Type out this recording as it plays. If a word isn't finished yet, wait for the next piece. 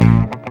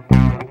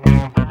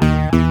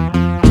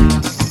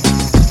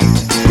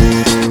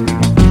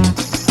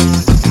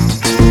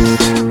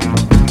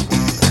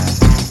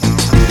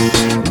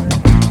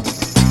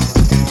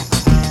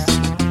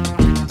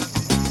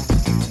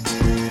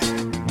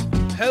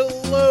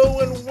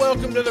Hello and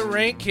welcome to the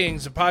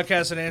Rankings, a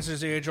podcast that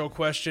answers the age-old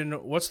question,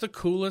 what's the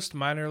coolest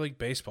minor league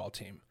baseball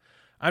team?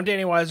 I'm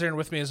Danny Weiser, and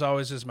with me as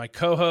always is my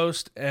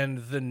co-host and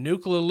the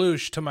Nuke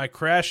Lelouch to my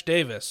Crash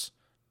Davis,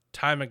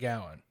 Ty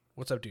McGowan.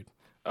 What's up, dude?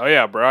 Oh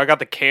yeah, bro, I got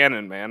the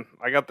cannon, man.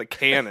 I got the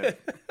cannon.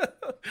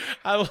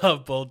 I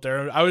love Bull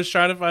Durham. I was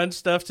trying to find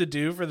stuff to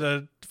do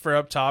for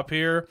up top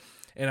here,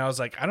 and I was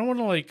like, I don't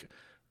want to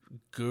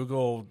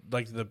Google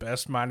the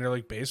best minor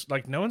league base.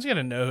 No one's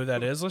gonna know who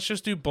that is. Let's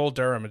just do Bull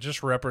Durham. It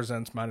just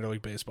represents minor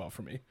league baseball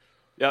for me.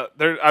 Yeah,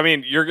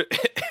 you're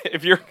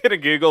if you're gonna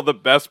Google the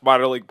best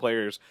minor league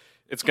players,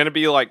 it's gonna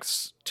be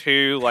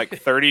two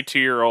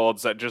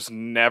 32-year-olds that just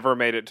never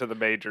made it to the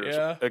majors,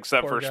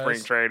 except for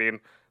spring training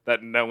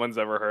that no one's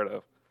ever heard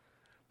of.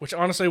 Which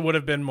honestly would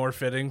have been more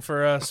fitting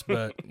for us,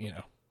 but you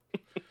know.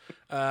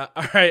 All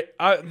right,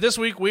 this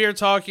week we are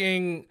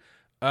talking.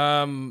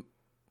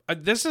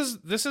 This is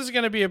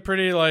going to be a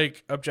pretty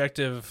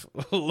objective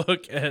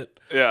look at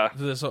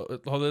this whole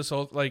is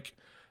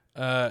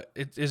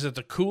it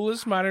the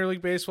coolest minor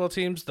league baseball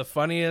teams, the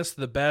funniest,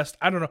 the best?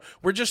 I don't know.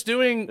 We're just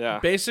doing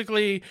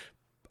basically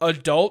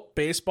adult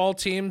baseball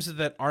teams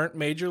that aren't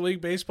major league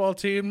baseball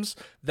teams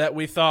that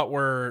we thought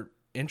were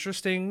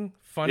interesting,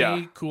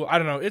 funny, cool. I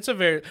don't know. It's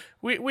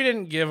we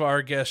didn't give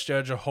our guest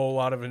judge a whole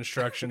lot of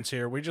instructions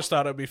here. We just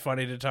thought it'd be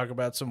funny to talk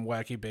about some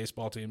wacky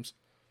baseball teams.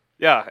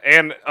 Yeah,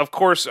 and of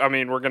course,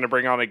 we're going to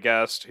bring on a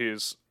guest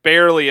who's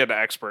barely an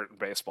expert in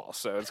baseball,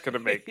 so it's going to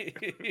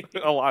make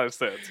a lot of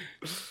sense.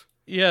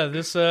 Yeah,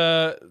 this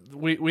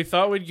we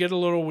thought we'd get a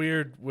little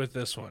weird with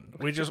this one.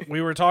 We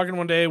were talking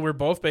one day. We're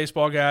both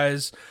baseball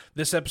guys.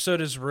 This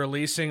episode is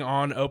releasing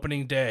on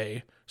opening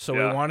day, so we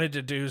wanted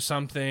to do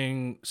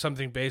something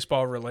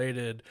baseball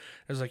related.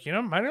 I was like,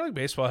 minor league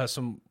baseball has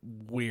some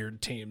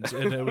weird teams,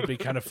 and it would be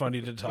kind of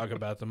funny to talk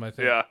about them. I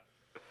think.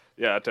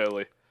 Yeah,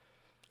 totally.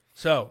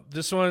 So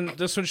this one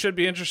should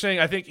be interesting.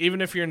 I think even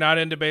if you're not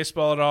into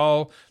baseball at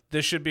all,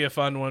 this should be a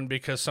fun one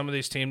because some of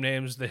these team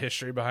names, the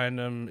history behind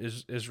them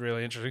is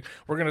really interesting.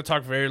 We're going to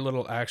talk very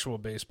little actual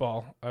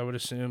baseball, I would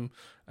assume.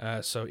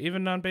 So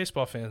even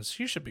non-baseball fans,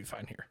 you should be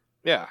fine here.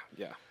 Yeah.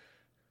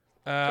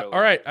 Totally.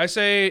 All right. I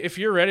say if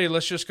you're ready,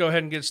 let's just go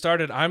ahead and get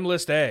started. I'm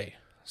list A.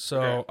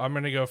 So I'm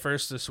going to go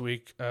first this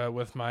week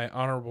with my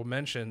honorable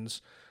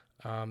mentions.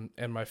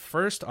 And my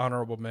first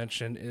honorable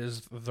mention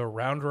is the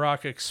Round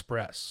Rock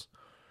Express.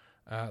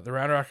 The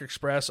Round Rock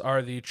Express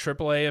are the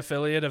AAA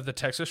affiliate of the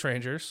Texas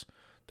Rangers.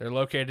 They're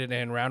located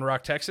in Round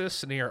Rock,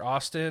 Texas, near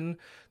Austin.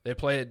 They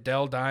play at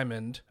Dell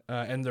Diamond.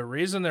 And the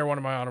reason they're one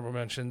of my honorable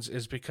mentions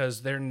is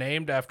because they're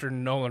named after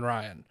Nolan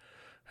Ryan,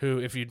 who,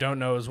 if you don't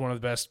know, is one of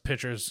the best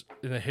pitchers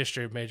in the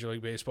history of Major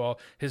League Baseball.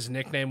 His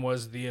nickname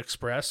was the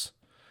Express.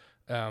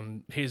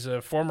 He's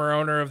a former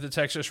owner of the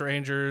Texas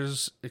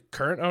Rangers,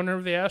 current owner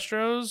of the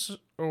Astros,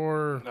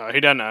 or... No,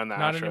 he doesn't own the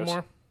Not Astros.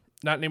 anymore?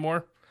 Not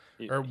anymore?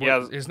 Or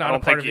is I not a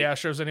don't part of think the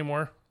Astros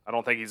anymore? I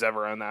don't think he's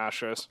ever owned the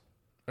Astros.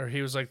 Or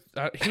he was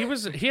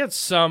he had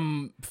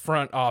some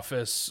front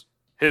office.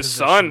 His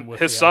son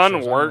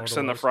works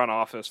in the front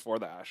office for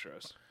the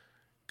Astros.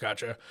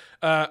 Gotcha.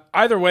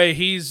 Either way,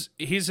 he's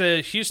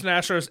a Houston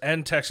Astros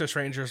and Texas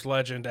Rangers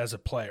legend as a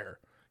player.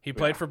 He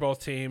played for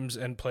both teams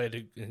and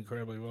played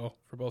incredibly well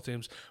for both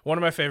teams. One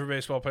of my favorite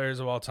baseball players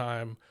of all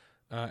time.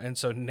 And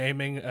so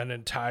naming an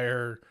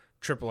entire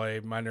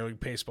AAA minor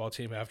league baseball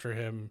team after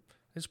him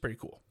is pretty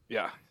cool.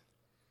 Yeah.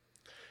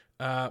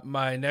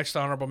 My next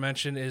honorable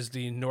mention is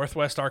the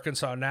Northwest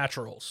Arkansas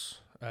Naturals.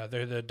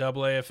 They're the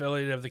AA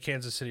affiliate of the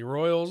Kansas City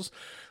Royals.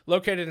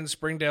 Located in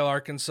Springdale,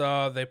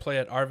 Arkansas, they play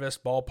at Arvest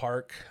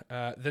Ballpark.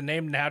 The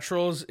name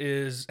Naturals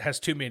has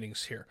two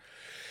meanings here.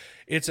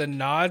 It's a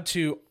nod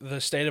to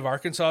the state of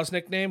Arkansas's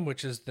nickname,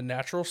 which is the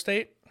natural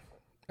state,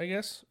 I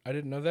guess. I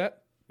didn't know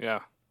that.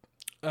 Yeah.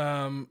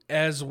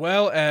 As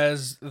well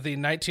as the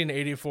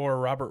 1984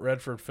 Robert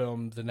Redford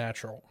film, The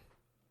Natural.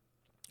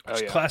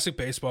 It's a classic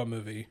baseball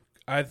movie.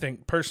 I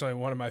think, personally,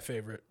 one of my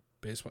favorite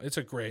baseball. It's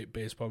a great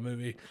baseball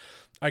movie.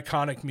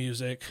 Iconic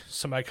music,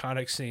 some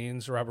iconic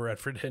scenes. Robert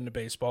Redford hitting a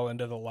baseball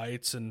into the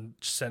lights and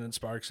sending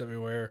sparks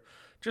everywhere.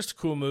 Just a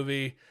cool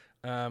movie.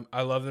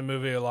 I love the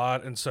movie a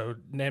lot, and so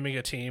naming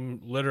a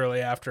team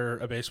literally after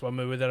a baseball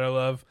movie that I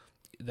love,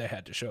 they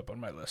had to show up on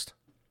my list.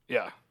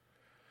 Yeah.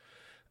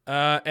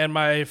 And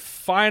my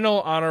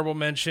final honorable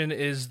mention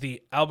is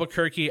the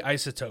Albuquerque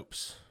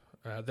Isotopes.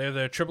 They're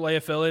the AAA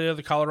affiliate of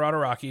the Colorado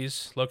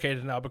Rockies,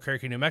 located in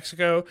Albuquerque, New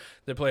Mexico.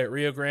 They play at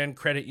Rio Grande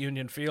Credit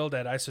Union Field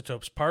at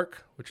Isotopes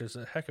Park, which is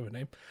a heck of a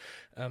name.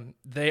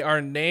 They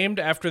are named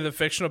after the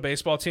fictional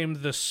baseball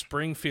team, the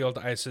Springfield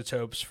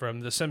Isotopes from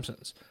The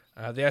Simpsons.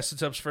 The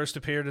Isotopes first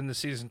appeared in the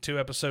season 2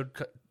 episode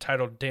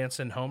titled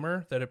Dancin'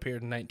 Homer that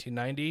appeared in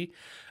 1990.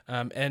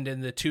 And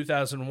in the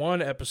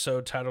 2001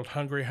 episode titled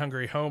Hungry,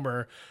 Hungry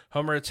Homer,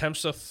 Homer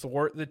attempts to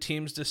thwart the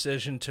team's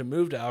decision to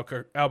move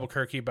to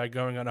Albuquerque by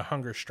going on a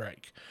hunger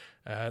strike.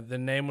 The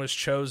name was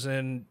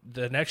chosen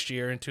the next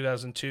year in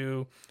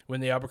 2002 when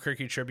the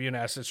Albuquerque Tribune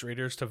asked its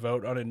readers to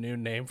vote on a new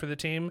name for the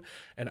team,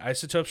 and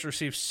Isotopes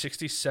received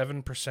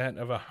 67%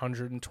 of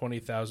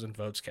 120,000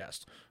 votes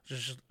cast, which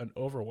is just an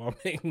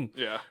overwhelming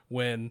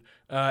win.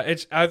 I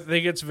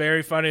think it's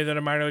very funny that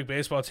a minor league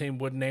baseball team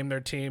would name their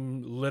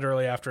team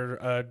literally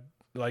after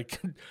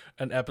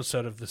an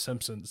episode of The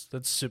Simpsons.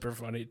 That's super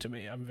funny to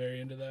me. I'm very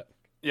into that.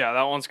 Yeah,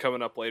 that one's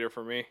coming up later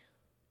for me.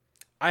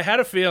 I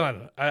had a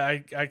feeling.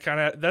 I kind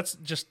of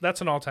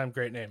that's an all-time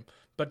great name.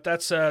 But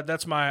that's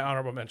my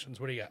honorable mentions.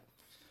 What do you got?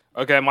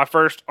 Okay, my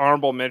first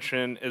honorable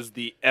mention is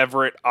the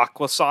Everett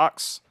Aqua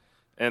Sox,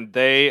 and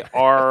they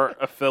are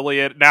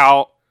affiliated.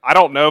 Now, I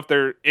don't know if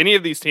they're any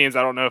of these teams.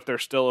 I don't know if they're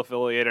still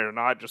affiliated or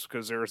not, just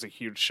because there was a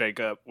huge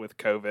shakeup with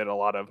COVID. A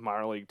lot of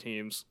minor league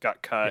teams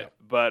got cut,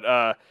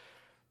 but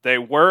they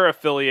were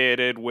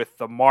affiliated with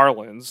the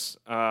Marlins.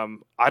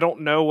 I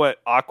don't know what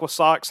Aqua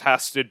Sox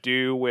has to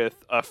do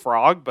with a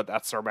frog, but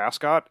that's their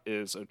mascot,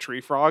 is a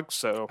tree frog.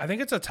 So I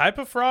think it's a type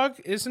of frog,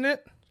 isn't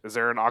it? Is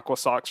there an Aqua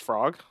Sox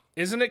frog?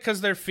 Isn't it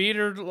because their feet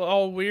are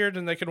all weird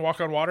and they can walk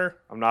on water?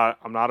 I'm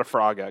not a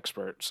frog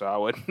expert, so I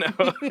wouldn't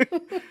know.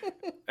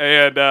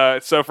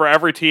 And so for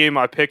every team,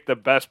 I picked the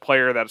best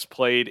player that's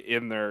played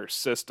in their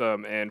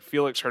system, and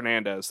Felix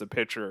Hernandez, the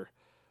pitcher.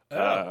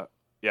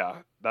 Yeah,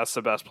 that's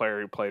the best player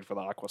who played for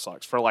the Aqua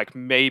Sox for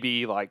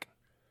maybe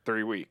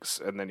 3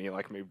 weeks, and then he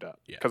moved up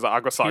because the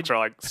Aqua Sox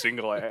are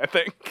single A, I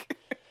think.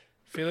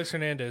 Felix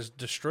Hernandez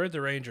destroyed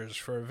the Rangers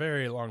for a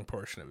very long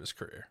portion of his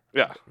career.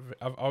 Yeah,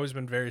 I've always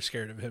been very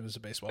scared of him as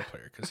a baseball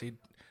player because he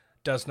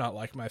does not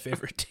like my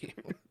favorite team.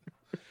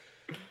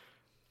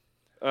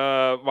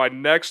 My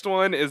next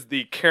one is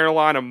the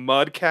Carolina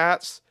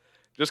Mudcats,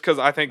 just because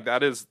I think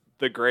that is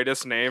the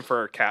greatest name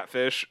for a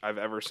catfish I've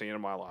ever seen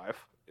in my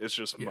life. It's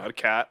just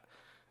Mudcat.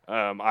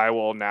 I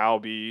will now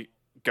be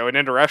going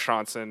into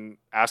restaurants and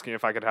asking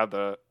if I could have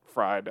the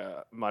fried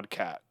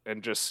Mudcat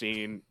and just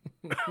seeing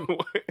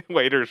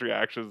waiters'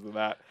 reactions to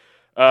that.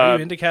 Are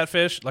you into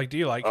catfish? Do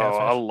you like catfish? Oh,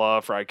 I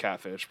love fried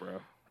catfish,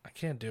 bro. I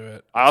can't do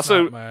it.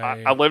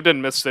 I lived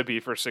in Mississippi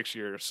for 6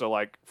 years, so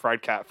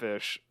fried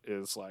catfish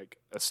is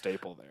a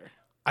staple there.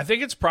 I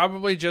think it's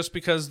probably just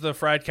because the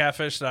fried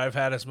catfish that I've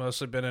had has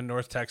mostly been in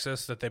North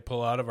Texas that they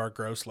pull out of our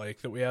gross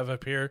lake that we have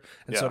up here,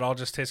 and so it all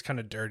just tastes kind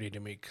of dirty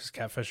to me because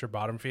catfish are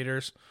bottom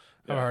feeders.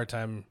 I have a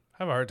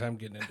hard time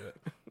getting into it.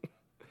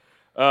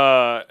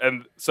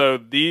 And so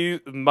the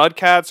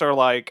Mudcats are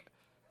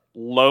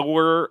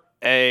lower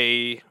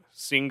A,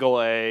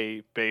 single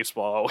A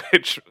baseball,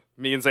 which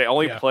means they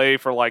only play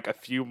for a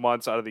few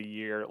months out of the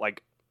year.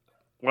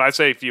 When I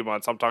say a few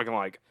months, I'm talking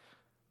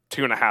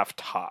 2.5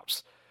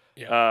 tops.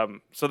 Yeah.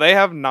 So they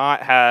have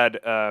not had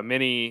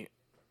many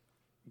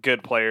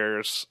good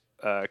players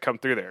come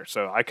through there.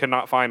 So I could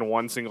not find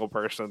one single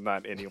person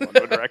that anyone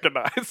would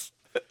recognize.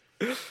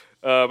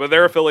 But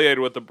they're affiliated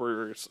with the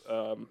Brewers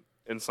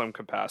in some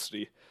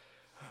capacity.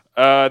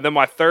 Then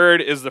my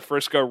third is the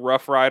Frisco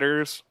Rough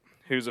Riders,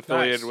 who's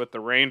affiliated with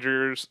the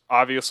Rangers.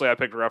 Obviously, I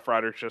picked Rough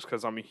Riders just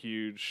because I'm a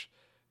huge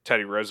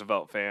Teddy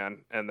Roosevelt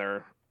fan, and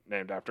they're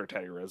named after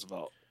Teddy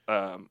Roosevelt,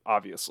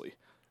 obviously.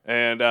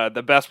 And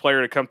the best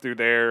player to come through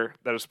there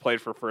that has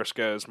played for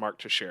Frisco is Mark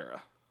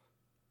Teixeira.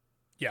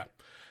 Yeah.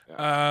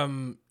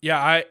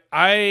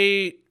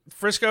 I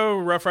Frisco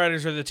Rough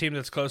Riders are the team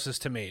that's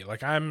closest to me.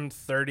 I'm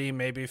 30,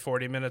 maybe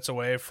 40 minutes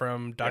away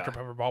from Dr.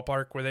 Pepper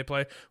Ballpark where they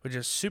play, which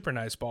is super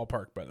nice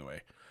ballpark, by the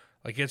way.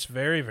 It's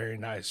very, very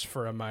nice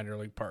for a minor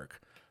league park.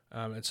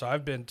 And so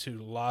I've been to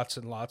lots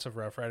and lots of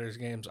Rough Riders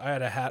games. I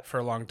had a hat for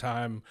a long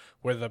time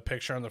where the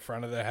picture on the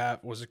front of the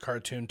hat was a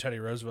cartoon Teddy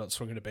Roosevelt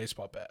swinging a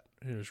baseball bat.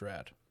 It was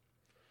rad.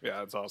 Yeah,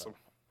 that's awesome.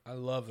 I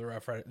love the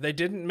Rough Riders. They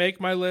didn't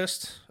make my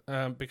list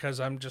because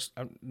I'm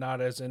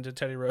not as into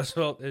Teddy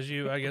Roosevelt as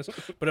you, I guess.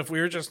 But if we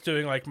were just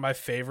doing my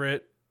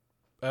favorite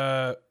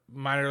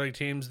minor league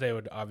teams, they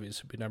would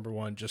obviously be number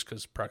one just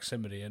because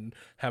proximity and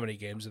how many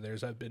games of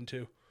theirs I've been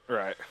to.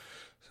 Right.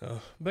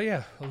 So, but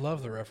yeah, I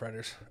love the Rough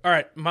Riders. All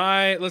right,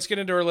 let's get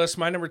into our list.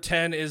 My number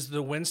 10 is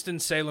the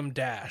Winston-Salem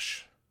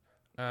Dash.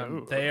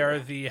 They are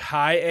the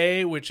high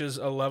A, which is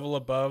a level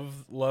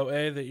above low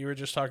A that you were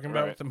just talking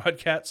about with the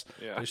Mudcats.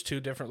 Yeah. There's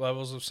two different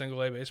levels of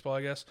single A baseball,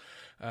 I guess.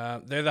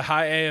 They're the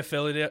high A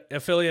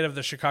affiliate of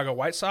the Chicago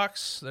White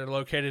Sox. They're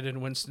located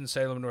in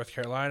Winston-Salem, North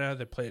Carolina.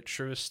 They play at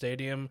Truist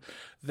Stadium.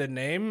 The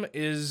name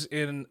is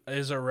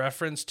a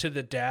reference to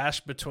the dash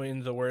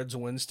between the words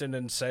Winston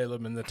and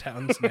Salem in the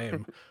town's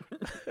name,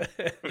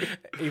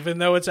 even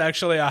though it's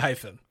actually a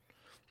hyphen.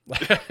 like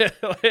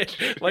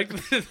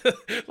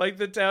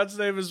the town's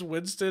name is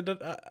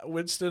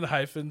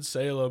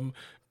Winston-Salem,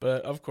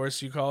 but of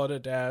course you call it a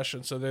dash,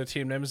 and so their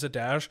team name is a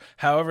dash.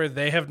 However,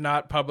 they have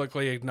not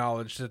publicly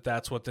acknowledged that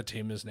that's what the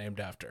team is named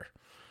after.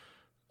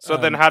 So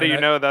then how do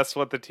you know that's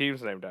what the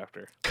team's named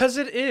after? Because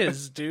it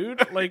is,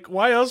 dude.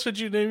 Why else would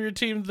you name your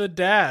team the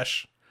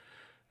Dash?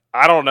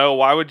 I don't know.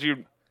 Why would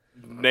you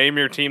name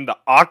your team the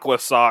Aqua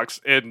Sox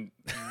in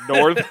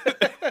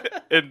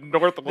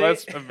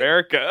Northwest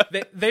America.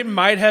 They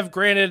might have,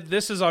 granted,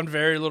 this is on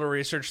very little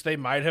research, they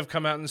might have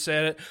come out and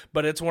said it,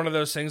 but it's one of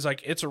those things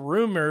like it's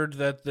rumored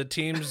that the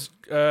team's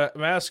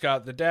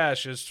mascot, the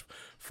Dash, is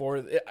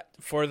for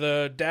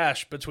the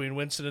dash between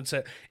Winston and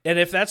Salem. And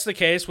if that's the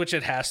case, which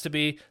it has to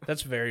be,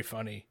 that's very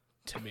funny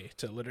to me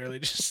to literally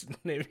just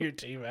name your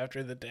team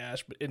after the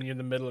Dash in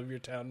the middle of your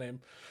town name.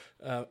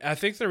 I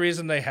think the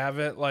reason they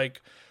haven't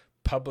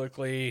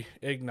publicly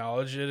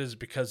acknowledge it is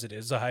because it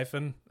is a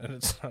hyphen and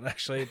it's not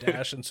actually a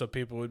dash, and so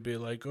people would be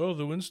like, "Oh,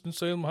 the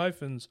Winston-Salem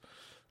hyphens."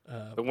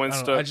 The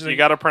Winston, you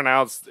got to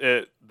pronounce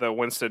it the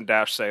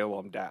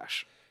Winston-Salem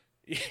dash.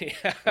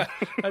 Yeah,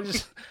 I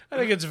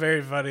think it's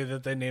very funny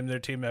that they named their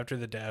team after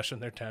the Dash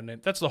and their town name.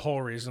 That's the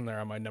whole reason they're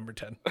on my number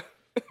 10.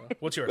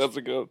 What's yours? That's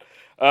a good.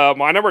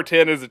 My number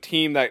 10 is a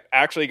team that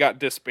actually got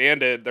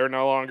disbanded. They're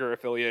no longer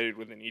affiliated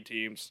with any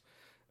teams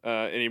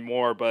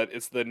anymore, but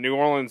it's the New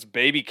Orleans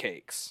Baby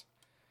Cakes.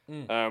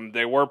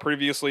 They were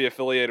previously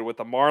affiliated with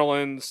the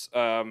Marlins.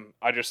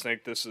 I just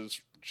think this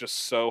is just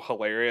so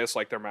hilarious.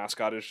 Like, their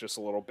mascot is just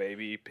a little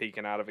baby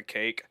peeking out of a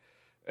cake.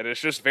 And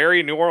it's just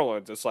very New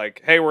Orleans. It's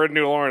like, hey, we're in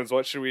New Orleans.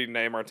 What should we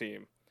name our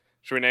team?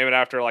 Should we name it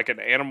after an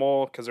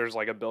animal? Because there's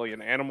 1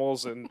 billion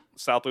animals in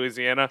South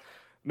Louisiana.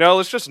 No,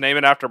 let's just name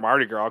it after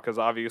Mardi Gras, because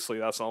obviously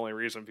that's the only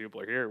reason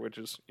people are here, which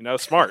is,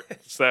 smart.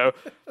 So,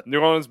 New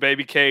Orleans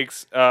Baby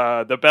Cakes.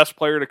 The best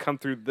player to come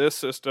through this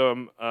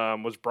system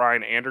was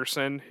Brian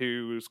Anderson,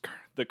 who's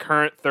the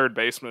current third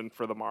baseman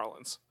for the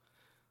Marlins.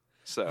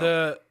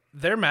 So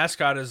their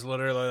mascot is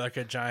literally like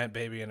a giant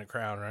baby in a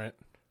crown, right?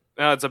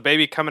 No, it's a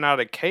baby coming out of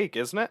a cake,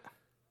 isn't it?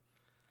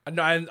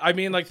 No, I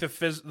mean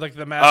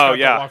the mascot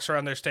that walks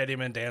around their stadium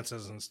and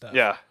dances and stuff.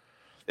 Yeah.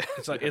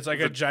 It's like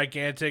a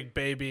gigantic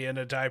baby in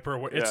a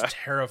diaper. It's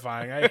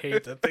terrifying. I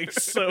hate that thing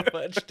so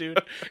much,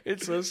 dude.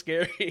 It's so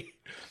scary.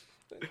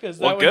 Because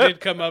that one did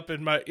come up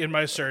in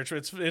my search.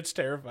 It's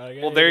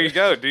terrifying. Well, there you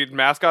go, dude.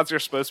 Mascots are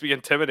supposed to be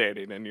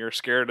intimidating, and you're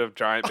scared of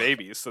giant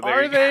babies. So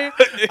are they?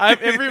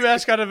 Every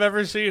mascot I've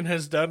ever seen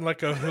has done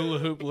a hula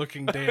hoop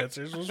looking dance.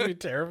 They're supposed to be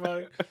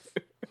terrifying.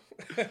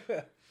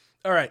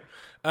 All right.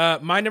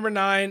 My number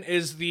 9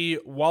 is the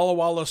Walla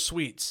Walla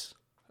Sweets,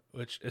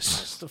 which is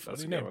just a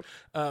funny name.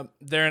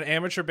 They're an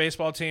amateur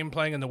baseball team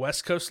playing in the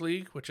West Coast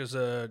League, which is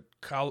a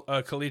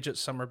collegiate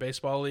summer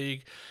baseball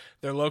league.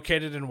 They're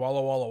located in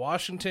Walla Walla,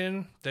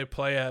 Washington. They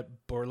play at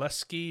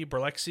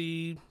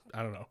Berlexi,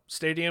 I don't know,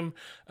 stadium,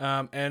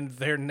 and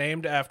they're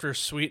named after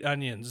sweet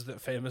onions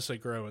that famously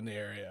grow in the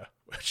area,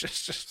 which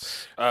is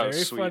just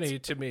very funny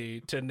to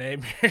me to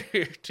name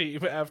your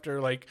team after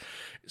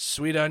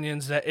sweet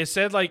onions that it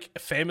said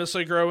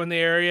famously grow in the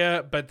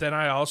area, but then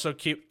I also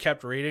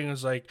kept reading. It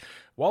was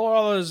Walla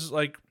Walla is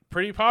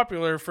pretty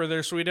popular for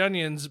their sweet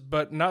onions,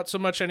 but not so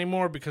much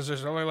anymore because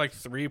there's only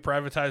 3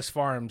 privatized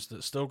farms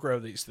that still grow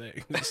these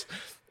things.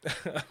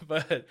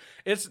 But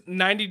it's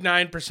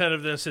 99%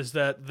 of this is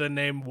that the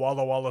name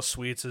Walla Walla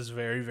Sweets is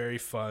very, very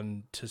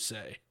fun to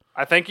say.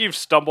 I think you've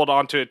stumbled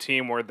onto a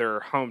team where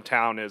their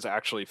hometown is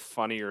actually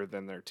funnier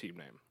than their team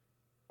name.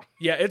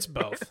 Yeah, it's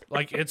both.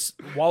 It's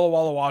Walla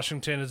Walla,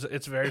 Washington.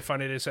 It's very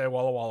funny to say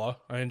Walla Walla.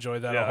 I enjoy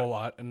that a whole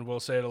lot, and we'll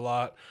say it a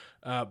lot.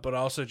 But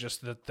also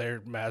just that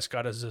their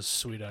mascot is a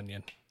sweet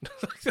onion.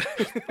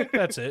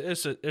 That's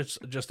it. It's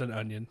just an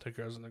onion that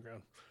grows in the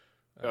ground.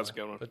 That's a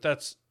good one. But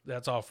that's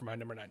all for my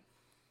number 9.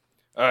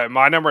 All right,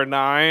 my number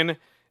 9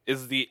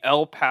 is the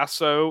El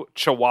Paso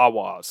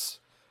Chihuahuas.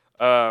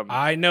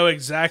 I know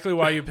exactly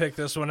why you picked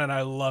this one, and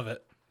I love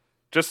it.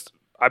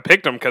 I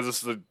picked them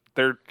because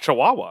they're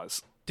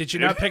Chihuahuas. Did you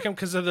not pick them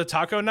because of the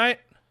taco night?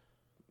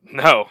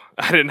 No,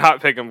 I did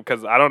not pick them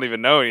because I don't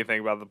even know anything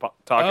about the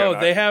taco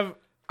night. They have.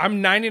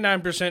 I'm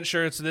 99%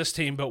 sure it's this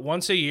team, but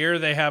once a year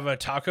they have a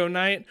taco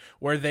night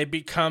where they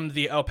become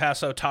the El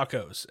Paso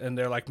Tacos, and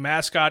their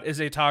mascot is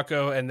a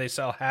taco, and they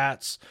sell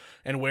hats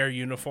and wear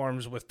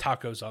uniforms with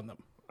tacos on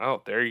them.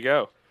 Oh, there you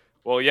go.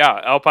 Well,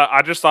 yeah,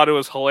 I just thought it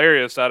was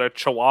hilarious that a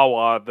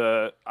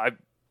Chihuahua,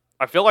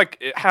 I feel like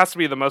it has to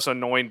be the most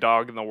annoying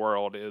dog in the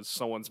world is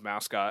someone's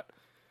mascot.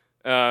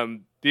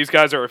 These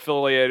guys are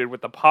affiliated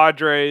with the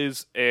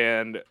Padres,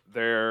 and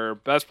their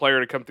best player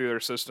to come through their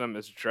system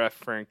is Jeff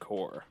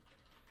Francoeur.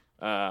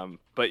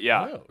 But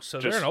yeah, so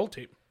they're an old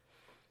team.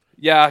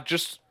 Yeah,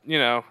 just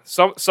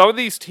some of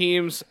these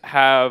teams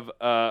have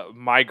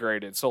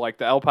migrated. So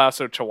the El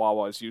Paso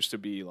Chihuahuas used to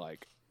be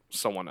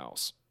someone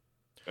else,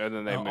 and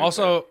then they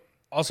moved.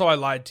 Also, I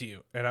lied to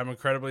you, and I'm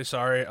incredibly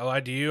sorry. I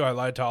lied to you. I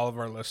lied to all of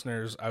our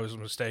listeners. I was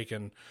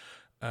mistaken.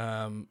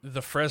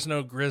 The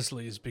Fresno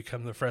Grizzlies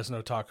become the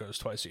Fresno Tacos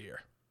twice a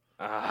year.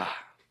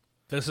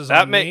 This is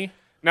on me.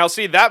 Now,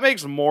 see, that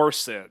makes more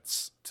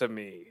sense to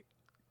me.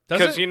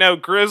 Because,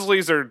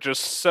 Grizzlies are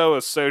just so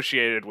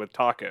associated with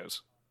tacos.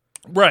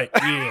 Right,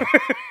 yeah.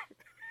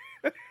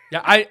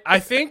 Yeah, I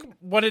think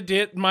what it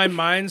did, my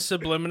mind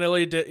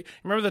subliminally did.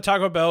 Remember the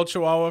Taco Bell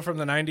Chihuahua from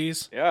the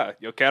 90s? Yeah,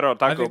 yo quiero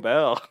Taco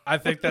Bell. I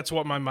think that's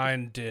what my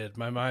mind did.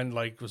 My mind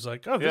was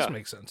oh, this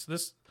makes sense.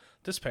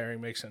 This pairing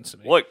makes sense to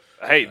me. Look,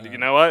 hey, you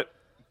know what?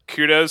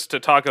 kudos to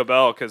Taco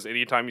Bell, because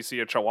anytime you see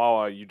a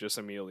Chihuahua, you just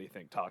immediately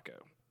think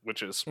taco,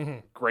 which is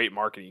great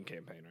marketing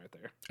campaign right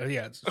there.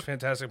 Yeah, it's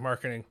fantastic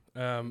marketing.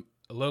 A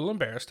little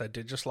embarrassed. I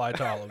did just lie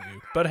to all of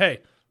you, but hey,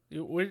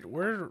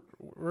 we're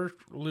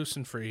loose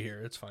and free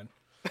here. It's fine.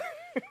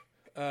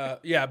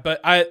 Yeah,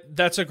 but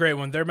that's a great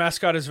one. Their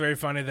mascot is very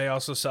funny. They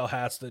also sell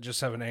hats that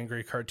just have an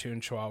angry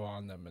cartoon Chihuahua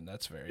on them, and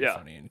that's very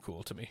funny and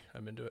cool to me.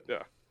 I'm into it.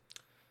 Yeah.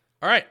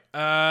 All right.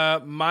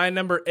 My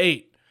number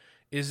 8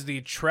 is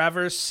the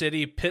Traverse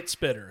City Pit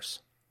Spitters.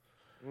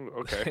 Ooh,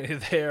 okay.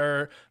 They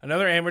are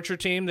another amateur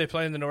team. They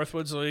play in the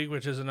Northwoods League,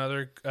 which is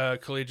another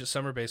collegiate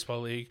summer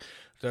baseball league.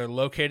 They're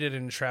located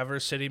in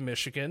Traverse City,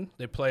 Michigan.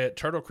 They play at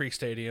Turtle Creek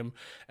Stadium,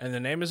 and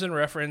the name is in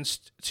reference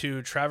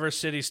to Traverse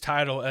City's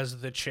title as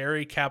the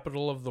cherry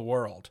capital of the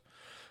world.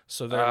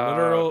 So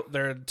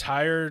their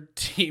entire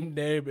team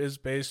name is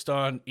based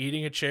on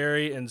eating a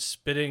cherry and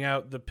spitting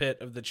out the pit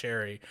of the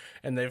cherry,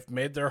 and they've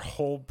made their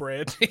whole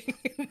branding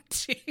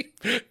team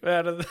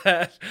out of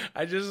that.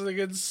 I just think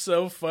it's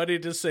so funny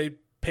to say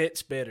pit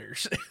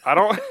spitters. I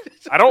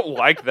don't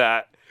like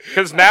that.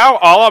 Because now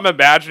all I'm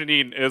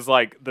imagining is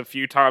like the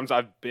few times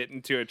I've bitten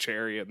into a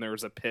cherry and there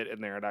was a pit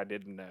in there and I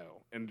didn't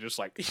know. And just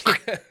like...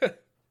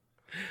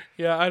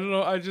 Yeah, I don't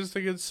know. I just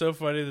think it's so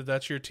funny that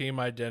that's your team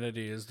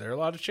identity. Is there a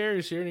lot of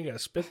cherries here and you got to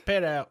spit the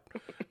pit out?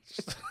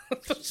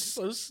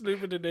 So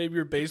stupid to name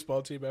your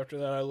baseball team after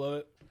that. I love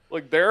it.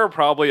 Like, there are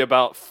probably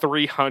about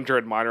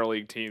 300 minor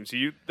league teams.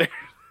 You're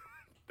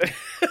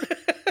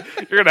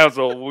going to have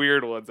some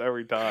weird ones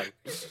every time.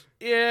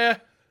 Yeah.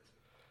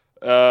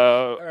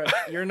 All right,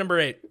 you're number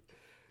 8.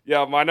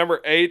 Yeah, my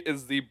number 8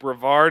 is the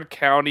Brevard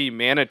County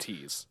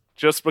Manatees.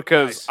 Just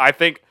because I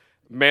think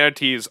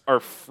manatees are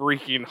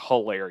freaking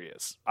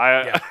hilarious.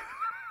 I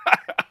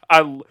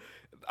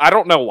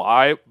don't know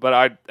why,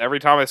 but every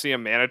time I see a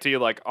manatee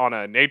like on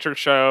a nature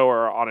show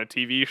or on a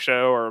TV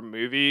show or a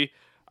movie,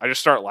 I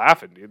just start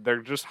laughing, dude.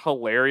 They're just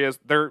hilarious.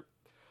 They're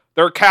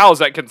cows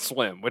that can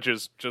swim, which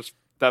is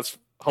that's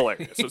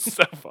hilarious. It's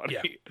so funny.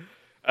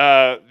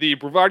 The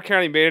Brevard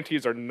County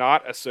Manatees are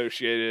not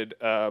associated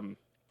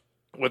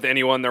with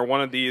anyone. They're one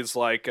of these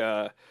like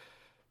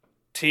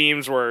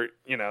teams where,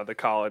 you know, the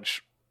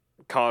college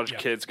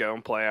kids go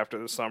and play after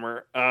the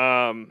summer.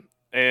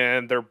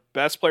 And their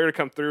best player to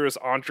come through is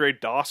Andre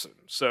Dawson.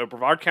 So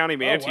Brevard County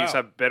Manatees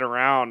have been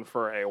around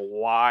for a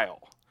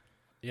while.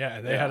 Yeah,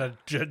 and they had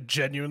a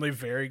genuinely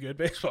very good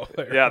baseball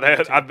player.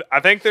 Yeah, I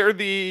think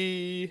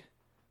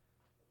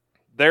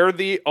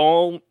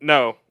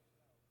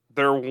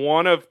they're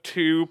one of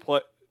 2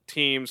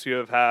 teams who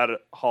have had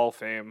Hall of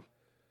Fame.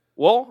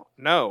 Well,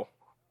 no.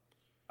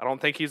 I don't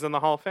think he's in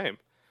the Hall of Fame.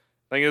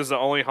 I think he's the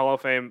only Hall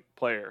of Fame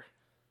player.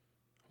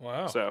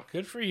 Wow. So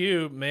good for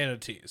you,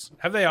 Manatees.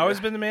 Have they always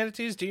been the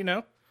Manatees? Do you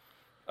know?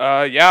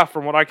 Yeah,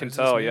 from what I can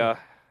tell, yeah.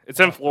 It's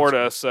in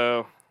Florida,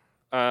 so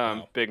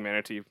big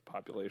manatee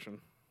population.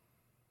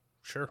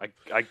 Sure.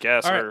 I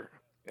guess. Right. Or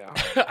yeah.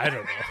 I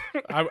don't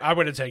know. I'm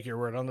going to take your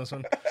word on this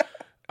one.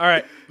 All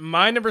right,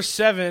 my number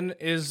 7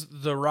 is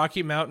the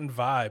Rocky Mountain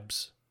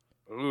Vibes.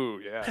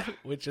 Ooh, yeah.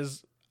 Which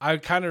is, I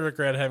kind of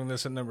regret having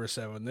this at number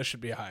 7. This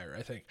should be higher,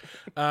 I think.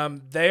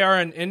 They are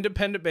an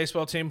independent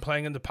baseball team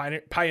playing in the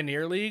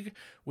Pioneer League,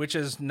 which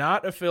is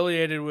not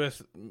affiliated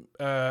with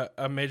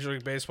a Major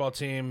League Baseball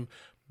team,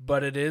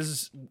 but it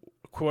is,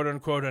 quote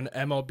unquote, an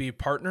MLB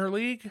partner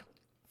league,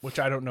 which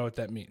I don't know what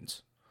that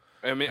means.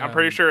 I mean, I'm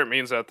pretty sure it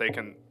means that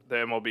the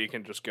MLB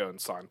can just go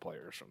and sign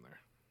players from there.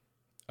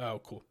 Oh,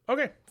 cool.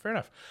 Okay, fair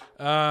enough.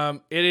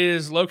 It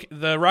is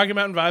the Rocky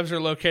Mountain Vibes are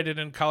located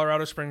in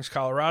Colorado Springs,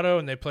 Colorado,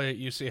 and they play at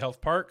UC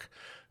Health Park.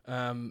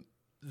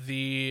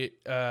 The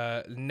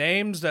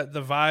names that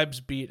the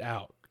Vibes beat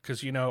out,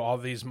 because you know all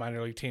these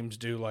minor league teams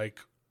do like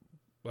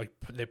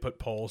they put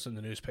polls in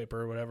the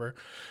newspaper or whatever.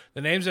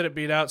 The names that it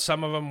beat out,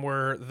 some of them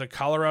were the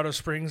Colorado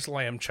Springs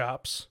Lamb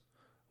Chops,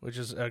 which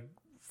is a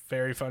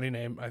very funny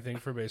name, I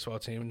think, for a baseball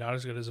team. Not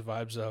as good as the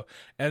Vibes though,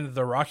 and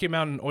the Rocky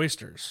Mountain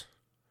Oysters,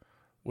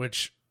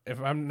 which, if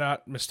I'm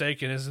not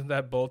mistaken, isn't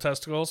that bull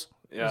testicles?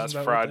 Yeah, it's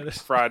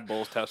fried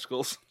bull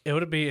testicles. It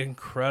would be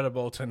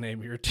incredible to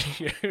name your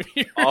team.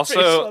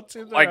 Also,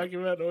 like, Rocky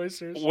Mountain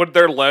Oysters. Would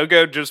their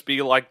logo just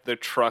be like the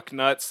truck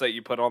nuts that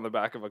you put on the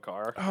back of a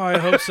car? Oh, I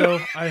hope so.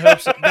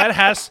 That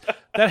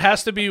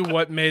has to be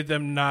what made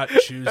them not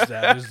choose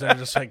that. Is they're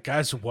just like,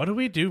 guys, what do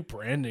we do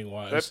branding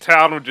wise? That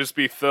town would just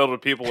be filled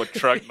with people with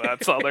truck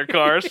nuts on their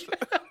cars,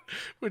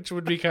 which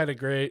would be kind of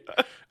great.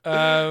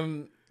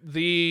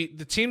 The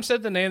team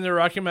said the name the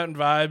Rocky Mountain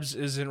Vibes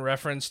is in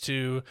reference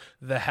to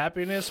the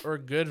happiness or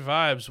good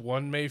vibes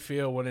one may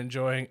feel when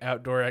enjoying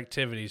outdoor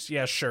activities.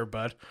 Yeah, sure,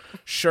 bud.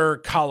 Sure,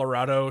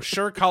 Colorado.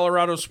 Sure,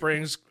 Colorado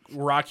Springs,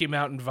 Rocky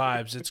Mountain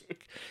Vibes.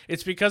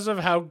 It's because of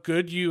how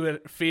good you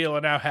feel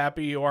and how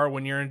happy you are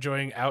when you're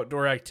enjoying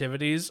outdoor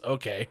activities.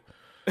 Okay.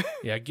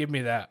 Yeah, give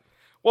me that.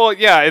 Well,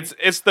 yeah,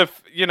 it's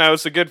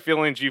the good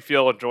feelings you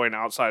feel enjoying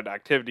outside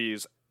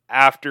activities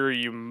after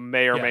you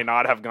may or may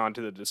not have gone to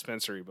the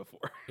dispensary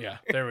before. Yeah,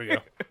 there we go.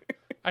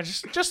 I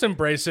just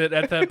embrace it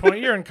at that point.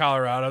 You're in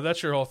Colorado.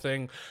 That's your whole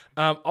thing.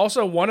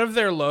 Also, one of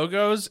their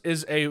logos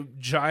is a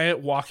giant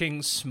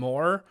walking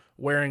s'more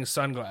wearing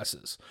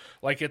sunglasses.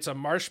 Like it's a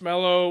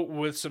marshmallow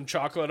with some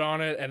chocolate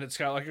on it, and it's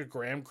got like a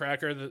graham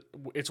cracker that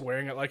it's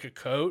wearing it like a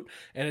coat,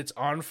 and it's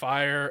on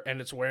fire, and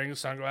it's wearing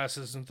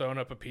sunglasses and throwing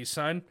up a peace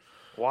sign.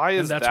 Why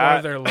is that's that? one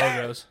of their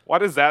logos. Why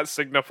does that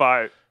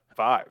signify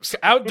vibes?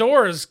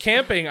 Outdoors,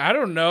 camping, I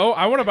don't know.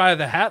 I want to buy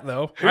the hat,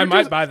 though. I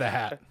might buy the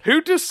hat.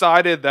 Who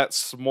decided that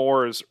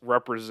s'mores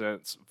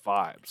represents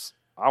vibes?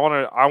 I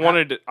want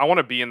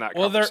to be in that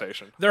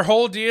conversation. Their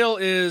whole deal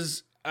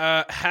is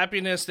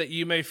happiness that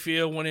you may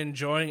feel when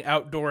enjoying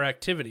outdoor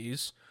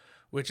activities,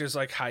 which is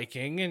like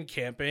hiking and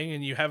camping,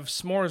 and you have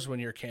s'mores when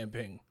you're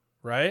camping,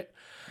 right?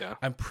 Yeah.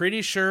 I'm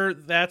pretty sure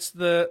that's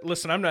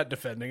listen, I'm not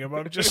defending him.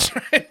 I'm just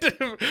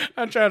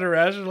I'm trying to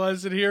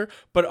rationalize it here.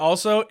 But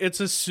also, it's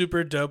a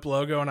super dope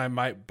logo, and I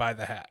might buy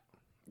the hat.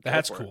 The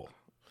hat's cool.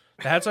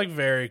 The hat's like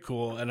very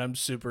cool, and I'm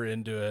super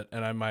into it,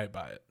 and I might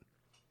buy it.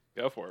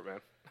 Go for it, man.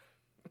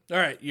 All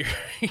right,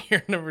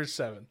 you're number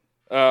 7.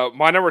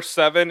 My number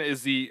 7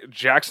 is the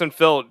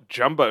Jacksonville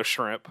Jumbo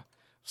Shrimp,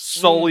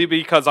 solely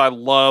because I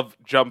love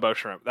jumbo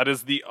shrimp. That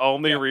is the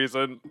only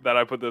reason that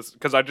I put this,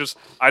 because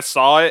I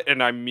saw it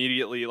and I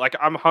immediately, like,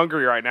 I'm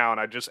hungry right now and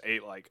I just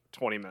ate like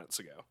 20 minutes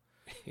ago.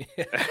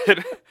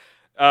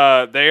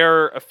 They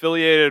are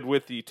affiliated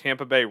with the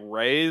Tampa Bay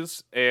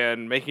Rays,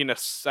 and making a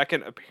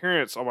second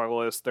appearance on my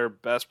list, their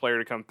best player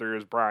to come through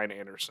is Brian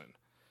Anderson,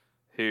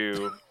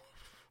 who...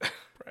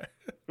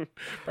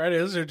 Brian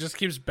Anderson just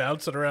keeps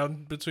bouncing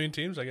around between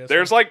teams, I guess.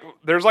 There's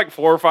like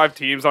 4 or 5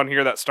 teams on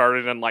here that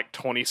started in like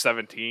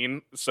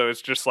 2017, so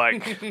it's just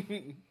like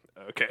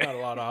okay, not a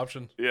lot of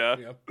options. Yeah.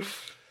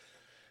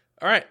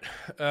 All right,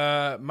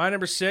 my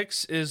number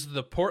 6 is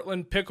the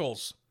Portland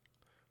Pickles.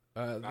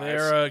 Nice.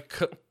 They're a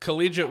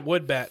collegiate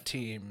woodbat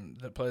team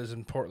that plays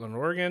in Portland,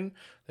 Oregon.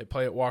 They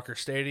play at Walker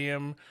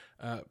Stadium.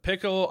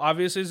 Pickle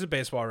obviously is a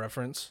baseball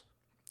reference.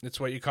 It's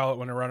what you call it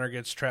when a runner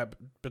gets trapped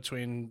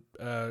between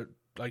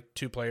like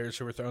 2 players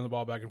who are throwing the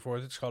ball back and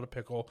forth. It's called a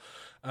pickle.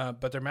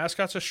 But their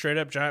mascot's a straight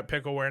up giant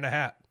pickle wearing a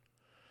hat.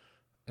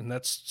 And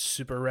that's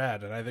super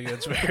rad. And I think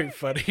that's very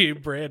funny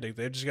branding.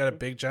 They've just got a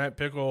big giant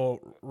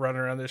pickle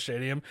running around their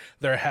stadium.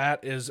 Their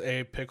hat is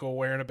a pickle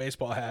wearing a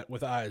baseball hat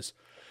with eyes.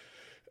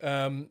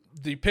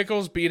 The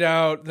Pickles beat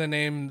out the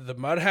name the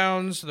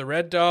Mudhounds, the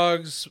Red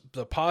Dogs,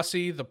 the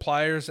Posse, the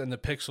Pliers, and the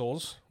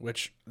Pixels,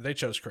 which they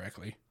chose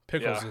correctly.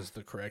 Pickles is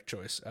the correct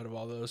choice out of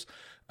all those.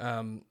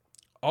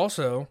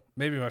 Also,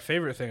 maybe my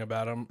favorite thing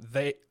about them,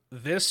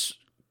 this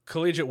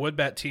collegiate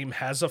woodbat team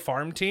has a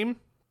farm team.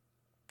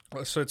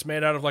 So it's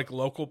made out of like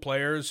local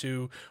players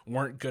who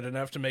weren't good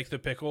enough to make the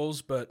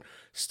Pickles, but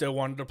still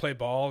wanted to play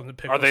ball. And the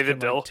Pickles are they the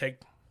dill?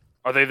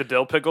 Are they the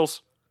dill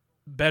pickles?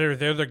 Better,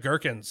 they're the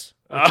gherkins.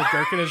 A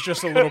gherkin is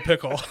just a little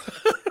pickle.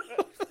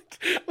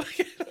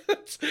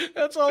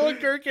 That's all a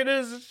gherkin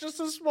is. It's just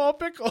a small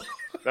pickle.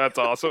 That's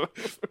awesome.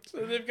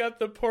 So they've got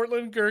the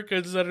Portland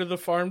Gherkins that are the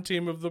farm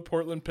team of the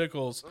Portland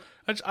Pickles.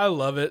 I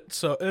love it.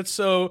 So it's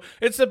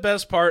the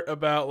best part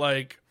about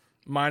like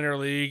minor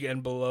league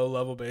and below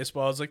level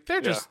baseball. It's like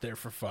they're just there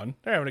for fun.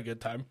 They're having a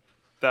good time.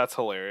 That's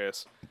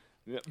hilarious.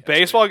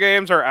 Baseball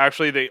games are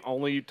actually the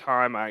only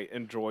time I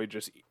enjoy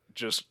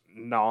just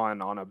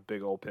gnawing on a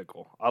big old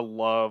pickle. I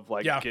love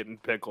getting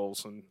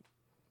pickles and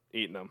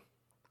eating them.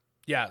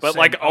 Yeah, but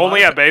like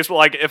only at baseball.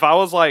 Like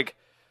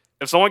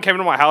if someone came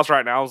to my house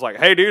right now, I was like,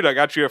 "Hey, dude, I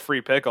got you a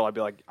free pickle." I'd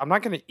be like, "I'm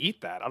not going to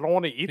eat that. I don't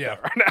want to eat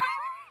that right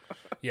now."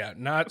 Yeah,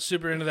 not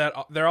super into that.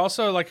 They're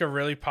also like a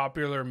really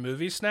popular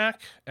movie snack,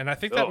 and I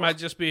think that might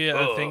just be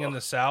a thing in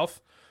the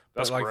South.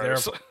 But That's like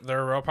gross.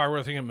 they're a real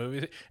popular thing in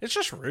movies. It's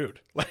just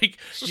rude. Like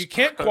you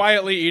can't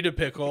quietly eat a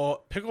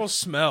pickle. Pickles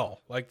smell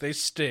like they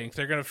stink.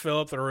 They're gonna fill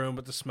up the room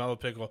with the smell of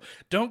pickle.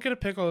 Don't get a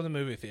pickle in the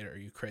movie theater,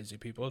 you crazy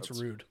people. It's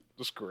rude.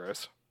 Just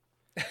gross.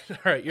 All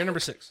right, you're number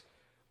 6.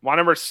 My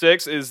number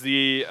 6 is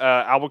the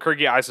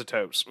Albuquerque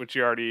Isotopes, which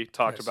you already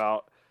talked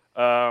about.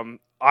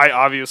 I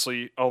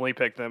obviously only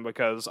picked them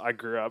because I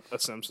grew up a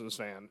Simpsons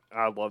fan.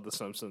 I love the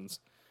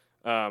Simpsons.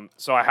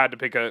 So I had to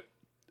pick a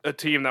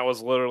team that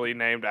was literally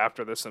named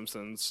after the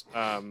Simpsons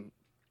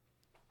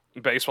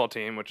baseball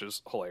team, which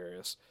is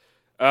hilarious.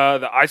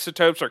 The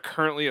Isotopes are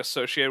currently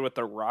associated with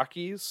the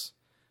Rockies,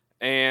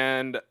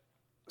 and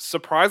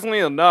surprisingly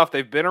enough,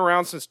 they've been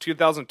around since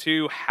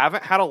 2002,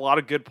 haven't had a lot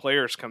of good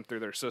players come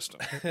through their system.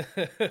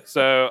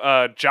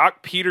 So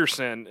Jock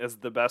Peterson is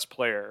the best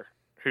player,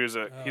 he's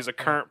a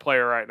current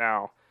player right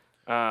now,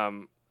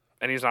 and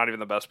he's not even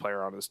the best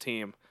player on his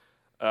team.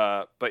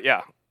 But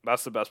yeah,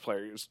 that's the best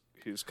player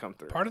who's come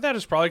through. Part of that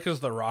is probably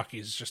because the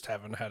Rockies just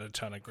haven't had a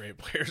ton of great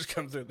players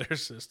come through their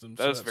system.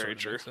 That's very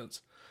true.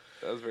 That's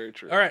very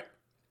true. All right.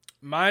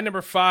 My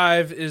number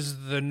 5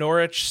 is the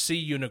Norwich Sea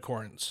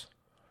Unicorns.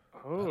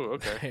 Oh,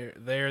 okay.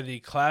 They're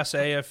the Class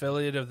A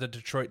affiliate of the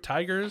Detroit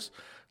Tigers,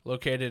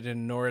 located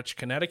in Norwich,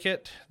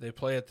 Connecticut. They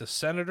play at the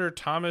Senator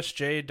Thomas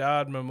J.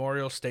 Dodd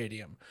Memorial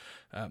Stadium.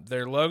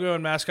 Their logo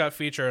and mascot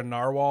feature a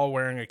narwhal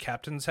wearing a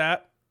captain's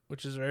hat,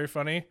 which is very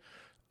funny.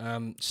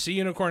 Sea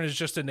Unicorn is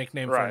just a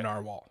nickname for a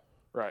narwhal.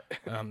 Right.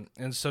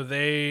 And so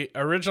they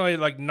originally,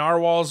 like,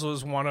 Narwhals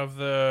was one of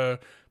the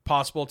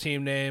possible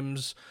team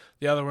names.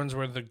 The other ones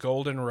were the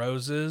Golden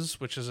Roses,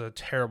 which is a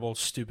terrible,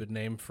 stupid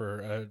name for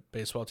a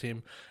baseball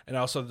team. And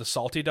also the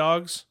Salty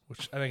Dogs,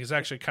 which I think is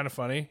actually kind of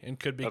funny and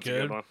could be That's good.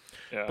 A good one.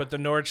 Yeah. But the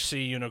Norwich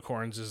Sea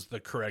Unicorns is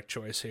the correct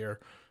choice here.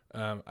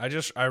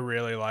 I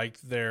really like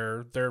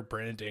their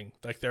branding,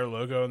 like their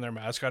logo and their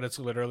mascot. It's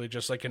literally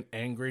just like an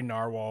angry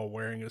narwhal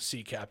wearing a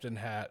sea captain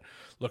hat,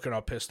 looking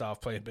all pissed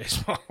off playing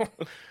baseball.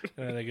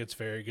 And I think it's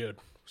very good.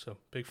 So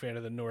big fan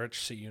of the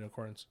Norwich Sea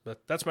Unicorns.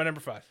 But that's my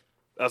number 5.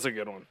 That's a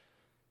good one.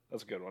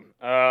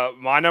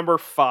 My number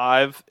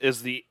 5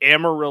 is the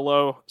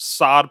Amarillo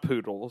Sod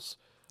Poodles.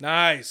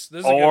 Nice.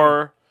 This is a good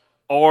one.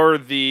 Or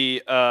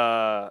the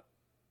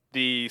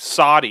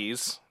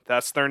Soddies.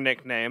 That's their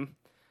nickname.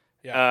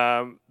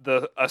 Yeah.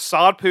 A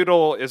sod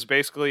poodle is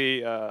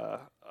basically a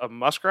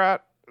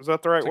muskrat. Is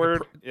that the right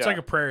word? It's like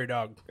a prairie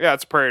dog. Yeah,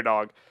 it's a prairie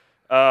dog.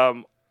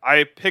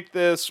 I picked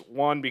this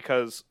one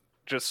because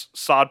just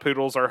sod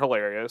poodles are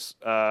hilarious.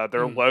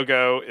 Their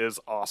logo is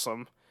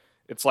awesome.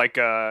 It's like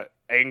a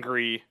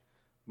angry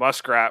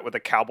muskrat with a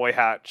cowboy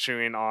hat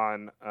chewing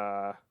on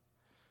I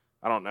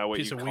don't know what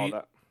you call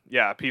that.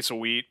 Yeah, a piece of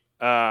wheat.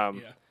 Yeah.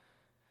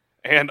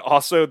 And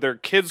also their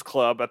kids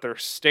club at their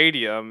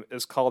stadium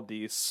is called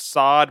the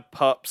Sod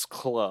Pups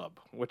Club,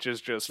 which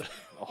is just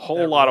a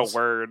whole lot of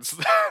words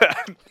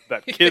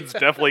that kids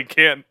definitely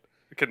can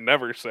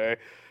never say.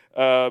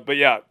 But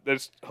yeah,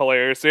 that's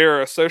hilarious.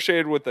 They're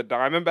associated with the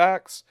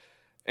Diamondbacks,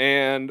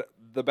 and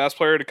the best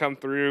player to come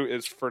through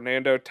is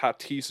Fernando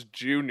Tatis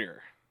Jr.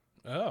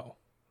 Oh,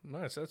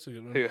 nice. That's a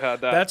good one. Who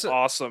had that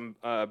awesome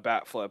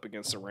bat flip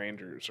against the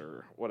Rangers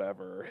or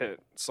whatever.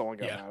 Someone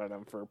got mad at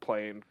him for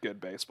playing good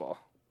baseball.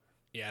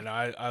 Yeah, no,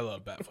 I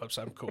love bat flips.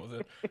 I'm cool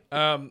with it.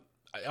 The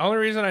only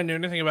reason I knew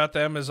anything about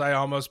them is I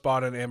almost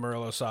bought an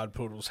Amarillo Sod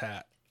Poodles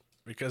hat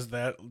because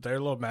their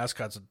little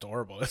mascot's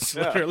adorable. It's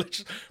literally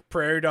just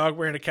prairie dog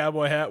wearing a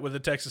cowboy hat with a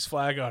Texas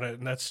flag on it,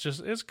 and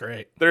it's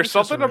great. There's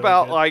something really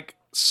about like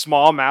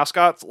small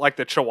mascots like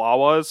the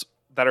Chihuahuas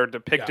that are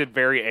depicted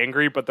very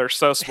angry, but they're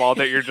so small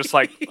that you're just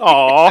like,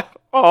 oh,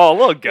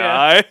 little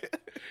guy.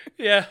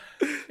 Yeah,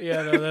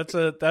 no,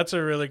 that's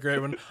a really great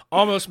one.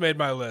 Almost made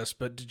my list,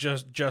 but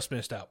just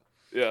missed out.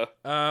 Yeah.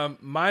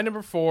 My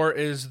number 4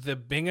 is the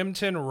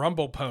Binghamton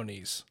Rumble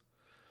Ponies.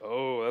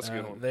 Oh, that's a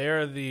good one. They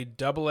are the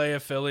AA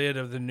affiliate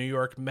of the New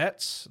York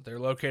Mets. They're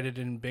located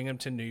in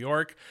Binghamton, New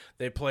York.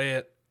 They play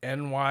at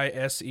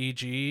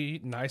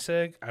NYSEG,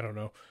 I don't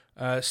know,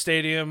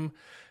 stadium.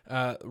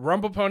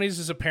 Rumble Ponies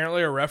is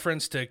apparently a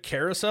reference to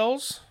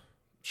carousels.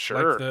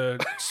 Sure. Like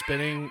the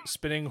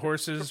spinning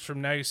horses from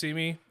Now You See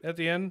Me at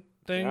the end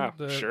thing. Yeah,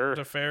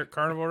 the fair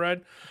carnival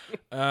ride.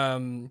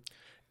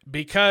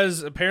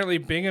 Because apparently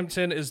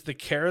Binghamton is the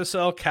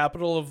carousel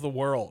capital of the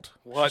world.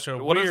 What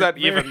does that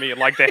even mean?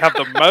 Like they have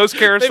the most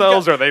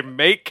carousels or they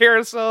make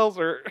carousels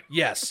or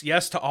Yes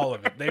to all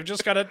of it. They've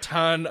just got a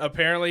ton,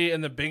 apparently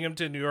in the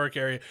Binghamton, New York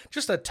area,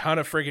 just a ton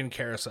of friggin'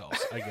 carousels,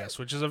 I guess,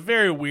 which is a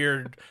very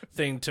weird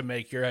thing to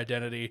make your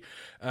identity.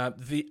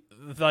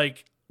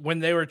 When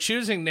they were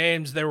choosing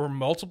names, there were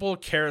multiple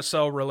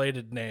carousel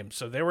related names.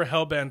 So they were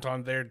hell-bent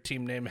on their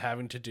team name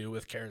having to do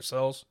with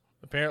carousels,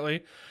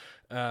 apparently.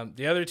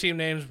 The other team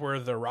names were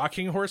the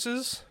Rocking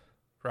Horses,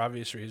 for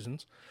obvious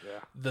reasons. Yeah.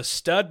 The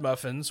Stud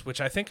Muffins,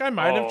 which I think I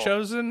might have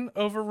chosen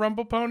over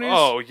Rumble Ponies.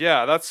 Oh,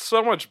 yeah, that's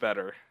so much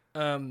better.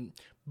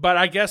 But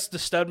I guess the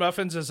Stud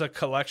Muffins is a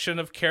collection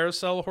of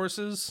carousel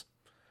horses.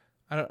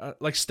 I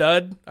don't like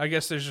stud. I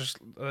guess there's just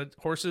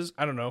horses.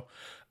 I don't know.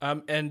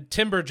 And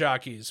timber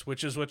jockeys,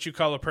 which is what you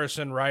call a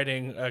person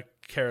riding a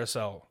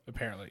carousel,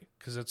 apparently,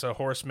 because it's a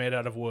horse made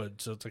out of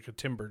wood, so it's like a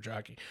timber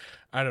jockey.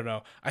 I don't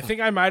know. I think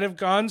I might have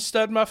gone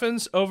Stud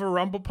Muffins over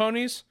Rumble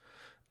Ponies,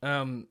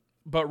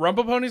 but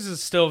Rumble Ponies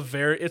is still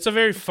it's a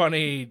very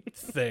funny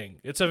thing.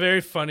 It's a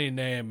very funny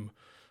name,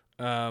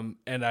 and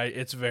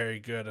it's very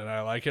good, and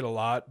I like it a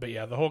lot. But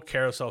yeah, the whole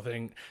carousel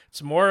thing,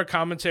 it's more a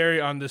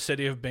commentary on the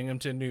city of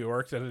Binghamton, New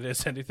York, than it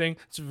is anything.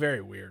 It's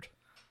very weird.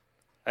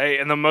 Hey,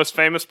 and the most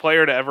famous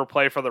player to ever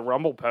play for the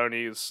Rumble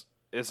Ponies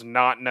is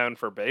not known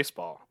for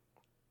baseball.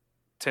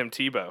 Tim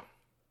Tebow.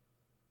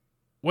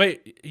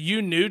 Wait,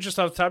 you knew just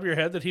off the top of your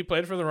head that he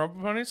played for the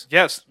Rumble Ponies?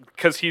 Yes,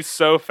 because he's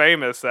so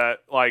famous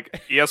that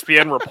like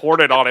ESPN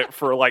reported on it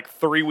for like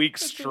 3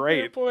 weeks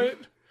straight.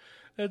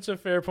 That's a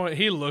fair point.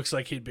 He looks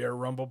like he'd be a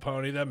Rumble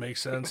Pony. That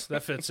makes sense.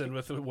 That fits in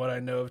with what I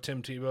know of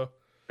Tim Tebow.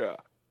 Yeah.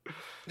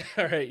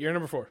 All right, you're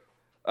number 4.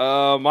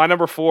 My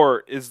number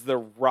 4 is the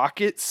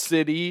Rocket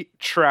City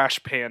Trash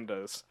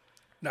Pandas.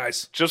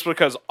 Nice. Just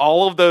because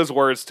all of those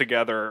words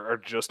together are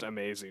just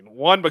amazing.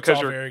 One,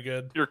 because very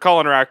good. You're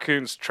calling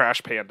raccoons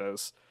trash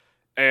pandas.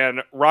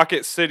 And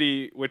Rocket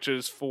City, which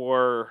is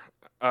for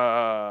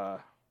I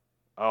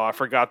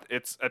forgot.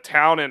 It's a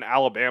town in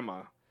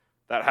Alabama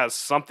that has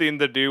something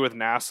to do with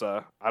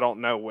NASA. I don't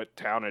know what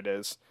town it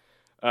is.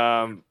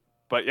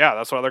 But yeah,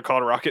 that's why they're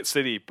called Rocket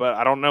City. But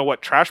I don't know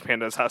what Trash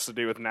Pandas has to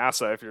do with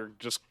NASA if you're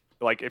just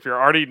if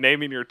you're already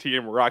naming your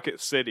team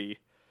Rocket City.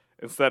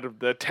 instead of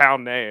the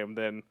town name,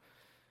 then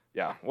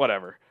yeah,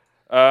 whatever.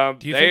 Do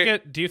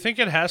you think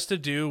it has to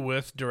do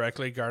with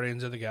directly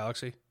Guardians of the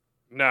Galaxy?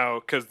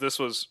 No, because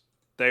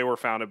they were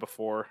founded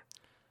before.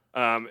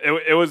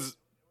 It was.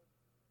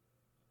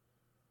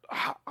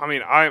 I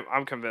mean,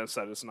 I'm convinced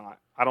that it's not.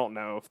 I don't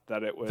know if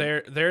that it would.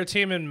 They're a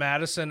team in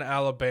Madison,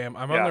 Alabama.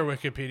 I'm on their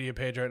Wikipedia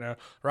page right now.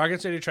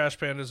 Rocket City Trash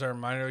Pandas are a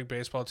minor league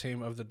baseball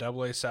team of the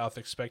AA South,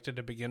 expected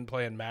to begin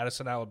play in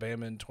Madison,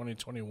 Alabama in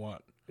 2021.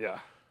 Yeah.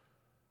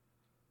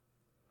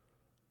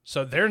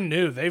 So they're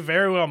new. They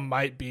very well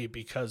might be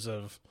because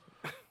of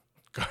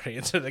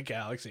Guardians of the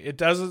Galaxy. It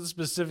doesn't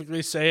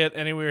specifically say it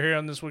anywhere here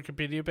on this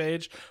Wikipedia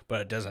page,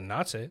 but it doesn't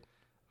not say it.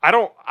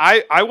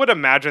 I would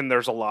imagine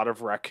there's a lot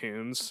of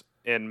raccoons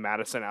in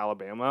Madison,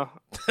 Alabama.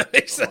 That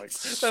makes sense.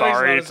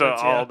 Sorry to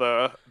all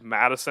the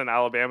Madison,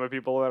 Alabama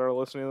people that are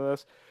listening to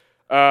this.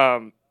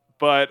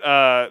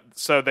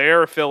 So they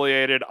are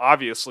affiliated,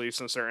 obviously,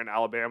 since they're in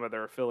Alabama,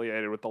 they're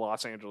affiliated with the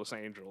Los Angeles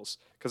Angels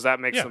because that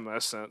makes the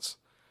most sense.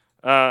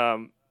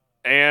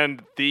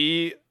 And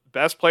the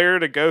best player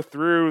to go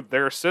through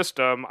their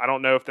system, I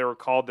don't know if they were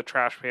called the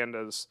Trash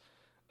Pandas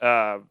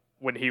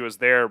when he was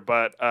there,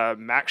 but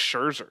Max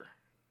Scherzer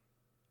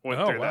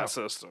went through that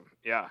system.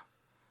 Yeah.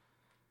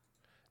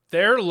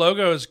 Their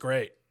logo is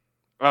great.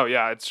 Oh,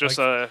 yeah. It's just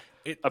a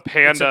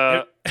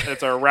panda.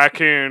 It's a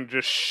raccoon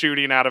just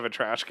shooting out of a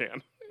trash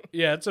can.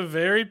 Yeah, it's a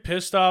very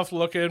pissed off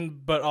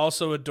looking, but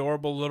also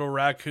adorable little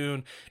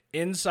raccoon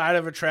inside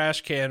of a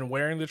trash can,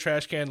 wearing the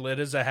trash can lid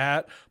as a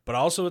hat, but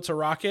also it's a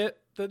rocket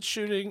that's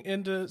shooting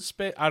into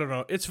space. I don't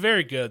know. It's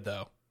very good,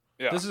 though.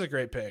 Yeah. This is a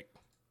great pick.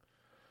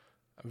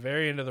 I'm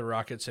very into the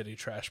Rocket City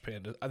Trash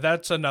Panda.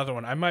 That's another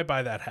one. I might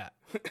buy that hat.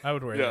 I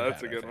would wear that hat. Yeah,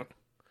 that's a good one.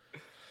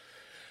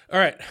 All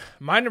right.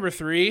 My number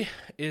 3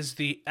 is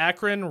the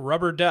Akron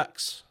Rubber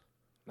Ducks.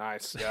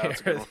 Nice. Yeah,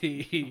 that's a good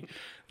one.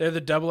 They're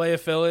the AA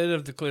affiliate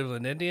of the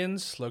Cleveland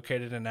Indians,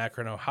 located in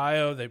Akron,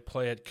 Ohio. They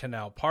play at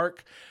Canal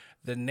Park.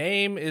 The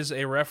name is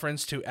a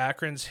reference to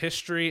Akron's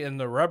history in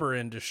the rubber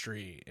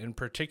industry, in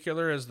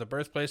particular as the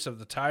birthplace of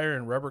the tire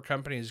and rubber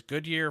companies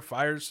Goodyear,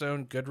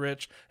 Firestone,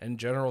 Goodrich, and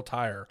General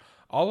Tire.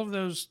 All of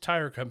those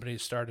tire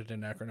companies started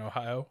in Akron,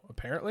 Ohio,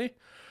 apparently.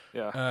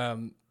 Yeah.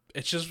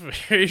 It's just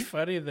very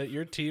funny that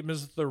your team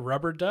is the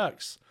Rubber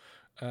Ducks.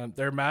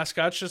 Their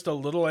mascot's just a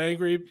little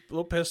angry,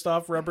 little pissed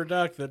off rubber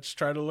duck that's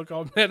trying to look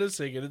all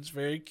menacing, and it's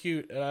very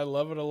cute, and I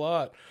love it a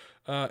lot.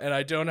 And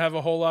I don't have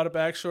a whole lot of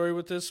backstory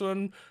with this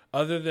one,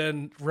 other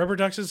than Rubber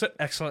Ducks is an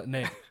excellent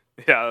name.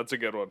 Yeah, that's a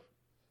good one.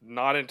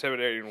 Not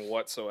intimidating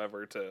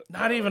whatsoever.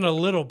 Not even a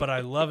little, but I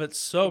love it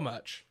so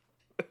much.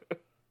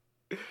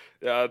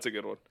 Yeah, that's a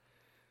good one.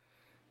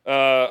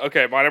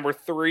 Okay, my number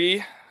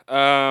 3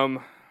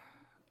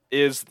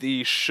 is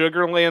the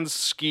Sugarland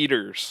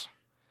Skeeters.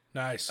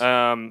 Nice.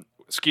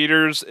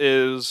 Skeeters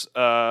is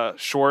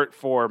short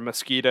for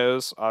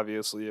mosquitoes,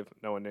 obviously, if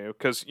no one knew.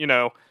 Because,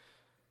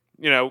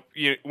 when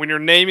you're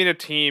naming a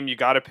team, you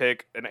got to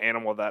pick an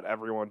animal that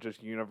everyone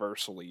just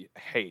universally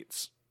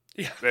hates.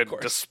 Yeah, and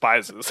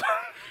despises.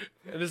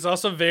 It is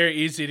also very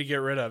easy to get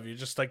rid of. You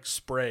just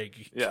spray.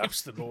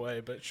 Keeps them away,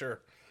 but sure.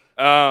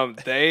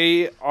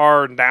 They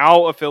are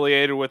now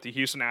affiliated with the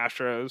Houston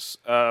Astros.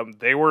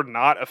 They were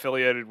not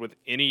affiliated with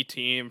any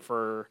team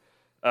for...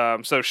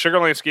 So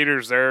Sugarland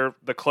Skeeters, they're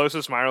the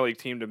closest minor league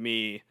team to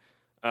me.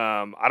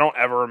 I don't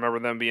ever remember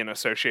them being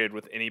associated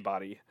with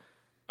anybody.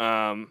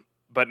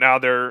 But now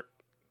they're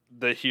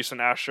the Houston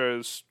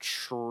Astros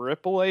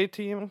AAA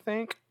team, I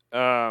think.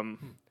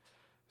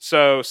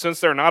 So since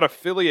they're not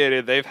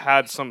affiliated, they've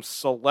had some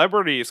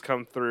celebrities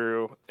come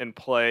through and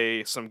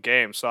play some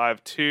games. So I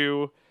have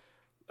 2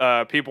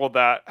 people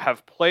that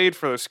have played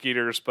for the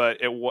Skeeters, but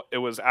it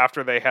was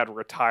after they had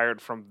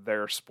retired from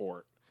their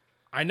sport.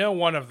 I know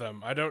one of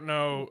them. I don't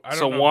know.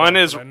 One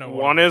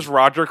is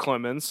Roger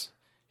Clemens.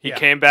 He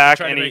came back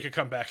and he make a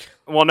comeback.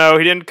 Well, no,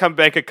 he didn't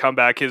make a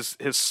comeback. His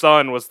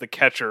son was the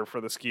catcher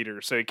for the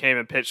Skeeters, so he came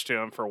and pitched to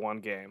him for one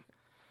game.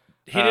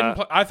 He didn't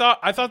play. I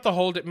thought the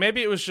whole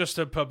maybe it was just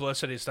a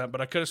publicity stunt,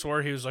 but I could have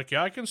swore he was like,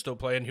 yeah, I can still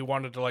play, and he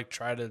wanted to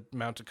try to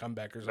mount a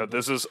comeback or something. No,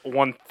 this is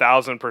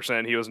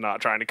 1,000%. He was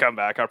not trying to come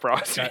back. I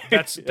promise you.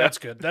 That's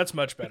good. That's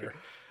much better.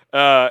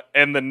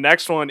 And the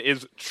next one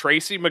is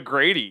Tracy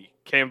McGrady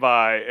came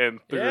by and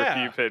threw a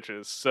few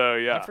pitches. So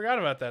yeah, I forgot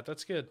about that.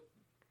 That's good.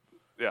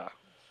 Yeah.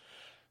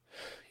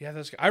 Yeah,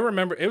 that's good. I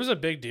remember it was a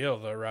big deal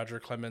though. Roger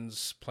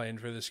Clemens playing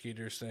for the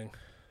Skeeters thing.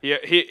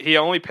 He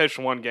only pitched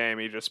one game.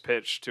 He just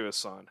pitched to his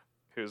son,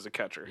 who's the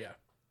catcher. Yeah,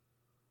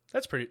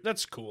 that's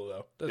cool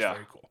though. That's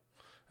very cool.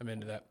 I'm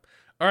into that.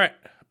 All right,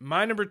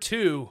 my number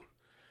 2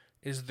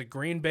 is the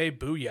Green Bay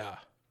Booyah.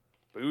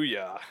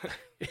 Booyah.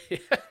 Yeah.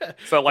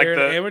 So They're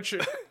an amateur.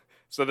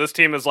 So this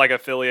team is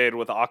affiliated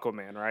with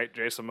Aquaman, right?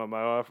 Jason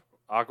Momoa,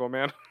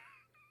 Aquaman.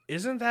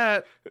 Isn't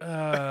that?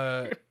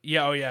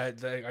 Yeah. Oh, yeah.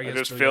 I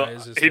guess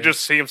he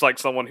just seems like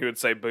someone who would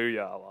say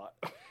 "booyah" a lot.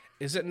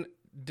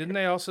 Didn't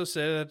they also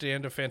say that at the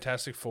end of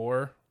Fantastic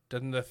Four?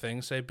 Didn't the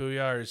Thing say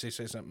 "booyah," or does he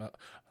say something else?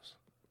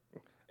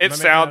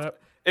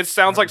 It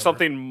sounds like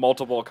something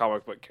multiple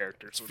comic book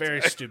characters would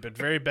very say. Stupid,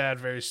 very bad,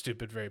 very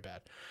stupid, very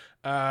bad.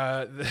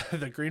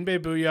 The Green Bay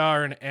Booyah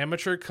are an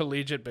amateur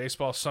collegiate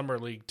baseball summer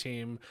league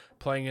team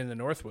playing in the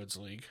Northwoods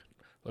League,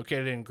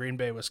 located in Green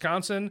Bay,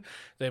 Wisconsin.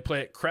 They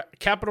play at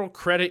Capital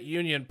Credit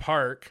Union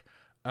Park.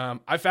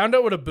 I found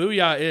out what a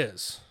booyah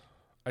is.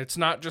 It's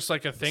not just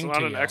like a thing it's not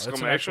to an yell. exclamation?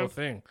 It's an actual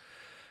thing.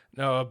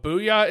 No, a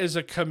booyah is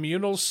a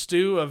communal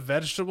stew of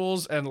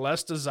vegetables and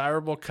less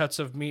desirable cuts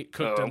of meat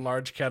cooked in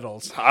large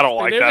kettles. I don't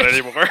like that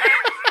anymore.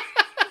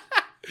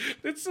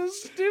 It's so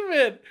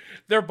stupid.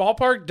 Their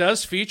ballpark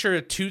does feature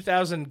a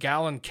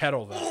 2,000-gallon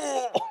kettle,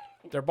 though.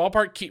 Their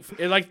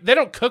ballpark they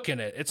don't cook in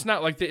it. It's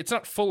not like it's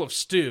not full of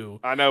stew.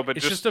 I know, but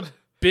it's just a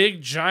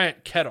big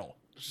giant kettle.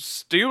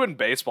 Stew and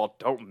baseball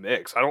don't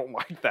mix. I don't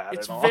like that.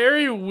 It's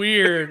very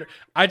weird.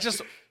 I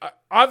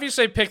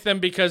obviously picked them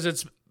because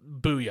it's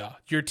Booyah.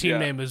 Your team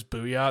name is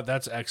Booyah.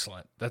 That's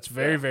excellent. That's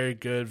very, very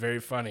good. Very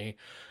funny.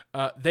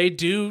 They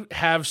do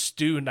have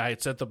stew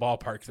nights at the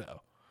ballpark,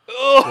 though.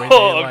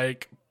 Where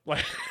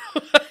they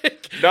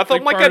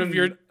nothing like a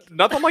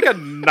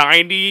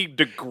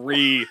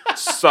 90-degree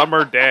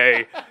summer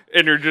day,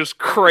 and you're just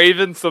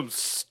craving some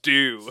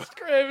stew.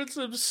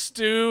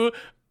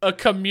 A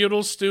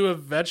communal stew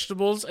of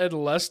vegetables and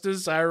less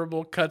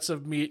desirable cuts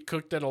of meat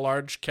cooked in a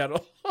large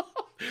kettle.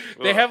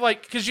 They have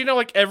because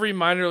every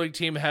minor league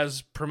team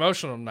has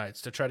promotional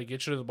nights to try to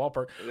get you to the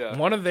ballpark. Yeah.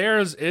 One of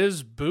theirs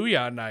is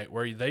Booyah Night,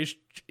 where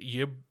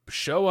you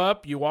show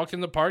up, you walk in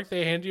the park,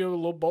 they hand you a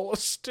little bowl of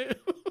stew.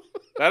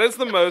 That is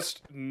the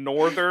most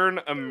Northern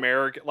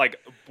American,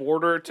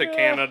 border to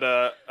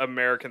Canada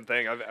American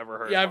thing I've ever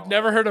heard. Yeah, I've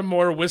never heard a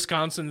more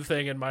Wisconsin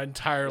thing in my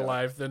entire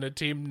life than a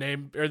team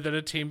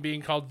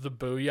being called the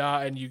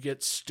Booyah, and you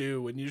get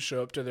stew when you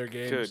show up to their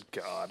games.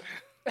 Good God.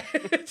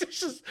 It's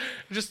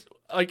just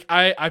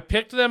I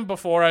picked them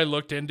before I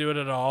looked into it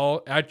at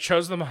all. I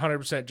chose them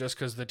 100% just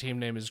because the team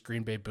name is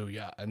Green Bay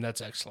Booyah, and that's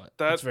excellent.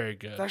 That's very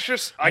good. That's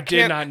just I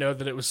did not know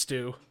that it was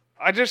stew.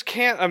 I just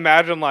can't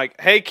imagine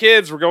hey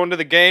kids, we're going to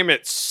the game.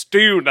 It's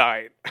stew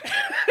night.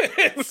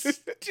 It's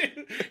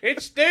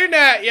stew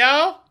night,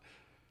 y'all.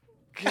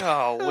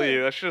 Golly,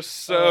 that's just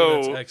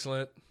so. That's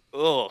excellent.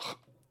 Ugh.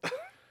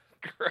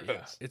 Gross.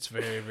 Yeah, it's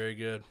very, very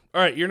good.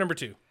 All right, you're number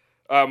 2.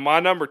 My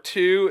number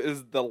 2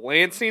 is the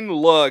Lansing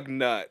Lug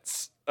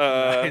Nuts.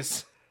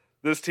 Nice.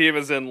 This team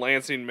is in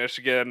Lansing,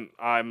 Michigan.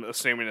 I'm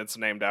assuming it's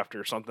named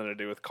after something to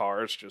do with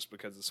cars, just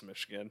because it's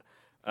Michigan.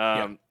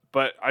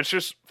 But it's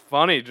just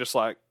funny,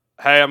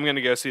 hey, I'm going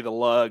to go see the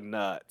Lug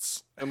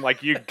Nuts. And,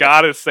 you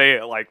got to say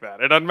it like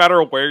that. It doesn't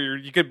matter where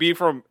you could be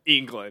from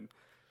England.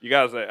 You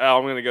got to say,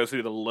 I'm going to go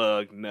see the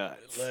Lug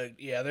Nuts.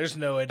 Yeah, there's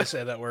no way to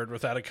say that word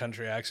without a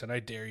country accent. I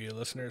dare you,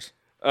 listeners.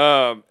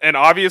 And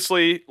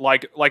obviously,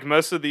 like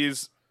most of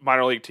these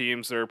minor league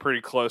teams, they're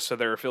pretty close to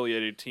their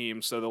affiliated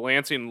teams. So the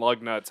Lansing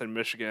Lug Nuts in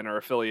Michigan are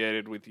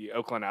affiliated with the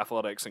Oakland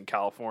Athletics in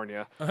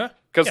California.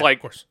 Because, of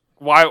course.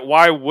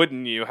 Why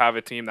wouldn't you have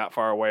a team that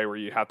far away where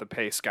you have to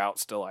pay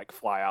scouts to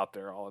fly out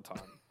there all the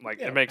time?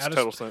 It makes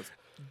total sense.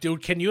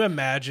 Dude, can you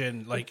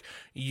imagine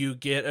you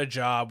get a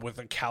job with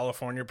a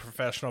California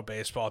professional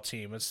baseball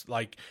team? It's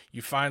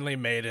you finally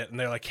made it, and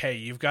they're like, "Hey,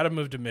 you've got to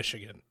move to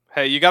Michigan.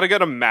 Hey, you got to go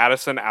to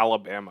Madison,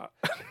 Alabama."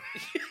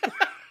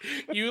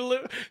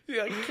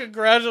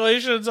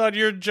 Congratulations on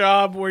your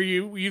job where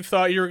you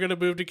thought you were going to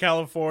move to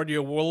California.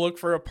 We'll look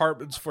for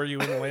apartments for you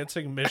in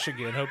Lansing,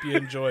 Michigan. Hope you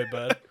enjoy,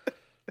 bud.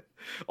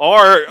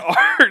 Or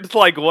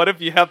what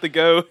if you have to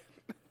go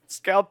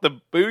scout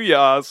the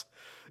Booyahs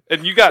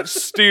and you got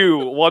stew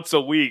once a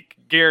week,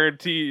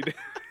 guaranteed?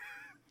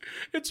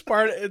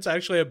 It's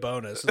actually a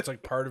bonus. It's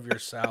part of your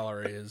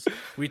salary is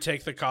we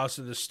take the cost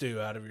of the stew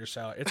out of your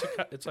salary.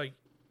 It's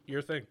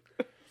your thing.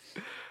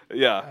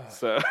 Yeah.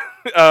 So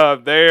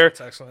they're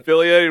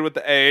affiliated with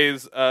the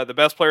A's. The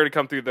best player to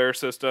come through their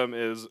system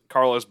is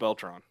Carlos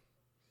Beltran.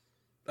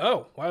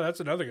 Oh, wow, that's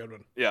another good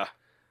one. Yeah.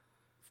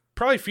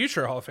 Probably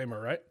future Hall of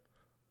Famer, right?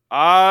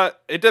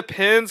 It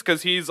depends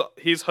because he's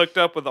hooked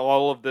up with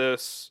all of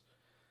this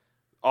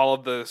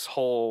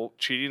whole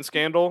cheating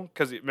scandal.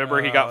 Because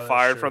remember he got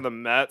fired from the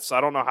Mets.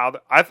 I don't know how.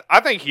 I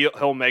think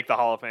he'll make the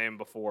Hall of Fame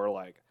before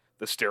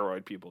the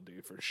steroid people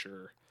do for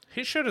sure.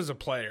 He should as a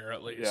player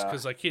at least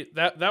because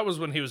that was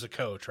when he was a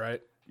coach,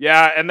 right?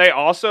 Yeah, and they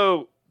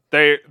also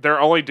they're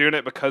only doing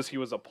it because he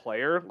was a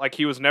player.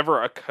 He was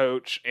never a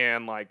coach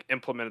and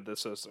implemented the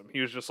system. He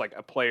was just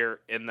a player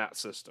in that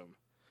system.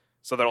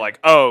 So they're like,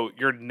 oh,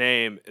 your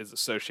name is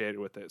associated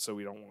with it, so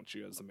we don't want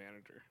you as the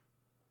manager.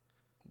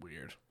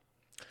 Weird.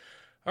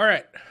 All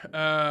right.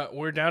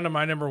 We're down to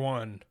my number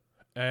 1.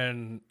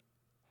 And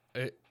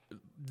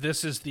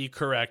this is the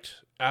correct,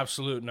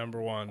 absolute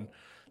number 1.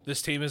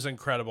 This team is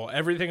incredible.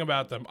 Everything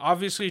about them.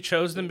 Obviously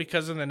chose them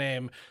because of the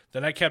name.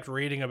 Then I kept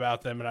reading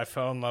about them, and I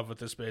fell in love with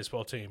this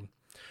baseball team.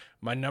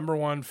 My number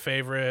 1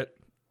 favorite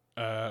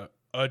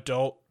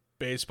adult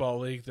baseball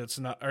league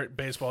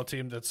baseball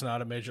team that's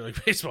not a Major League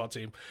Baseball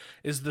team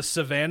is the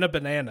Savannah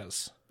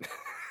Bananas.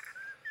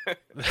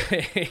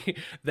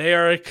 They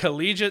are a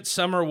collegiate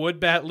summer wood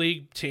bat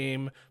league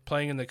team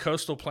playing in the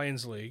Coastal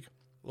Plains League.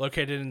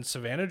 located in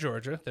Savannah,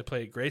 Georgia. They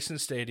play at Grayson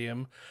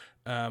Stadium.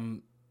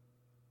 The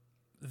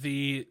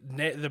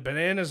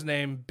Bananas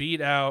name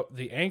beat out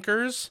the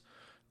Anchors,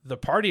 the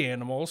Party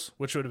Animals,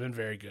 which would have been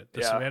very good.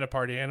 The Savannah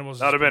Party Animals.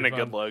 That would have been a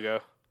good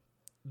logo.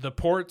 The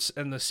Ports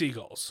and the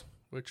Seagulls,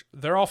 which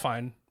they're all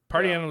fine.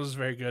 Party Animals is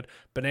very good.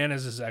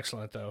 Bananas is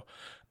excellent, though.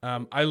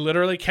 I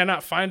literally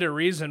cannot find a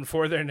reason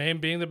for their name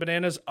being the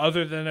Bananas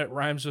other than it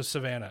rhymes with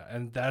Savannah,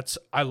 and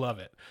I love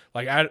it.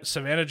 Like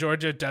Savannah,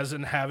 Georgia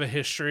doesn't have a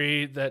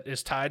history that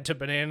is tied to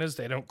bananas.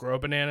 They don't grow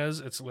bananas.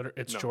 It's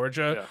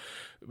Georgia.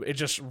 Yeah. It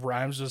just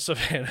rhymes with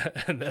Savannah,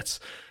 and that's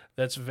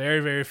very,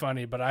 very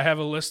funny. But I have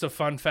a list of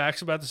fun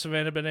facts about the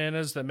Savannah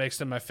Bananas that makes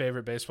them my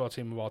favorite baseball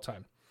team of all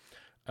time.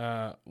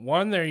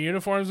 One, their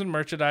uniforms and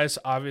merchandise,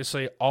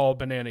 obviously all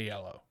banana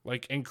yellow,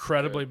 like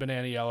incredibly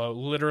banana yellow.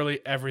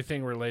 Literally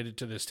everything related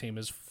to this team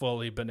is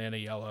fully banana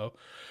yellow.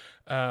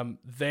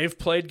 They've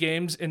played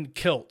games in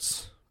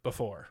kilts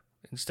before.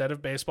 Instead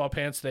of baseball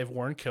pants, they've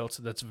worn kilts.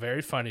 That's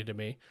very funny to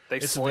me.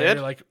 They slid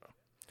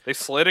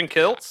in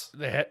kilts?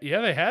 They had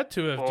to have,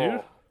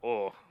 dude.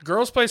 Oh.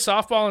 Girls play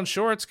softball in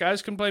shorts.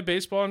 Guys can play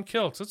baseball in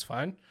kilts. That's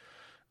fine.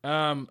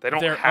 They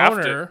don't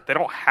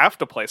have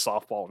to play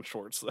softball in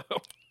shorts,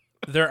 though.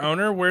 Their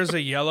owner wears a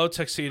yellow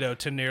tuxedo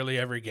to nearly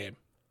every game.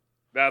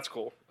 That's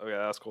cool. Okay,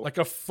 that's cool. Like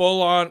a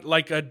full-on,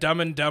 like a Dumb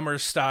and Dumber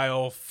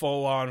style,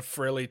 full-on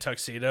frilly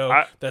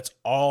tuxedo that's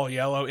all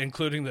yellow,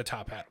 including the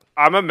top hat.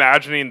 I'm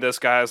imagining this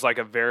guy as like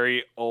a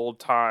very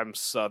old-time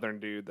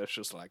Southern dude that's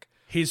just like,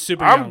 he's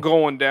super young. I'm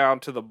going down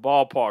to the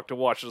ballpark to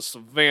watch the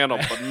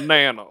Savannah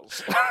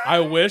Bananas.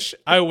 I wish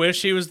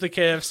he was the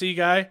KFC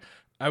guy.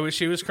 I wish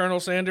he was Colonel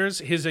Sanders.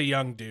 He's a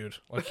young dude.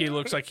 Like he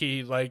looks like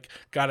he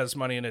got his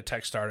money in a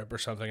tech startup or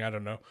something. I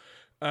don't know.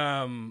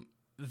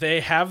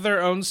 They have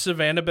their own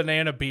Savannah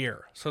Banana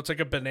beer. So it's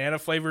like a banana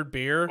flavored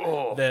beer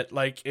that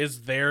like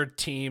is their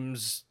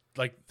team's,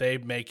 like they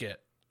make it.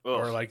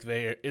 Or like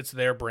it's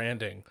their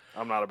branding.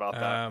 I'm not about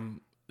that.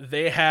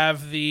 They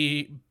have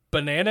the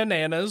Banana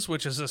Nanas,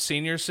 which is a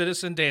senior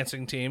citizen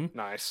dancing team.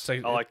 Nice.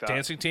 It's I like that.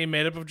 Dancing team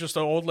made up of just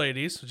old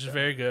ladies, which is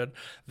very good.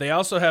 They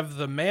also have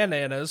the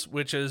Mananas,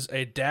 which is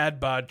a dad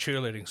bod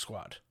cheerleading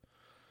squad,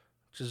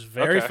 which is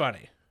very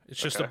funny.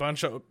 It's just a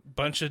bunch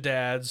of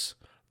dads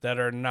that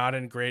are not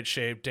in great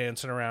shape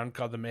dancing around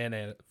called the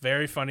Manana.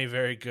 Very funny,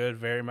 very good,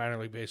 very minor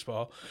league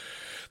baseball.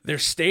 Their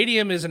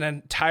stadium is an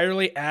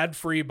entirely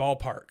ad-free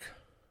ballpark.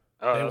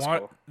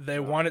 They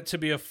want it to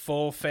be a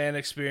full fan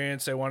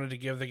experience. They wanted to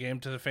give the game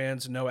to the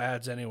fans, no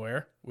ads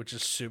anywhere, which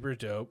is super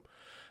dope.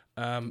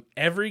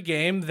 Every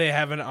game they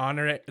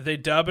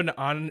dub an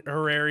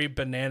honorary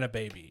banana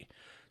baby.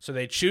 So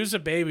they choose a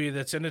baby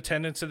that's in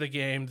attendance at the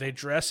game. They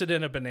dress it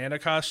in a banana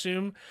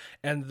costume,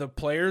 and the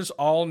players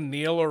all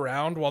kneel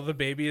around while the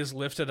baby is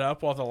lifted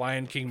up while the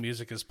Lion King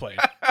music is played.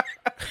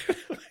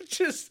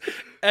 Just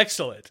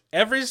excellent.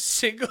 Every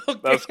single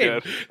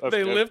game,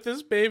 they lift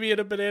this baby in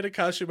a banana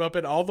costume up,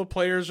 and all the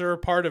players are a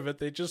part of it.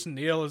 They just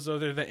kneel as though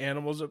they're the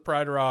animals at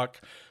Pride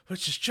Rock,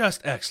 which is just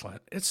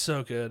excellent. It's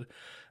so good.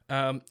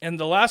 And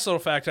the last little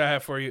fact I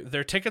have for you,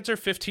 their tickets are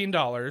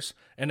 $15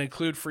 and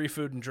include free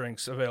food and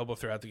drinks available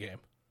throughout the game.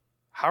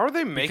 How are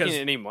they making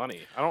any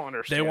money? I don't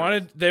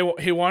understand.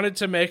 He wanted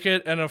to make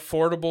it an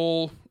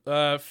affordable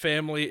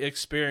family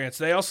experience.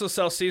 They also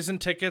sell season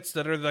tickets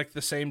that are like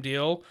the same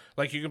deal.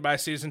 Like you can buy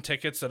season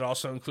tickets that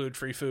also include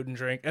free food and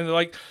drink. And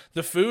like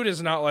the food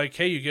is not like,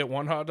 hey, you get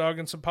one hot dog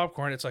and some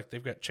popcorn. It's like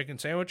they've got chicken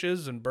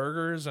sandwiches and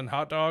burgers and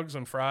hot dogs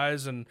and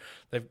fries, and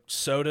they've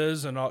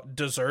sodas and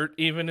dessert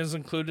even is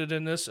included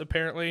in this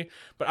apparently.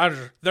 But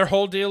their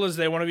whole deal is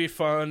they want to be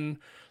fun.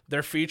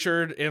 They're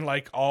featured in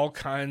like all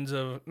kinds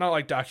of, not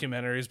like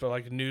documentaries, but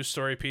like news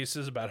story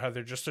pieces about how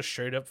they're just a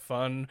straight up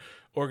fun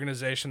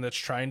organization that's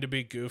trying to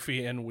be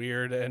goofy and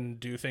weird and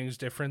do things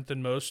different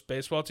than most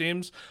baseball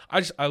teams.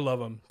 I love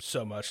them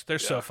so much. They're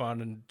so fun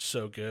and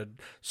so good.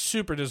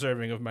 Super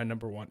deserving of my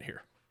number one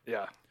here.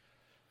 Yeah.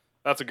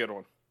 That's a good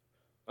one.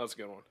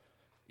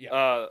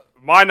 Yeah.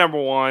 My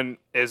number one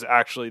is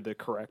actually the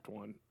correct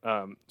one,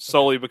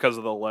 solely because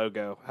of the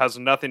logo. Has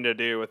nothing to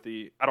do with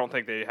I don't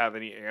think they have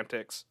any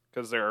antics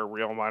because they're a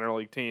real minor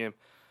league team.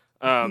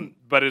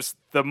 But it's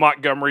the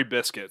Montgomery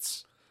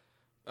Biscuits.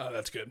 Oh,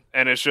 that's good.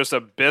 And it's just a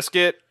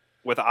biscuit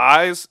with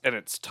eyes, and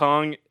its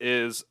tongue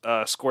is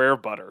a square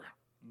of butter.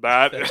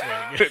 That is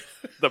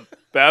the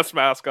best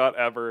mascot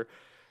ever.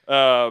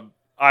 I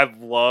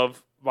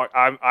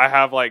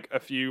have like a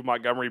few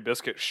Montgomery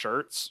Biscuit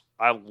shirts.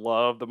 I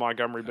love the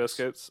Montgomery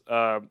Biscuits.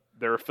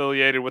 They're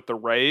affiliated with the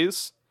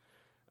Rays.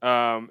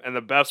 And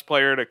the best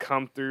player to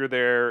come through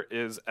there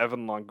is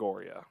Evan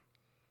Longoria.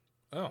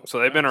 Oh, so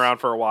they've been around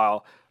for a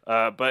while.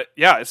 But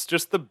yeah, it's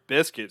just the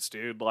Biscuits,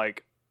 dude.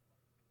 Like,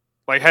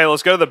 hey,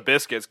 let's go to the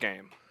Biscuits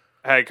game.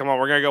 Hey, come on,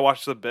 we're going to go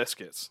watch the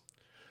Biscuits.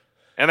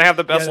 And they have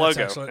the best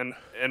logo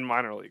in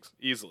minor leagues,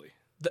 easily.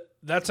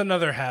 That's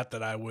another hat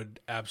that I would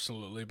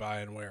absolutely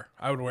buy and wear.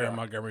 I would wear a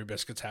Montgomery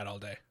Biscuits hat all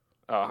day.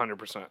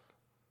 100%.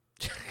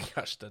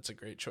 Gosh, that's a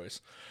great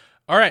choice.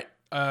 All right,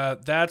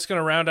 that's going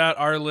to round out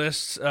our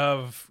list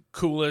of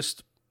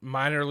coolest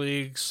minor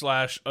league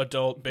 /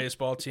 adult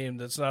baseball team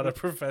that's not a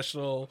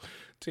professional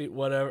team,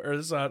 whatever, or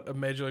it's not a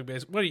major league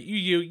baseball. What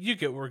you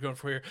get what we're going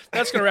for here.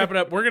 That's gonna wrap it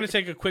up. We're gonna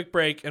take a quick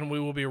break, and we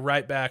will be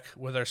right back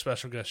with our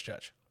special guest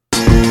judge.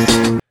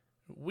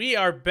 We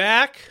are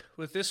back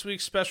with this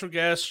week's special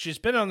guest. She's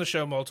been on the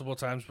show multiple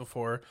times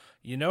before.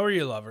 You know her,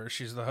 you love her.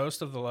 She's the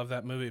host of the Love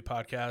That Movie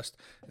podcast.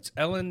 It's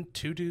Ellen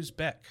Toudouze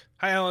Beck.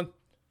 Hi, Ellen.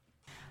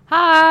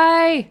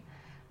 Hi.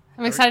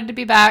 I'm excited to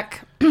be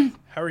back.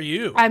 How are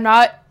you?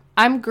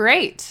 I'm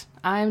great.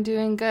 I'm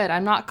doing good.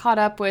 I'm not caught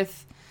up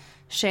with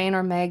Shane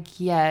or Meg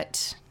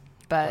yet,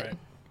 but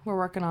we're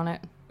working on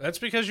it. That's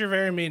because you're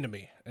very mean to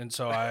me. And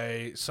so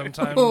I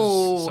sometimes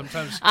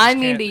I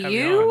mean to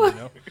you?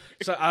 On,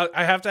 So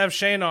I have to have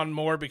Shane on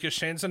more because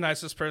Shane's the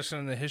nicest person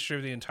in the history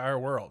of the entire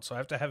world. So I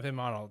have to have him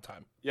on all the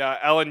time. Yeah,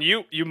 Ellen,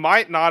 you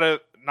might not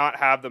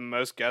have the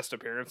most guest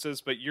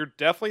appearances, but you're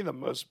definitely the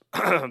most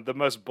the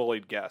most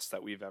bullied guest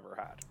that we've ever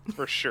had,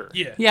 for sure.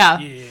 Yeah.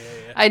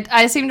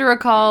 I seem to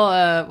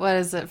recall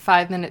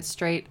 5 minutes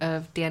straight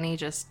of Danny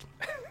just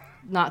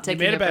not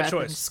taking a breath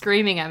and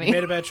screaming at me. You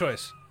made a bad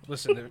choice.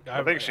 Listen,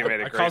 I think she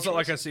made a great calls choice. it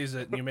like I sees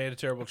it, and you made a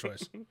terrible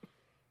choice.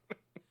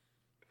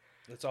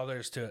 That's all there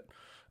is to it.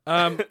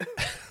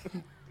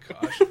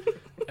 Gosh.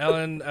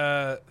 Ellen,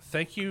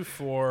 thank you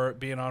for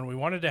being on. We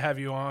wanted to have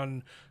you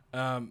on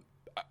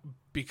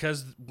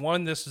because,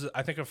 one, this is,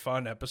 I think, a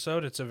fun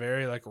episode. It's a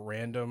very,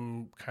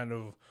 random kind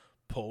of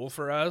pull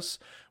for us.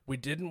 We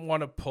didn't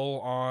want to pull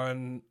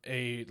on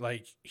a,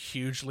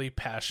 hugely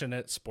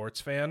passionate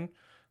sports fan.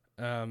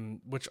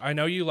 Which I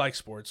know you like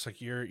sports.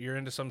 You're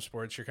into some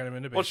sports. You're kind of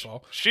into baseball.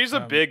 Well, she's a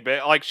big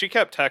she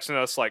kept texting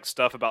us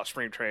stuff about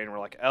spring training. We're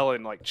like,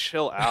 Ellen,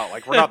 chill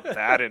out. We're not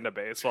that into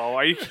baseball.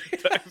 Why are you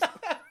texting?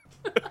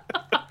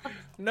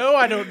 No,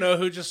 I don't know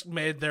who just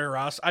made their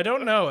roster. I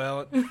don't know,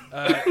 Ellen.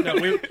 No,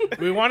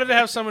 we wanted to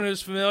have someone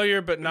who's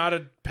familiar but not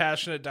a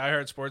passionate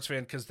diehard sports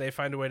fan because they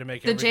find a way to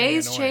make the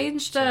Jays annoying,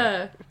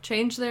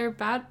 changed their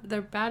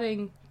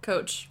batting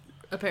coach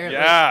apparently.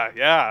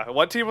 Yeah.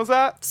 What team was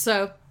that?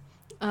 So.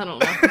 I don't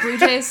know. Blue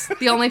Jays,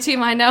 the only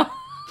team I know.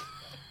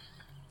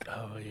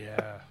 Oh,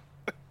 yeah.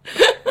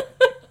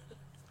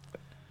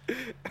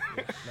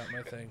 Not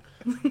my thing.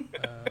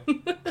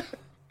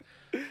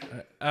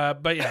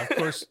 But yeah, of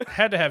course,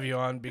 had to have you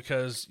on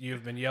because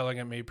you've been yelling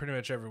at me pretty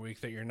much every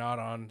week that you're not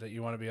on, that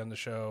you want to be on the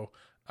show.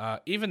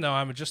 Even though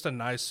I'm just a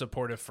nice,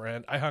 supportive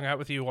friend. I hung out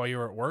with you while you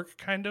were at work,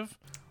 kind of,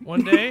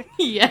 one day.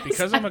 Yes.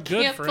 Because I'm a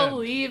good friend.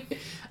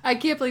 I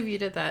can't believe you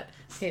did that.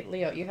 Hey,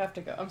 Leo, you have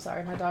to go. I'm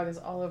sorry, my dog is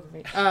all over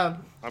me.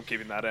 I'm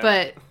keeping that in.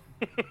 But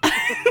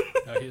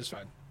no, he is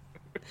fine.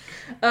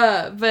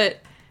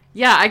 But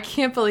yeah, I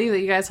can't believe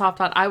that you guys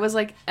hopped on. I was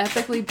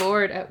epically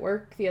bored at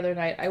work the other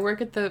night. I work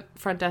at the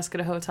front desk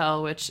at a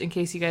hotel, which, in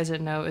case you guys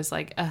didn't know, is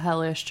a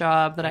hellish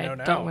job that I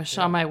don't wish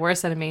on my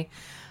worst enemy.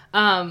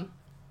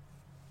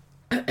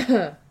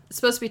 It's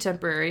supposed to be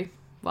temporary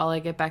while I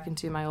get back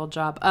into my old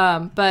job.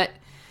 But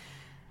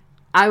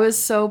I was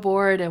so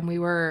bored and we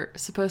were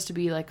supposed to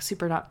be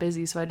super not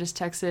busy. So I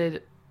just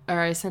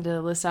I sent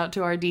a list out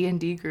to our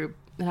D&D group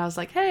and I was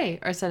like, hey,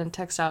 or I sent a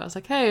text out. I was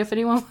like, hey, if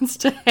anyone wants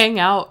to hang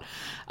out,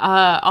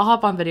 I'll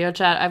hop on video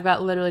chat. I've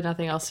got literally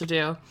nothing else to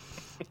do.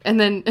 And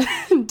then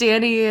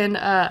Danny and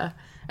our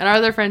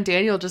other friend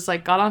Daniel just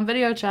got on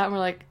video chat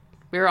and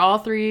we were all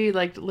three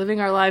living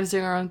our lives,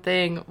 doing our own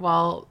thing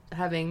while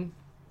having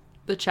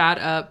the chat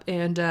up.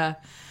 And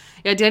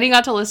Danny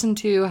got to listen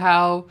to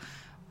how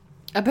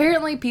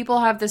apparently people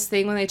have this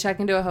thing when they check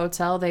into a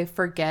hotel, they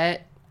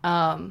forget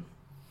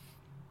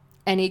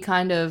any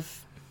kind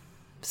of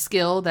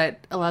skill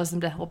that allows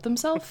them to help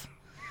themselves.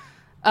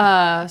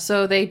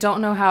 So they don't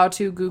know how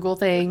to Google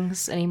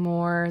things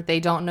anymore.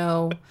 They don't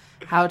know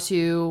how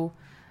to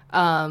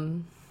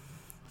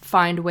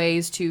find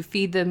ways to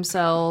feed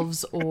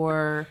themselves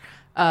or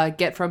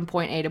get from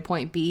point A to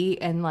point B.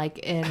 And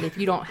if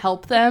you don't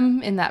help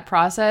them in that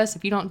process,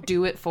 if you don't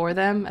do it for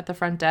them at the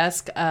front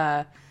desk,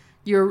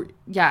 you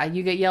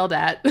get yelled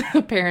at,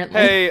 apparently.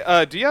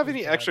 Hey, do you have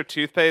any extra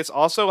toothpaste?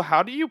 Also,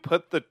 how do you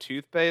put the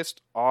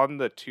toothpaste on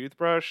the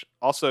toothbrush?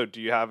 Also, do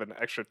you have an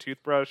extra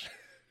toothbrush?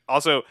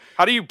 Also,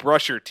 how do you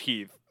brush your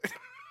teeth?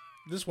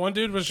 This one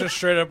dude was just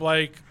straight up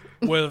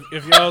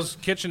if y'all's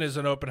kitchen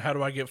isn't open, how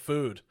do I get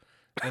food?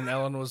 And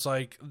Ellen was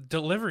like, food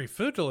delivery.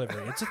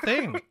 It's a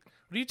thing. What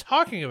are you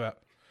talking about?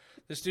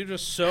 This dude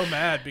was so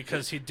mad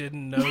because he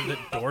didn't know that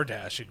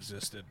DoorDash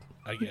existed,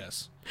 I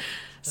guess.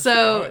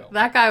 So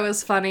that guy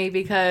was funny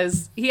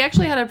because he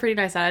actually had a pretty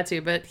nice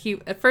attitude, but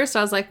at first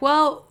I was like,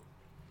 well,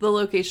 the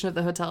location of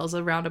the hotel is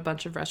around a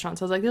bunch of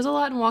restaurants. I was like, there's a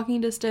lot in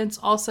walking distance.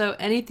 Also,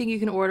 anything you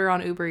can order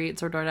on Uber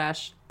Eats or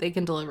DoorDash, they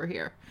can deliver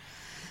here.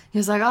 He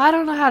was like, I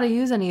don't know how to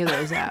use any of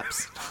those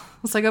apps. I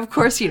was like, of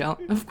course you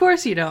don't. Of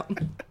course you don't.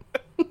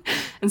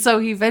 And so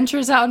he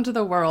ventures out into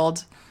the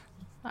world,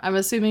 I'm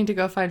assuming to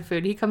go find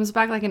food. He comes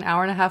back an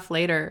hour and a half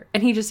later,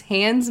 and he just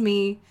hands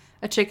me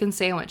a chicken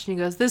sandwich. And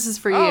he goes, this is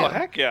for you. Oh,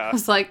 heck yeah. I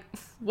was like,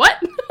 what?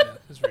 Yeah,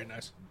 it was very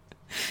nice.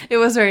 It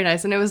was very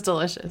nice, and it was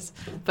delicious.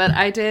 But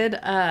I did,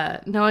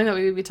 knowing that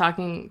we would be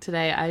talking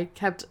today, I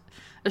kept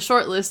a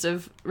short list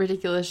of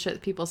ridiculous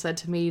shit people said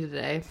to me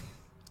today.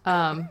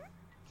 The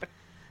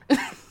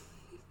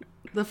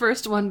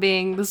first one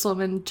being, this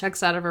woman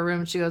checks out of her room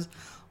and she goes,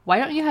 "Why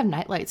don't you have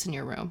nightlights in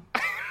your room?"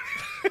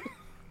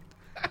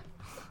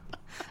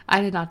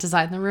 I did not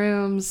design the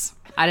rooms.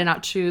 I did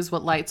not choose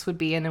what lights would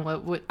be in and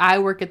what would. I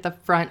work at the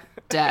front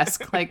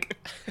desk. Like,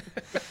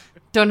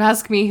 don't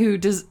ask me who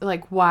does,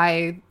 like,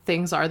 why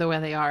things are the way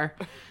they are.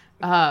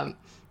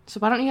 So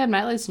why don't you have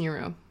nightlights in your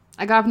room?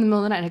 I got up in the middle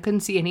of the night and I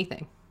couldn't see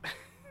anything.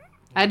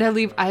 I had to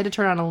leave. I had to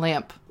turn on a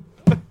lamp.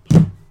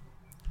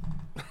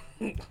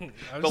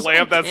 The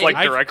lamp that's like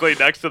directly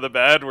next to the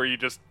bed where you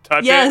just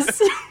touch it.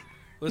 Yes.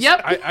 Listen,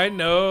 yep. I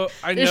know.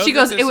 And she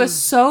goes, it was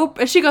so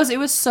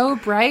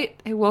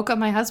bright. It woke up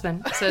my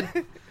husband. I said,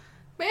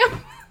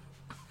 "Ma'am."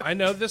 I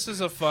know this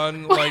is a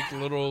fun,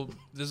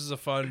 this is a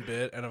fun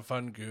bit and a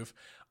fun goof.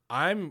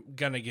 I'm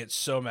going to get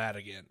so mad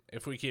again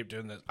if we keep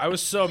doing this. I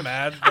was so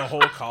mad the whole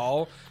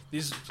call.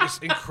 These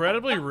just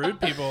incredibly rude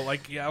people.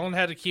 Like, Ellen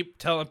had to keep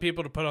telling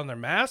people to put on their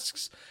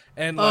masks.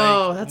 And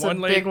that's a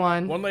big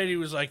one. One lady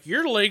was like,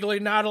 "You're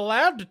legally not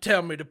allowed to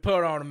tell me to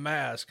put on a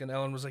mask." And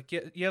Ellen was like,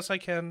 "Yes, I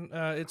can.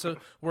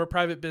 We're a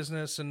private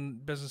business,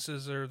 and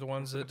businesses are the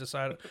ones that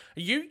decide.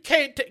 You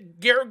can't.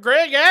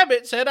 Greg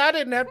Abbott said I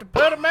didn't have to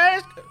put a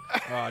mask."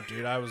 Oh,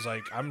 dude, I was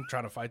like, I'm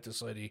trying to fight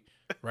this lady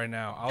right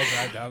now. I'll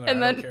drive down there. I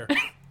don't care.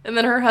 And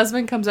then her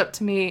husband comes up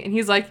to me and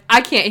he's like,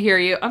 "I can't hear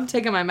you. I'm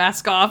taking my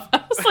mask off."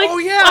 I was like, "Oh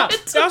yeah,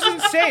 what? That was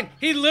insane."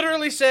 He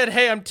literally said,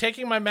 "Hey, I'm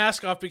taking my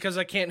mask off because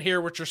I can't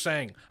hear what you're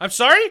saying." "I'm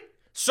sorry,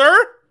 sir."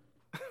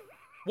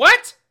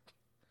 What?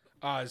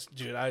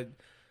 Dude, I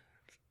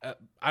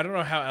don't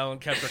know how Ellen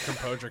kept her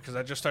composure because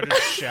I just started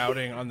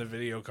shouting on the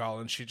video call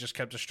and she just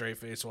kept a straight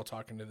face while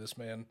talking to this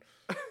man.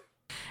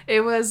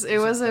 It was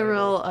a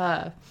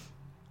real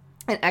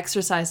an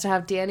exercise to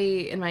have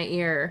Danny in my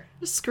ear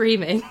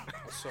screaming.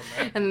 So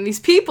and then these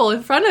people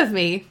in front of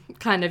me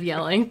kind of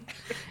yelling.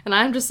 And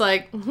I'm just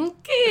like,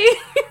 okay.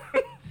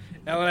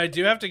 Ellen, I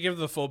do have to give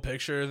the full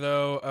picture,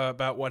 though,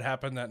 about what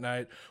happened that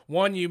night.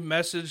 One, you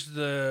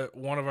messaged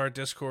one of our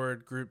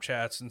Discord group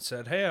chats and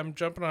said, "Hey, I'm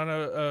jumping on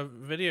a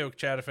video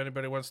chat if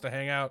anybody wants to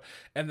hang out."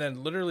 And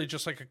then literally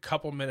just like a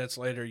couple minutes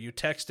later, you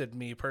texted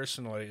me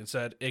personally and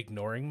said,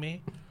 "Ignoring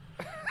me?"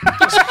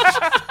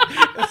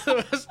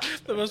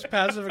 the most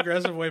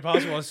passive-aggressive way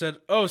possible. I said,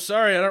 "Oh,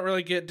 sorry, I don't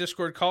really get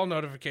Discord call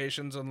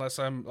notifications unless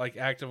I'm like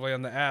actively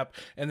on the app."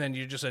 And then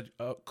you just said,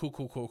 "Oh,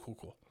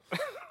 cool."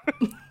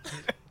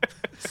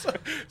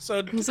 So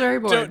I'm very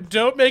bored.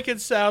 Don't make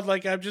it sound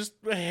like I'm just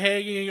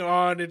hanging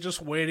on and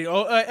just waiting.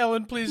 Oh,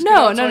 Ellen, please.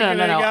 No.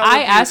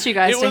 I asked you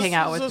guys to hang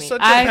out with me.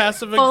 Such a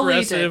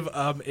passive-aggressive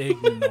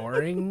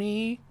ignoring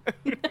me.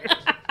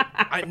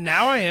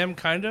 Now I am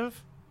kind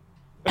of.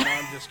 No,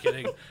 I'm just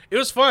kidding. It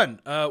was fun.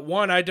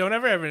 One, I don't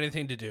ever have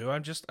anything to do.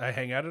 I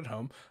hang out at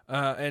home.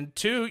 And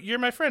two, you're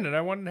my friend, and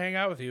I wanted to hang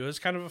out with you. It was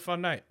kind of a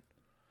fun night.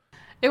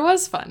 It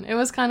was fun. It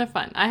was kind of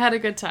fun. I had a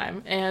good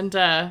time, and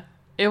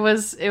it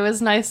was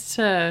nice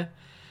to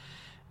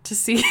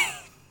see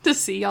to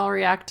see y'all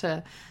react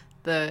to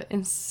the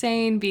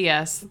insane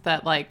BS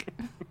that like.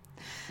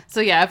 So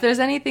yeah, if there's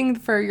anything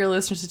for your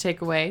listeners to take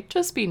away,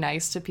 just be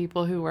nice to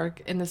people who work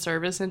in the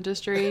service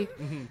industry.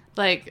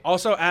 Like,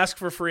 also ask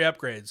for free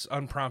upgrades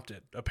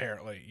unprompted.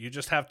 Apparently, you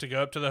just have to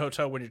go up to the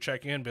hotel when you're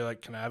checking in and be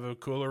like, "Can I have a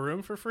cooler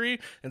room for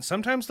free?" And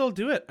sometimes they'll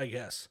do it. I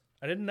guess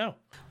I didn't know.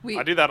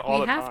 I do that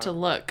all the time. We have to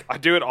look. I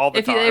do it all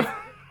the time.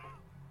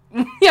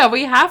 Yeah,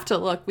 we have to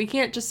look. We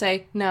can't just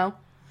say no,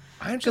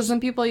 because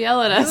then people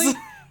yell at us.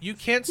 You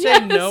can't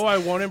say no. I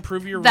won't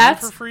improve your room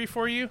for free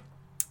for you.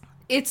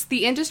 It's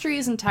the industry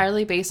is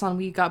entirely based on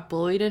we got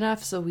bullied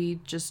enough, so we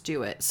just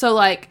do it. So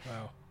like,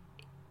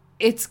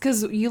 It's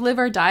because you live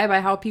or die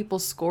by how people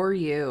score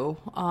you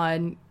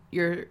on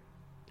your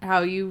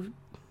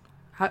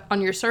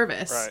on your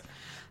service. Right.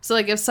 So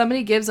like, if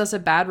somebody gives us a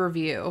bad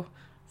review,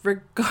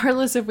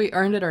 regardless if we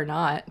earned it or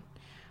not,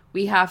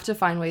 we have to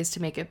find ways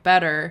to make it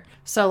better.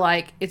 So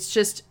like, it's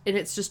just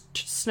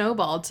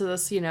snowballed to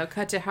this,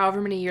 cut to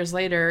however many years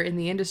later in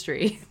the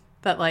industry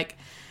that like,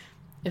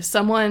 if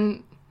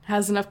someone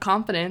has enough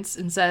confidence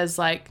and says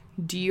like,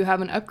 "Do you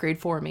have an upgrade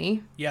for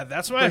me?" Yeah,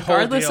 that's my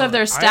regardless whole deal. of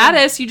their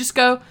status, you just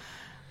go,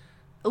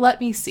 "Let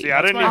me see."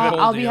 I didn't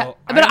even.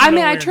 But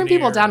I turn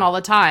people down all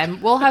the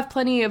time. We'll have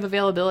plenty of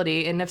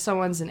availability, and if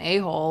someone's an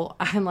a-hole,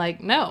 I'm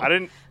like, no. I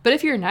didn't. But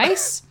if you're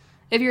nice,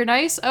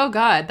 oh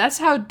god, that's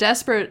how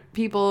desperate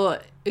people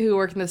who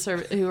work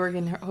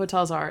in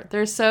hotels are.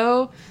 They're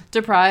so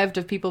deprived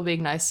of people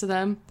being nice to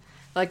them.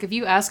 Like, if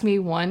you ask me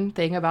one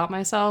thing about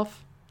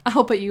myself,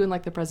 I'll put you in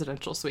like the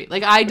presidential suite.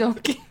 Like, I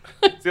don't see.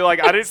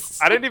 Like, I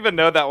didn't even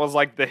know that was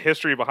like the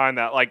history behind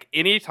that. Like,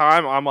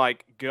 anytime I'm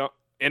like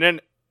in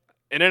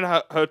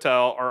a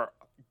hotel or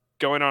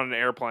going on an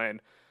airplane,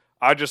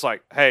 I just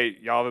like, "Hey,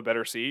 y'all have a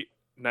better seat?"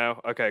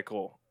 "No." "Okay,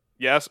 cool."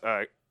 "Yes."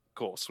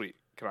 Cool, sweet.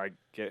 Can I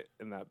get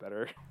in that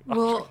better?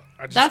 Well,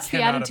 that's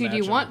the attitude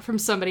you want from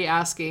somebody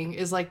asking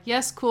is like,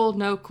 "Yes, cool,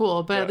 no,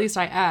 cool," but at least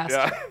I asked.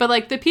 Yeah. But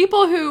like the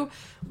people who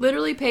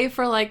literally pay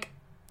for like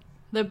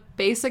the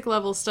basic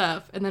level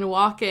stuff and then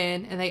walk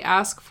in and they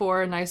ask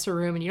for a nicer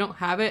room and you don't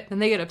have it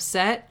and they get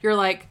upset, you're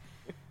like,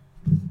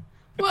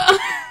 well,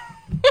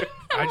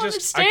 I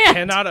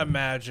cannot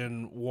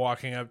imagine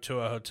walking up to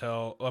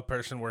a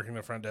person working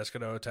the front desk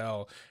at a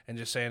hotel and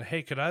just saying,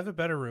 "Hey, could I have a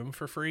better room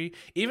for free?"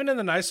 Even in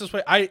the nicest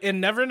way.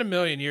 Never in a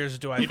million years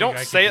do I. You think don't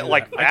I say it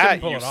like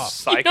that, you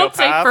psychopath. You don't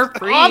say for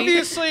free.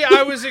 Obviously,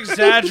 I was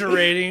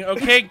exaggerating.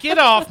 Okay, get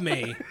off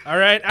me. All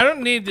right, I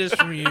don't need this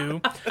from you.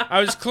 I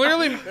was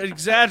clearly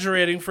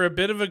exaggerating for a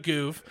bit of a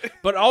goof,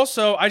 but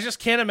also I just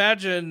can't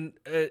imagine.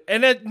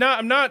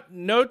 I'm not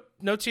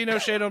no tea, no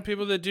shade on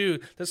people that do.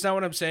 That's not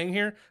what I'm saying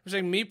here. I'm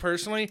saying me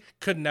personally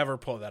could never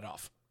pull that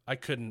off. I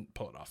couldn't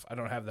pull it off. I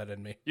don't have that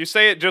in me. You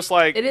say it just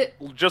like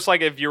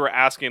if you were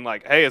asking,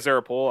 like, "Hey, is there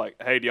a pool? Like,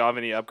 hey, do you have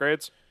any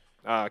upgrades?"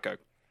 Okay,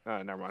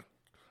 never mind.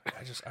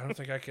 I don't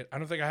think I could. I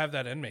don't think I have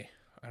that in me.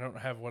 I don't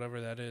have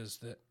whatever that is.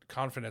 That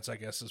confidence, I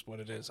guess, is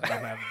what it is. I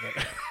don't have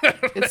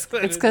that. It's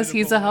because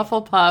he's a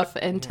Hufflepuff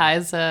and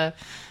Ty's a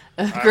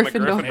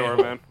Gryffindor.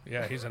 Man.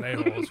 Yeah, he's an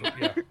a-hole.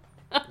 Yeah.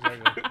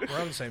 Exactly. We're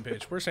on the same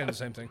page. We're saying the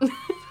same thing.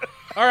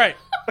 All right.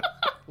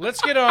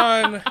 Let's get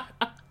on.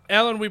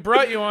 Ellen, we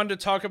brought you on to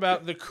talk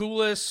about the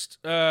coolest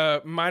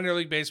minor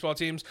league baseball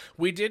teams.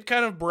 We did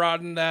kind of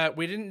broaden that.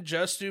 We didn't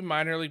just do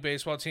minor league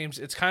baseball teams.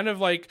 It's kind of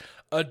like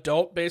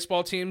adult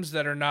baseball teams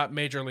that are not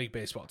major league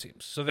baseball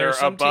teams. So there are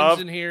some teams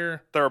in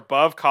here. They're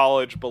above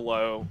college,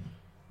 below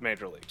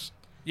major leagues.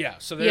 Yeah,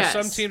 so there's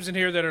some teams in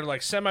here that are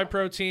like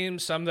semi-pro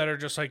teams, some that are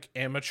just like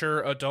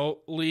amateur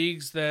adult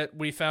leagues that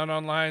we found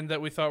online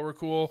that we thought were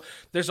cool.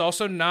 There's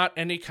also not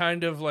any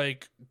kind of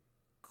like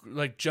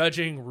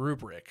judging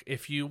rubric.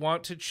 If you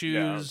want to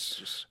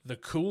choose the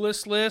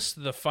coolest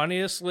list, the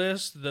funniest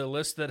list, the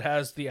list that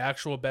has the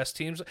actual best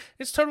teams,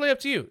 it's totally up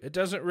to you. It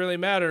doesn't really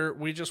matter.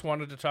 We just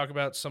wanted to talk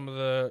about some of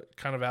the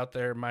kind of out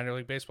there minor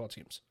league baseball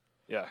teams.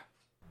 Yeah.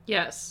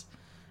 Yes.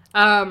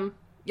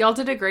 Y'all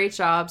did a great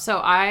job.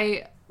 So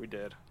we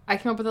did. I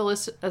came up with a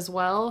list as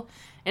well,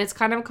 and it's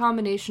kind of a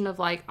combination of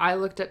like I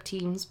looked up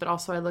teams, but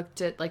also I looked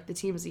at like the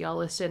teams that y'all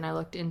listed and I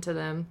looked into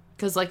them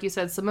because, like you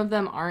said, some of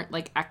them aren't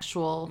like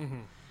actual,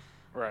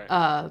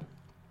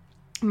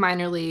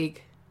 minor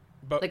league,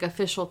 like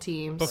official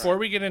teams. Before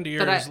we get into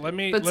yours, let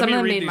me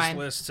read these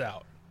lists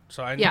out.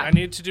 So I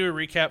need to do a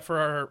recap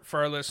for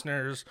our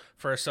listeners,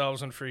 for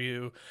ourselves, and for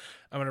you.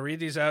 I'm going to read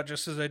these out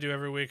just as I do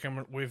every week.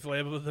 We've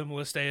labeled them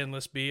List A and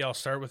List B. I'll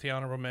start with the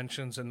honorable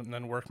mentions and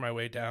then work my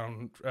way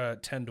down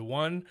 10 to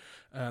 1.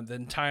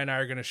 Then Ty and I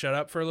are going to shut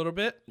up for a little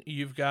bit.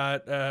 You've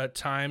got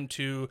time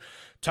to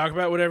talk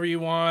about whatever you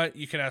want.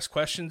 You can ask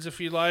questions if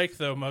you like,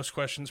 though most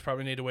questions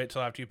probably need to wait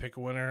till after you pick a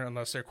winner,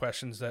 unless they're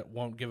questions that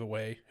won't give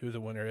away who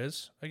the winner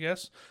is, I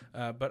guess.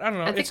 But I don't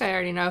know. I think I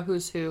already know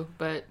who's who,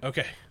 but...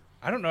 Okay.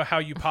 I don't know how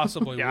you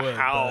possibly would.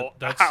 How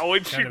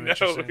would you know?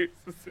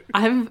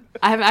 I'm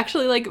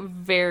actually like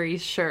very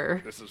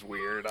sure. This is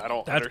weird. I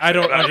don't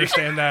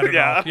understand that at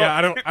all.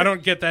 Yeah, I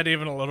don't get that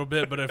even a little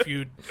bit. But if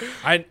you,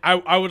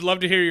 I would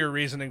love to hear your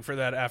reasoning for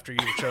that after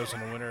you've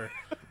chosen a winner.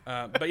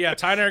 But yeah,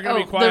 Ty and I are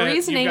gonna be quiet. The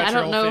reasoning I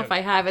don't know if I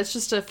have. It's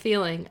just a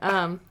feeling.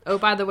 Oh,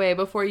 by the way,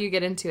 before you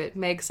get into it,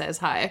 Meg says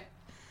hi.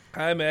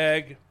 Hi,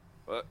 Meg.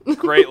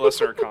 Great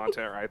listener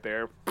content right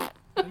there.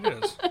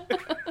 It is.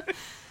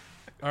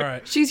 All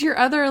right. She's your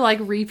other like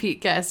repeat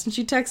guest, and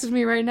she texted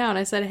me right now, and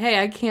I said, "Hey,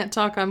 I can't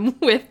talk. I'm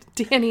with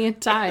Danny and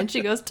Ty," and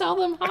she goes, "Tell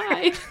them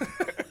hi."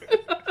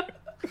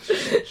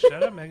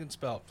 Shut up, Megan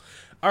Spell.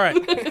 All right.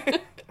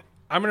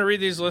 I'm going to read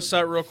these lists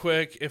out real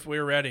quick if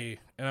we're ready,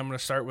 and I'm going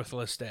to start with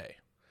List A.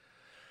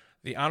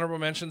 The honorable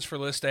mentions for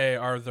List A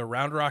are the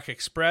Round Rock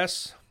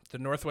Express, the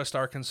Northwest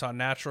Arkansas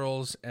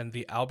Naturals, and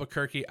the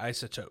Albuquerque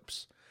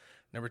Isotopes.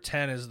 Number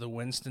 10 is the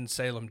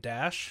Winston-Salem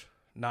Dash.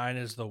 9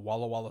 is the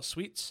Walla Walla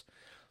Sweets.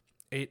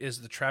 8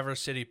 is the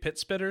Traverse City Pit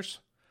Spitters.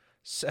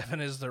 7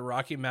 is the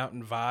Rocky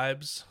Mountain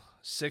Vibes.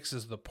 6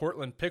 is the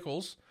Portland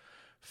Pickles.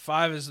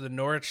 5 is the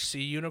Norwich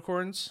Sea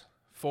Unicorns.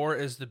 4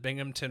 is the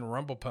Binghamton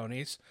Rumble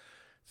Ponies.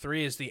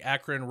 3 is the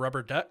Akron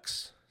Rubber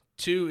Ducks.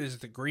 2 is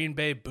the Green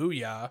Bay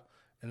Booyah.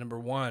 And number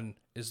 1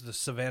 is the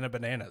Savannah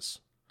Bananas.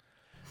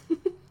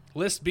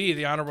 List B,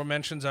 the honorable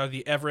mentions are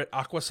the Everett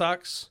Aqua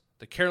Sox,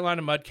 the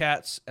Carolina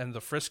Mudcats, and the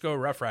Frisco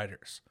Rough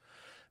Riders.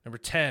 Number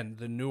 10,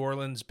 the New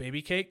Orleans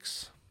Baby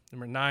Cakes.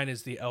 Number 9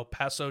 is the El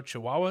Paso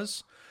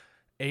Chihuahuas.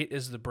 8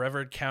 is the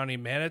Brevard County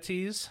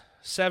Manatees.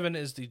 7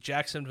 is the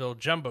Jacksonville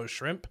Jumbo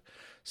Shrimp.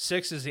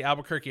 6 is the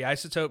Albuquerque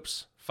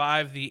Isotopes.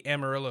 5, the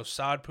Amarillo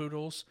Sod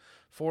Poodles.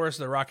 4 is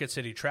the Rocket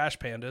City Trash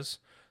Pandas.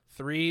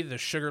 3, the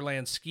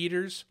Sugarland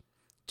Skeeters.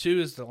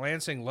 2 is the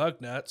Lansing Lug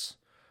Nuts.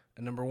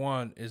 And number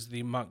 1 is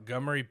the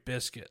Montgomery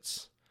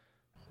Biscuits.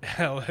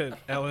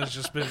 Ellen's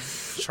just been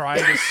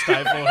trying to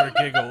stifle her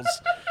giggles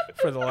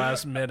for the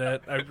last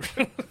minute. I'm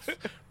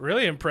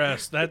really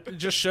impressed. That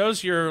just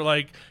shows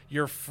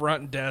your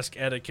front desk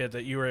etiquette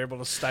that you were able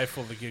to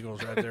stifle the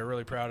giggles right there.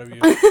 Really proud of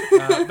you.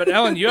 But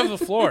Ellen, you have the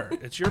floor.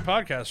 It's your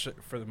podcast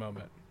for the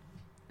moment.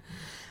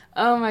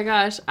 Oh my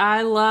gosh,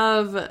 I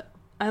love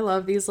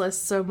these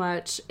lists so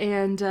much,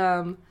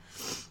 and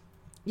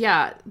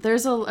yeah,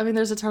 there's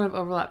a ton of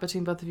overlap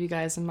between both of you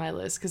guys and my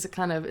list because it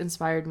kind of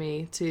inspired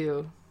me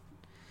to.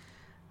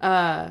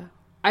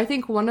 I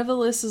think one of the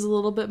lists is a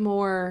little bit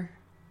more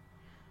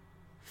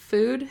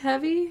food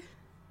heavy.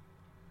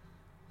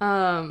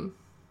 I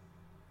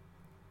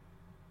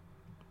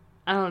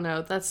don't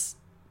know. That's.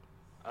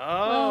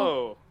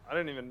 Oh, I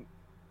didn't even.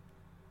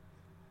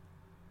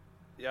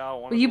 Yeah,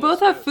 one. You both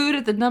have food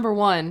at the number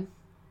one.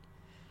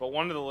 But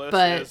one of the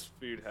lists is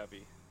food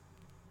heavy.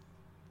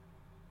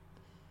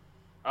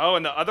 Oh,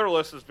 and the other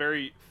list is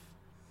very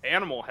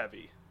animal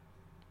heavy.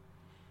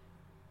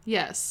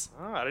 Yes.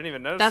 Oh, I didn't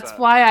even notice That's that.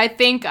 why I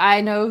think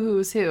I know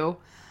who's who.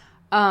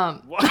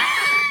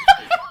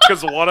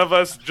 Because one of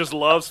us just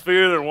loves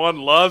food and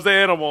one loves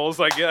animals,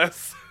 I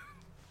guess.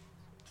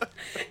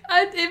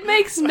 It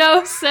makes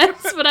no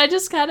sense, but I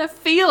just had a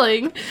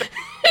feeling.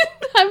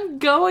 I'm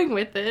going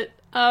with it.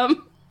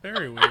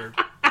 Very weird.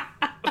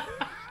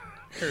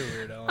 Very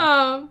weird,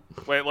 Ellen.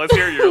 Wait, let's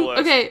hear your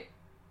list.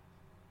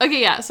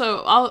 Okay, yeah.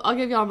 So I'll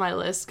give y'all my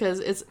list because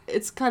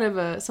it's kind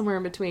of somewhere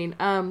in between.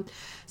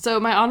 So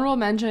my honorable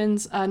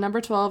mentions: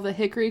 number 12, the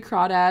hickory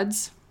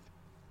crawdads.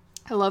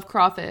 I love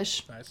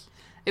crawfish. Nice.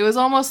 It was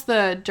almost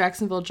the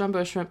Jacksonville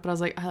jumbo shrimp, but I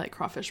was like, I like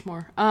crawfish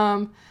more.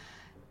 My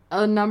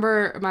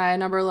number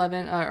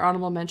 11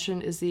 honorable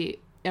mention is the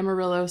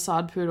Amarillo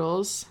sod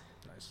poodles.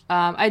 Nice.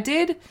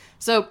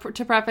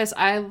 To preface,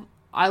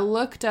 I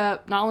looked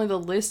up not only the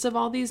list of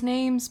all these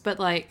names, but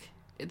like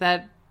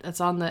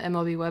that's on the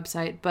MLB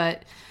website,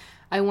 but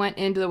I went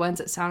into the ones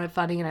that sounded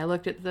funny and I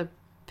looked at the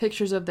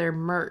pictures of their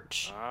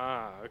merch.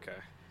 Ah, okay.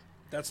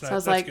 That's nice. So I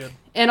was That's like, good.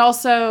 and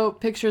also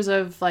pictures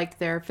of like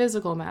their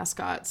physical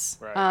mascots.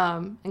 Right.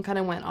 And kind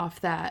of went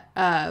off that.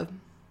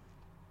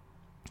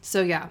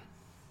 So yeah,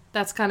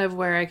 that's kind of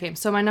where I came.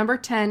 So my number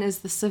 10 is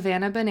the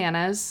Savannah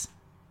Bananas.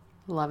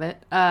 Love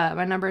it.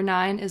 My number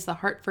 9 is the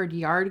Hartford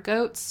Yard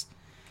Goats,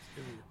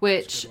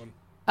 which,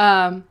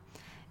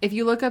 if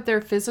you look up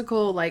their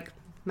physical like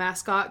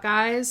mascot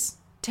guys,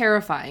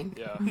 terrifying.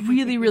 Yeah.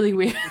 Really, really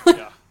weird.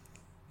 Yeah.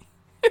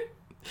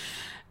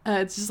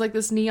 It's just like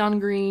this neon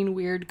green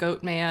weird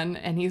goat man,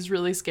 and he's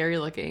really scary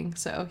looking,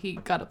 so he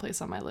got a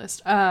place on my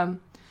list.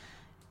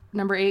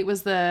 Number 8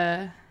 was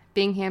the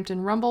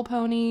Binghamton Rumble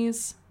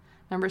Ponies.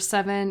 Number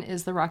 7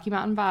 is the Rocky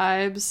Mountain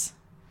Vibes.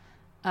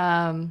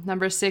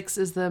 Number 6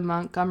 is the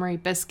Montgomery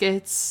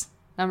Biscuits.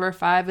 Number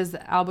 5 is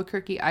the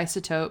Albuquerque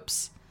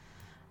Isotopes,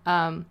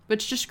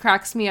 which just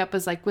cracks me up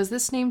as like, was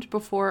this named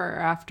before or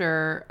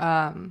after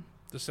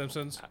The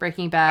Simpsons.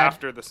 Breaking Bad?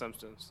 After The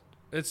Simpsons.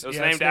 It's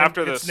named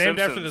after the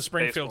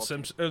Springfield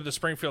the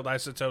Springfield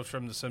Isotopes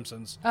from The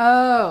Simpsons.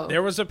 Oh,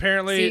 There was a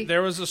story.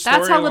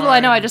 that's how little I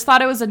know. I just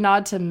thought it was a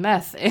nod to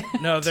meth.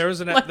 No, there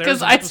was an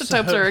because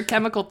isotopes are a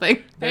chemical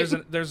thing. There's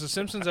a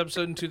Simpsons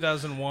episode in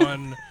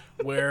 2001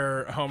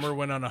 where Homer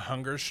went on a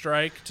hunger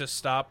strike to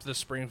stop the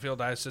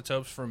Springfield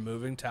Isotopes from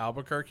moving to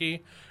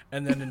Albuquerque,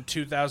 and then in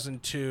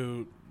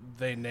 2002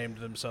 they named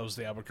themselves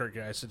the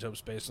Albuquerque Isotopes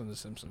based on the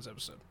Simpsons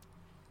episode.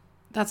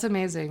 That's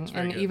amazing,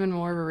 and good. even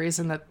more of a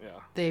reason that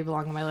they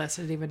belong on my list.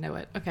 I didn't even know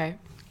it. Okay.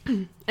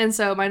 And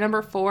so my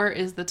number 4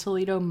 is the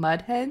Toledo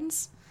Mud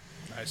Hens.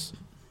 Nice.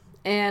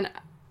 And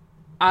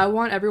I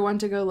want everyone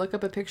to go look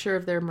up a picture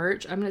of their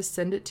merch. I'm going to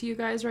send it to you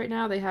guys right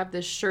now. They have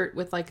this shirt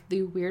with like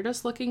the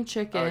weirdest looking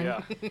chicken.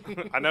 Oh,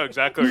 yeah. I know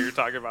exactly what you're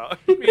talking about.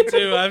 Me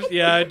too.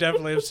 I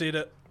definitely have seen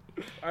it.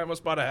 I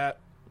almost bought a hat.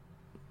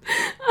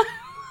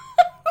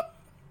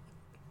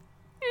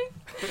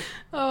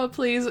 Oh,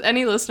 please,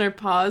 any listener,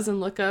 pause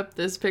and look up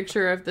this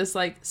picture of this,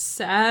 like,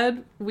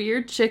 sad,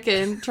 weird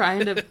chicken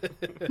trying to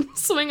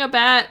swing a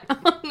bat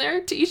on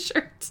their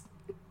t-shirts.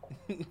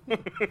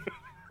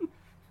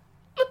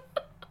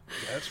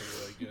 That's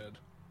really good.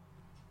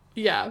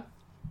 Yeah.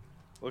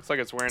 Looks like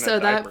it's wearing a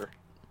diaper.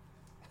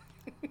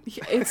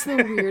 It's the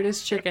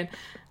weirdest chicken.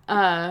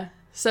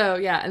 So,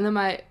 yeah, and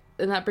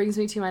that brings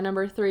me to my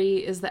number 3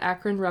 is the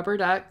Akron Rubber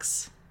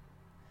Ducks.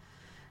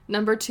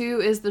 Number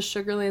 2 is the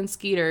Sugarland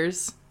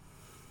Skeeters.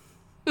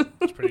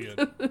 That's pretty good.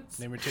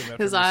 Name your team after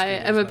Because I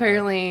am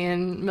apparently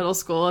in middle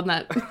school, and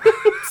that.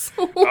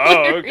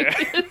 Oh,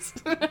 okay.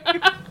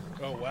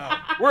 Oh, wow.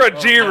 We're a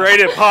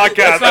G-rated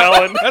podcast,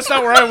 Ellen. That's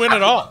not where I went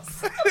at all.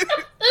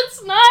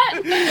 It's not.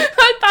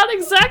 I thought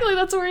exactly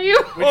that's where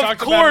you. We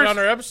talked about it on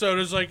our episode.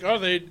 It's like, oh,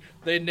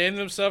 they named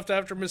themselves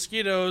after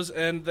mosquitoes,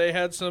 and they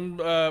had some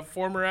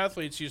former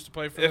athletes used to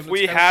play for them. If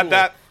we had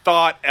that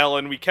thought,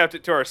 Ellen, we kept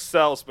it to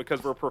ourselves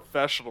because we're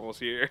professionals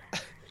here.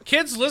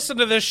 Kids listen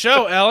to this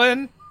show,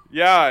 Ellen.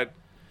 Yeah,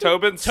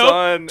 Tobin's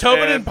son.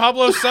 Tobin and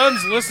Pablo's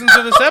sons listen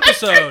to this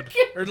episode.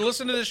 Or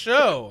listen to this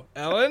show,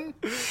 Ellen.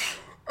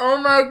 Oh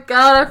my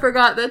god, I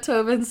forgot that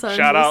Tobin's son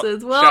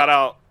listens. Shout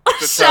out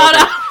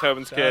to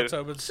Tobin's kid.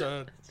 Tobin's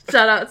son.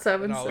 Shout out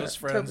Tobin's And all son. his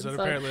friends that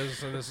Tobin's apparently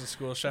listen to this in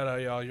school. Shout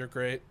out, y'all. You're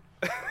great.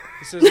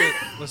 This isn't.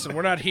 Listen,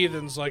 we're not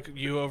heathens like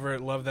you over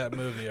at Love That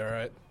Movie, all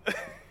right?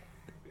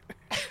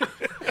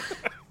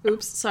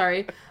 Oops,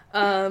 sorry.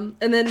 And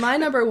then my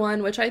number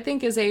 1, which I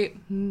think is a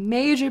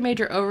major,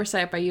 major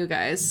oversight by you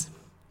guys,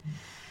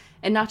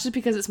 And not just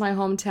because it's my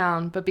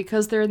hometown, but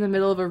because they're in the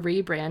middle of a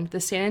rebrand.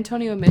 The San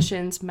Antonio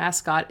Missions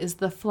mascot is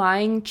the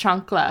Flying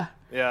Chancla.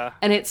 Yeah.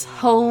 And it's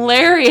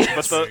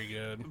hilarious.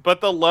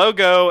 But the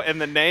logo and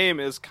the name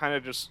is kind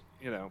of just,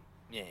 yeah.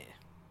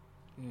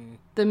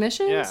 The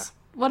Missions? Yeah.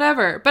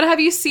 Whatever. But have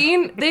you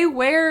seen, they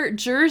wear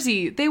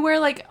jersey. They wear,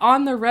 like,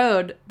 on the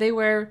road, they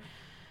wear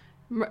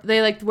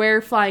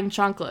Flying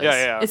Chanclas.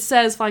 Yeah. It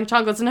says Flying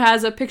Chanclas and it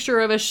has a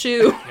picture of a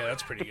shoe. Yeah,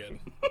 that's pretty good.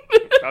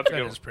 That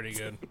is pretty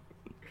good.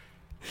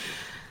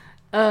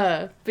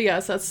 But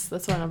yes,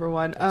 that's my number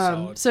one.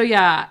 Solid. So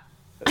yeah.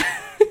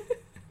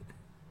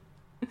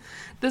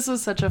 This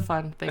was such a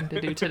fun thing to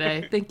do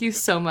today. Thank you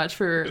so much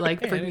for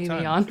bringing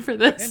me on for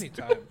this.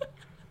 Anytime.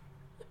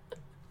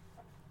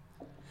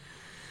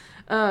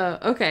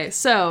 Okay,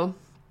 so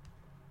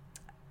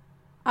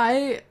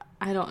I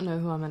don't know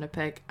who I'm gonna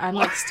pick. I'm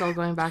still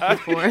going back and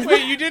forth.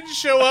 Wait, you didn't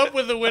show up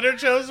with the winner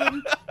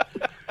chosen?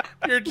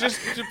 You're just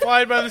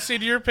implied by the seat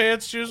of your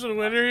pants choosing a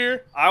winner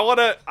here? I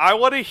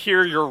wanna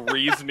hear your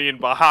reasoning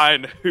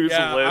behind whose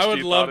list I would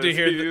you love thought to is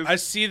hear. whose. I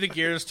see the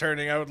gears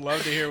turning. I would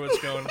love to hear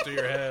what's going through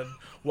your head,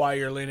 why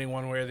you're leaning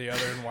one way or the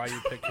other, and why you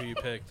pick who you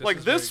pick.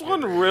 This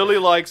one really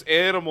likes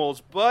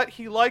animals, but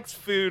he likes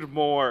food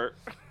more.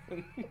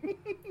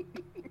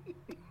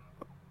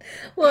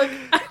 Look.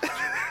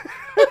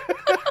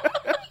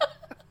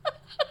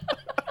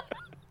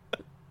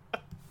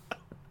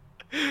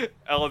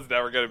 Ellen's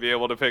never going to be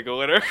able to pick a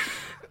winner.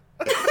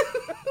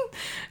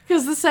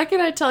 Because the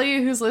second I tell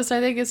you whose list I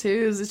think is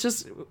whose, it's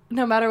just,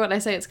 no matter what I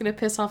say, it's going to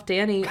piss off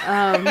Danny.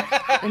 And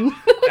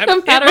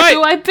no matter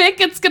who I pick,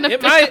 it's going to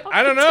piss off.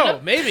 I don't know.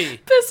 Maybe.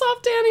 Piss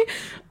off Danny.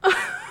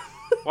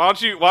 Why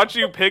don't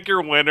you pick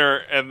your winner,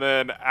 and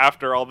then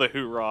after all the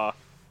hoorah,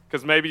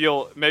 because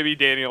maybe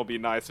Danny will be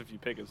nice if you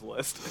pick his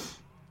list.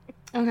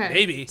 Okay.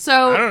 Maybe.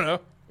 So I don't know.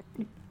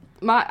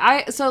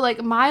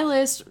 My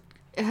list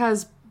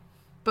has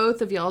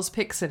both of y'all's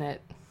picks in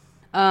it.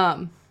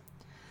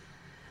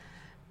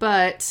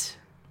 But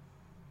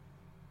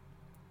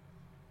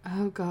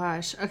oh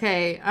gosh.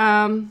 Okay.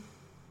 I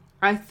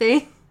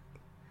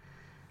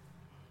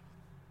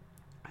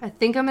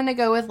think I'm gonna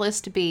go with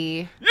list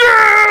B.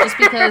 Yeah! Just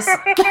because.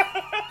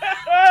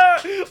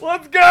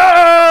 Let's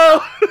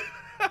go!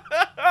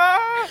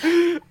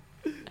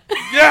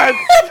 Yes!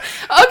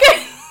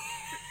 Okay.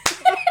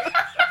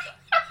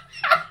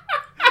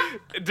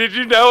 Did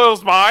you know it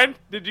was mine?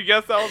 Did you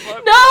guess that was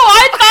mine? No,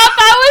 I thought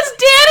that was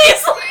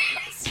Danny's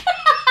list.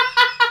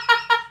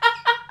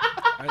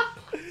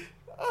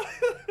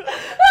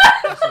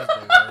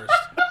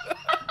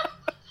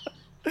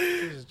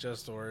 This is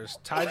just the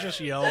worst. Ty just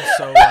yelled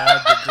so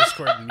loud that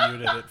Discord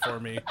muted it for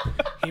me.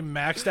 He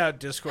maxed out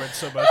Discord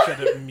so much that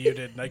it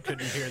muted and I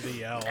couldn't hear the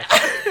yell.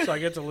 So I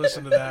get to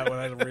listen to that when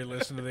I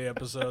re-listen to the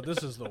episode.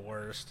 This is the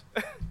worst.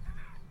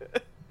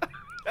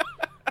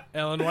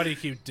 Ellen, why do you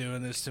keep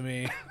doing this to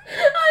me?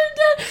 I'm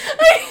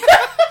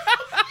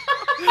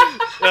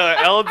done.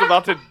 Ellen's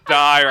about to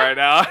die right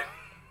now.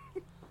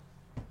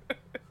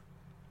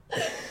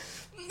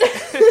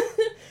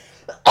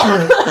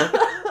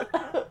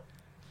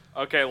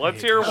 Okay,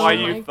 let's hear why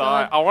you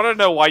thought. God. I want to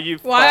know why you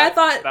I thought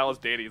thought that was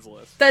Danny's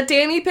list. That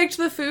Danny picked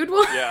the food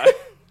one? Yeah.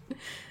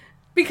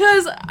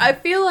 Because I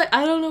feel like,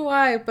 I don't know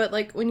why, but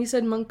like when you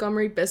said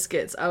Montgomery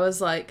biscuits, I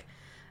was like,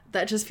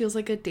 that just feels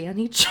like a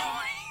Danny choice.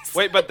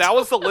 Wait, but that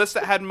was the list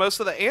that had most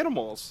of the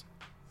animals.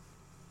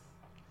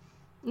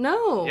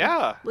 No.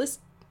 Yeah.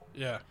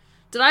 Yeah.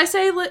 Did I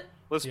say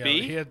List Yeah,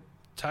 B? he had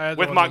Ty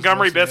With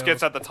Montgomery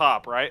biscuits at the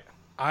top, right?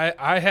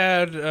 I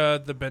had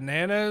the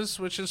bananas,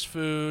 which is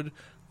food.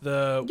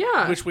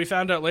 Which we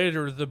found out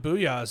later, the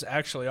booyah is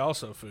actually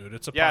also food.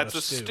 It's a pot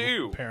of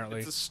stew. Apparently,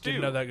 it's a stew.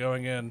 Didn't know that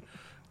going in.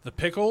 The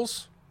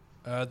pickles,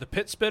 the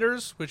pit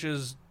spitters, which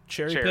is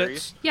cherries.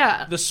 Pits.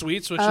 Yeah. The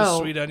sweets, which is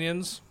sweet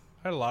onions.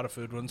 I had a lot of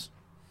food ones.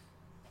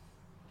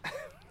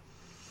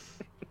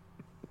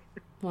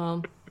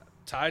 Well,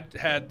 Ty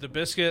had the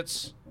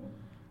biscuits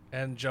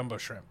and jumbo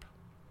shrimp.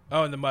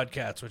 Oh, and the mud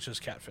cats, which is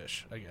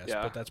catfish, I guess.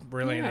 Yeah. But that's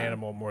really an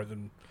animal more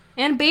than.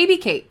 And baby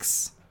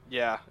cakes.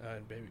 Yeah.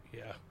 And baby,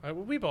 yeah.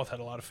 We both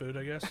had a lot of food,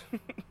 I guess.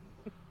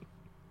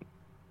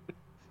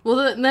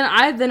 Well, then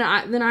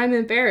I'm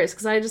embarrassed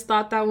because I just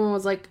thought that one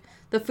was like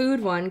the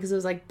food one because it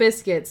was like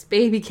biscuits,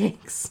 baby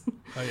cakes.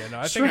 Oh yeah, no,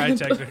 I think I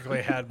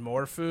technically had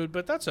more food,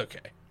 but that's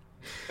okay.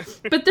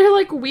 But they're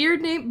like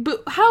weird name.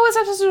 How is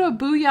that supposed to know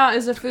booyah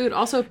is a food?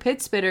 Also, pit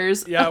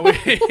spitters. Yeah,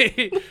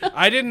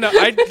 I didn't know.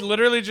 I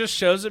literally just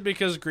chose it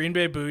because Green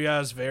Bay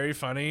booyah is very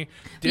funny.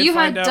 You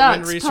had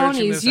ducks,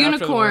 ponies,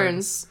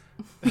 unicorns.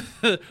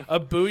 A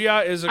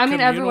booyah is a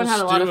everyone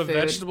had a lot stew of of food.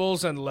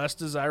 vegetables and less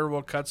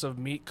desirable cuts of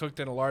meat cooked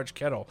in a large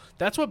kettle.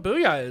 That's what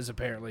booyah is,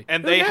 apparently.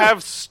 And they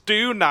have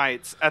stew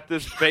nights at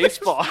this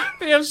baseball.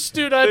 They have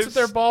stew nights at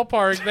their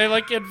ballpark. They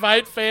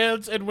invite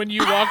fans, and when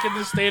you walk in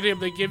the stadium,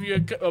 they give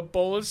you a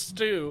bowl of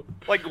stew.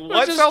 Like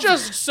what which sounds is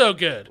just so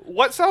good.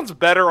 What sounds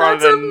better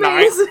That's on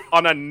amazing.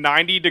 on a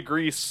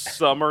 90-degree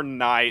summer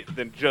night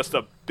than just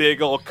a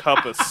big old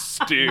cup of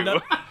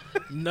stew?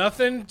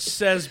 Nothing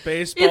says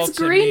baseball It's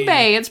to Green me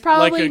Bay. It's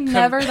probably like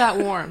never that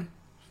warm.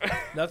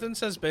 Nothing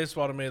says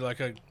baseball to me like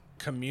a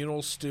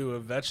communal stew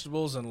of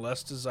vegetables and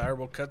less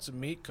desirable cuts of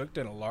meat cooked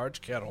in a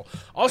large kettle.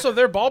 Also,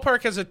 their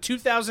ballpark has a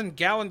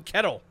 2,000-gallon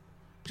kettle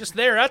just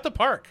there at the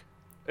park.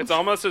 It's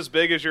almost as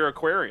big as your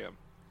aquarium,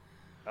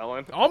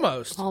 Ellen.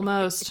 Almost.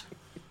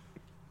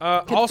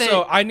 Also,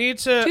 fit I need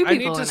two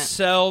people to in it.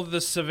 sell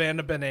the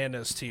Savannah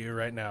Bananas to you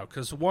right now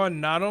because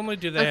one, not only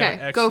do they have an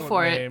go excellent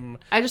for name,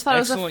 it. I just thought it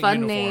was a excellent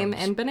fun name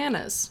uniforms. and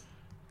bananas.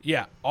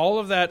 Yeah, all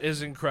of that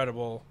is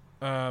incredible.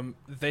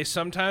 They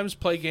sometimes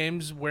play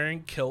games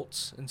wearing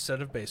kilts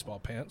instead of baseball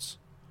pants,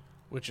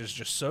 which is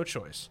just so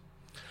choice.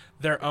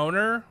 Their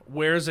owner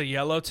wears a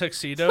yellow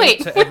tuxedo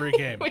to every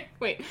game.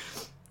 Wait.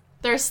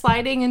 They're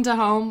sliding into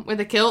home with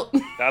a kilt.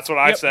 That's what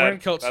I said. Wearing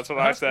kilts. That's what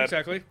I said.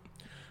 Exactly.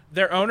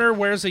 Their owner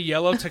wears a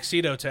yellow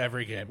tuxedo to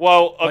every game.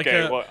 Well,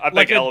 okay. I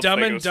think Ellen's Dumb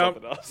thinking and of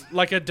something else.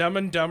 like a Dumb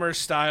and Dumber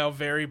style,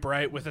 very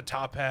bright with a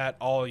top hat,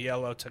 all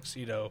yellow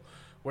tuxedo.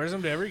 Wears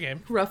them to every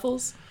game.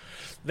 Ruffles.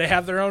 They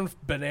have their own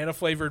banana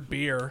flavored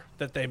beer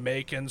that they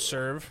make and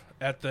serve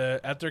at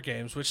their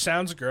games, which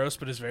sounds gross,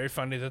 but is very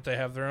funny that they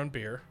have their own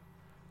beer.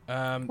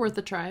 Worth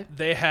a try.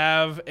 They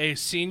have a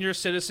senior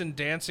citizen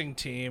dancing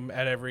team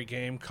at every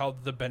game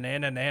called the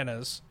Banana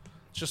Nanas.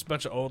 It's just a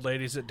bunch of old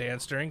ladies that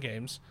dance during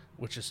games,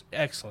 which is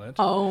excellent.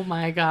 Oh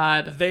my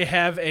god. They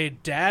have a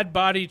dad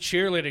body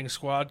cheerleading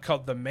squad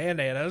called the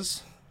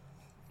Mananas,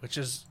 which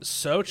is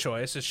so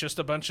choice. It's just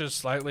a bunch of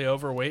slightly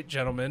overweight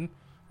gentlemen,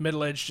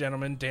 middle-aged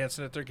gentlemen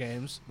dancing at their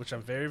games, which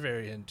I'm very,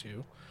 very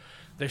into.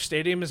 Their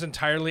stadium is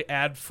entirely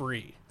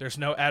ad-free. There's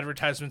no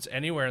advertisements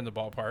anywhere in the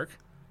ballpark,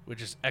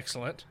 which is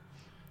excellent.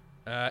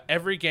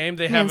 Every game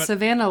they have.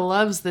 Savannah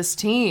loves this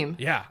team.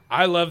 Yeah,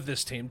 I love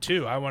this team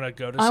too. I want to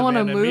go to I Savannah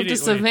want to move to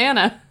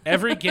Savannah.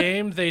 Every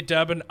game they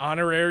dub an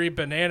honorary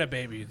banana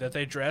baby that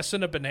they dress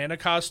in a banana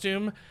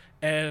costume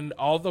and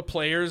all the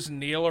players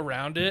kneel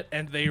around it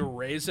and they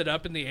raise it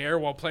up in the air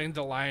while playing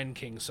the Lion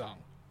King song.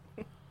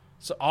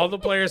 So all the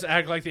players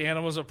act like the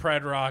animals of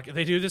Pride Rock.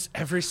 They do this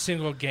every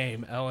single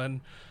game,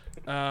 Ellen.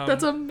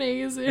 That's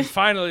amazing. And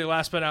finally,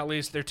 last but not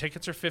least, their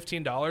tickets are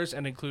 $15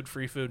 and include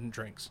free food and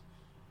drinks.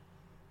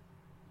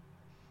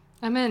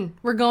 I'm in.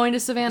 We're going to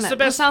Savannah. It's the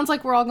best- It sounds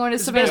like we're all going to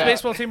It's the Savannah. best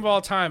baseball team of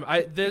all time.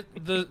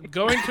 The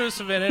going to a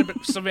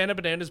Savannah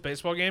Bananas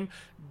baseball game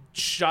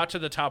shot to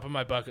the top of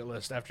my bucket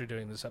list after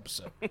doing this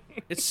episode.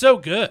 It's so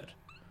good.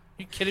 Are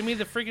you kidding me?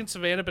 The freaking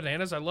Savannah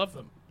Bananas, I love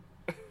them.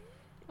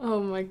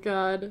 Oh my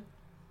god.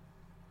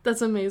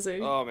 That's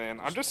amazing. Oh, man.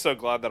 I'm just so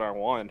glad that I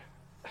won.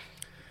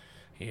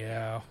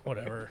 Yeah,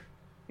 whatever.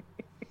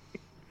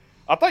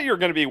 I thought you were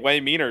going to be way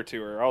meaner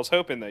to her. I was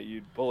hoping that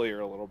you'd bully her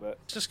a little bit.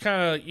 Just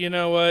kind of, you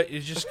know what?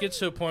 It just gets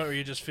to a point where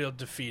you just feel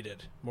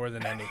defeated more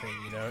than anything,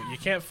 you know? You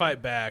can't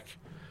fight back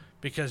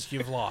because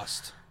you've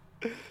lost.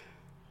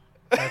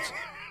 That's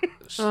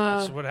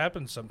what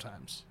happens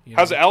sometimes. You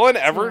know? Has Ellen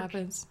What ever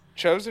happens?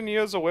 chosen you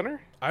as a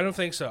winner? I don't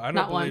think so. I don't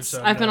Not believe once.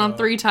 so. I've been no. on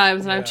 3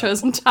 times and I've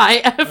chosen Ty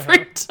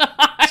every time.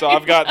 So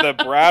I've got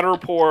the Brad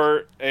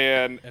Report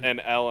and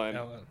Ellen.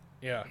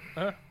 Yeah.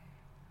 Huh?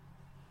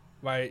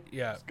 My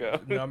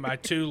go. my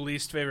 2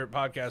 least favorite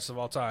podcasts of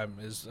all time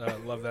is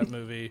Love That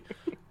Movie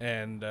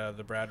and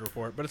the Brad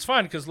Report. But it's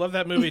fine because Love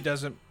That Movie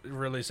doesn't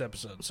release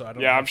episodes, so I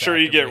don't. Yeah, I'm sure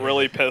you get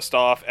really pissed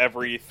off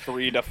every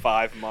 3 to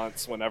 5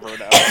 months whenever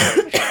an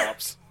episode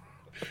drops.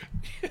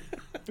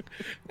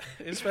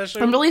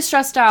 Especially, I'm really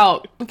stressed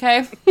out,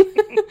 okay?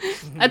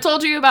 I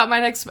told you about my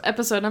next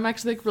episode. I'm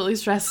actually really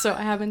stressed, so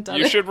I haven't done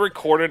You it. should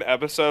record an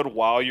episode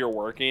while you're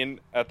working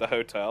at the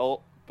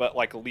hotel, but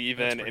like leave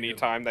in any good.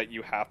 time that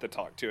you have to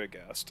talk to a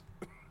guest.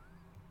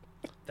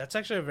 That's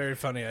actually a very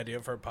funny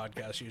idea for a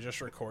podcast. You just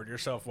record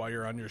yourself while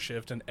you're on your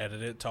shift and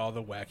edit it to all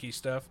the wacky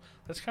stuff.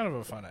 That's kind of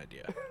a fun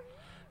idea.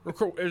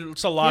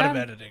 It's a lot of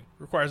editing.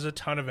 Requires a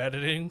ton of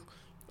editing.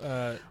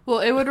 Well,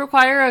 it would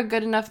require a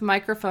good enough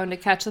microphone to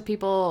catch the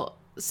people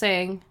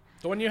saying,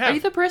 The one you "Are have.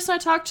 you the person I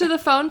talked to the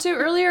phone to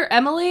earlier,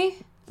 Emily?"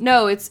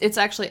 No, it's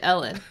actually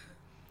Ellen.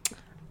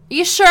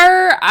 You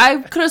sure? I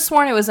could have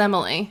sworn it was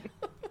Emily.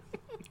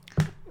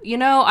 You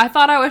know, I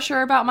thought I was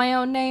sure about my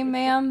own name,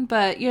 ma'am,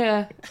 but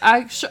yeah,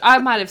 I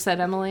might have said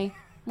Emily.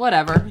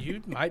 Whatever.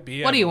 You might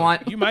be. What Emily. do you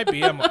want? You might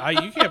be Emily.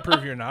 You can't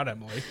prove you're not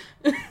Emily.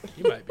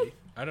 You might be.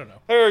 I don't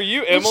know. Hey, are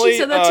you Emily? she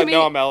said that to me.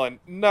 No, I'm Ellen.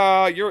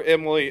 Nah, you're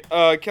Emily.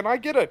 Can I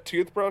get a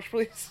toothbrush,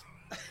 please?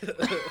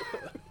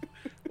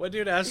 One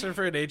dude asked her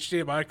for an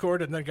HDMI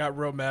cord and then got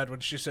real mad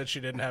when she said she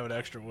didn't have an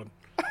extra one.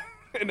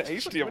 An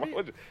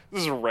HDMI?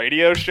 This is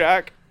Radio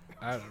Shack?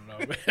 I don't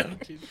know, man.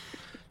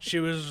 She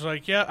was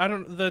like, "Yeah, I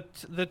don't.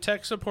 The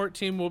tech support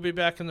team will be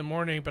back in the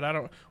morning, but I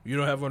don't. You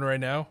don't have one right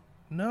now?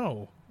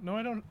 No,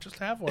 I don't. Just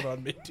have one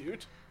on me,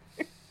 dude.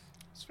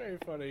 It's very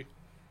funny.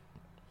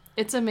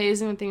 It's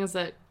amazing the things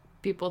that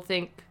people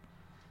think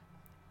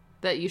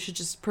that you should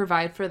just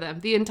provide for them.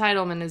 The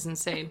entitlement is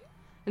insane.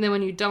 And then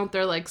when you don't,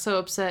 they're like so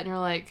upset and you're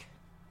like,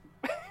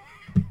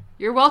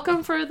 you're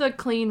welcome for the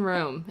clean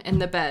room and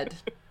the bed.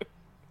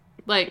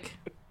 Like,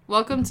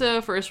 welcome to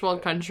a first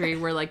world country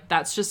where like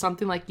that's just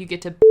something like you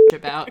get to bitch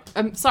about.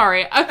 I'm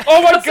sorry.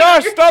 Oh my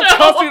gosh, stop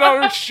cussing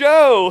on our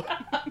show!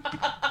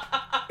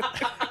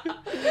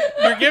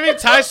 You're giving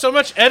Ty so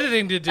much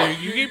editing to do.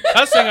 You keep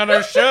cussing on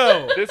our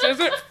show. This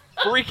isn't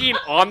freaking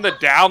on the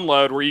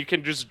download where you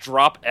can just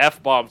drop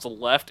F-bombs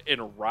left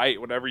and right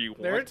whenever you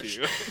want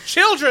to.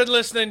 Children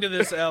listening to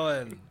this,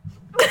 Ellen.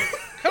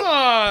 Come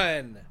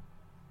on.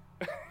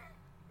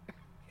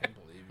 Can't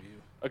believe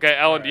you. Okay,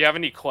 Ellen, right. Do you have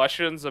any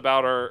questions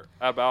about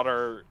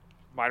our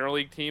minor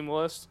league team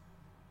list?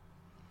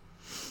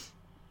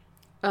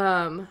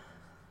 Let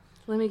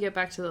me get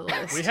back to the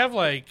list. We have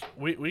like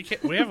we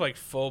have like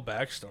full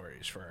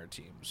backstories for our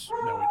teams.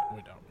 No,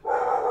 we don't.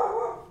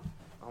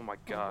 Oh my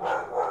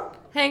gosh.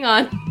 Hang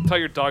on. Tell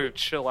your dog to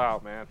chill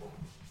out, man.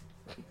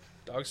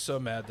 Dog's so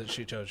mad that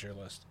she chose your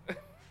list.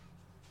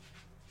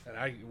 And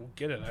I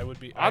get it.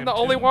 I'm the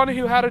only one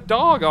who had a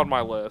dog on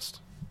my list.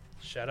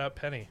 Shout out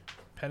Penny.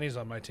 Penny's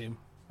on my team.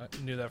 I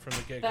knew that from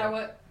the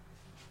get-go.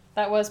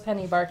 That was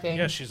Penny barking.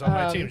 Yeah, she's on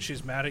my team.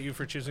 She's mad at you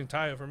for choosing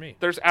Ty over me.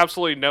 There's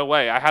absolutely no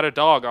way. I had a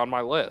dog on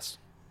my list.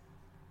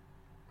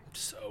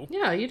 So?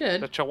 Yeah, you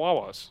did. The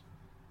Chihuahuas.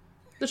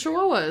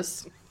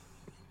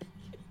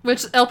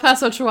 Which El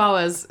Paso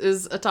Chihuahuas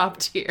is a top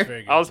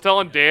tier. I was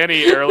telling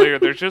Danny earlier,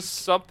 there's just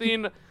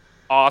something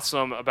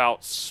awesome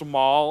about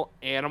small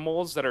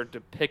animals that are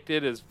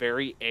depicted as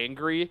very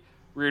angry.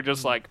 Where you're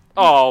just like,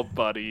 oh,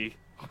 buddy.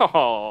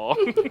 Oh,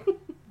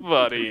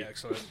 buddy.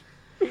 Excellent.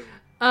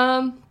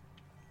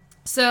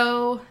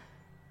 So,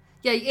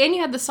 yeah, and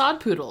you had the Sod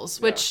Poodles,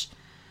 which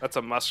that's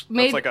a must.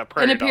 Made that's like a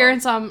prairie an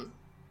appearance dog. on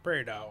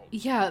Prairie dog.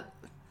 Yeah,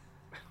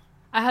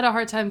 I had a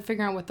hard time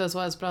figuring out what those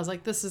was, but I was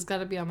like, this has got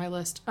to be on my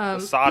list. The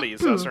Soddies,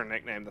 that's their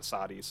nickname, the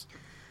Soddies.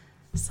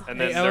 And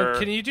then Ellen,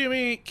 can you do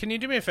me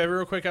a favor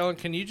real quick, Ellen?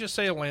 Can you just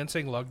say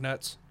Lansing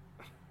Lugnuts?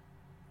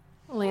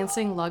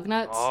 Lansing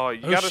Lugnuts? Oh,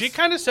 she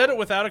kind of said it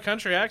without a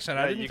country accent.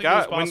 I didn't think it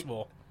was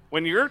possible.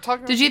 When you're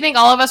talking, did you think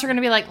all of us were going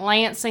to be like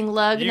Lansing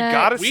Lugnuts? You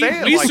gotta say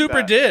it we like super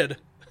that. did.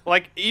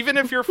 Like, even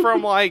if you're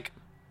from like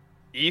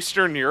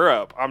Eastern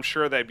Europe, I'm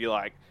sure they'd be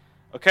like,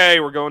 okay,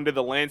 we're going to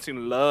the Lansing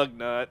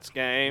Lugnuts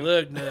game.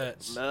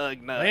 Lugnuts.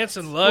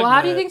 Lansing Lugnuts. Well,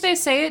 how do you think they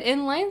say it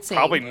in Lansing?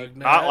 Probably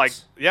not like,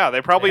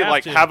 they probably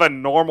have a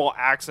normal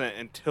accent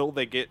until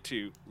they get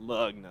to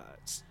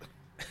Lugnuts.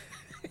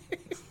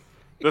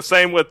 The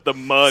same with the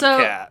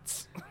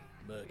Mudcats.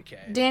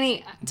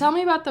 Danny, tell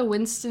me about the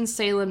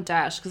Winston-Salem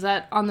Dash, because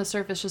that on the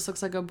surface just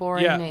looks like a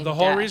boring name. Yeah, the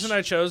whole reason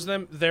I chose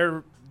them,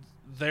 their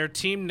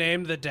team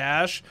name, the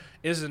Dash,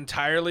 is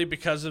entirely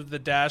because of the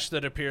dash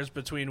that appears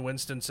between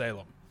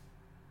Winston-Salem.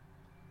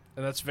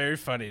 And that's very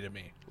funny to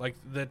me. Like,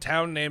 the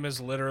town name is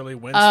literally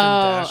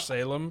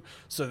Winston-Salem,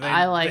 so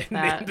they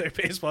named their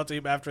baseball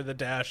team after the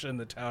dash and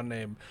the town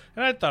name.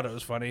 And I thought it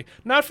was funny.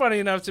 Not funny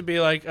enough to be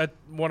like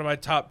one of my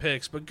top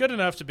picks, but good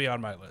enough to be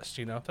on my list,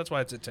 you know? That's why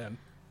it's at 10.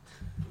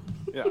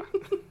 Yeah.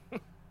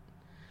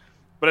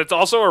 But it's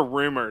also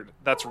rumored.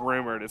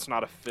 It's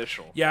not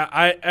official. Yeah,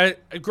 I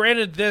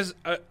granted this.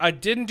 I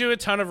didn't do a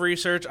ton of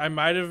research. I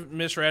might have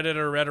misread it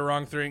or read a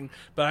wrong thing,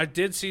 but I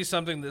did see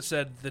something that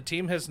said the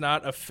team has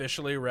not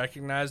officially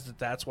recognized that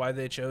that's why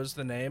they chose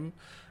the name.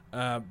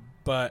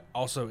 But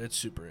also, it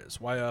super is.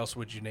 Why else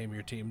would you name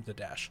your team the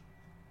Dash?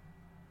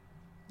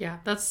 Yeah,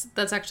 that's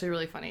actually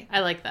really funny.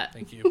 I like that.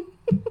 Thank you.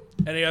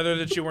 Any other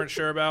that you weren't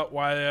sure about?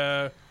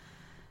 Why?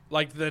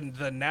 Like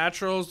the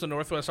Naturals, the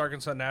Northwest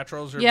Arkansas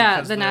Naturals? The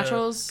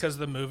Naturals. Because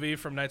the movie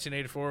from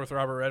 1984 with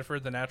Robert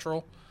Redford, The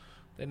Natural,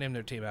 they named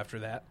their team after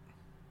that.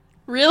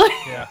 Really?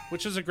 Yeah,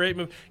 which is a great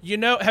movie. You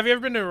know, have you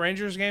ever been to a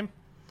Rangers game?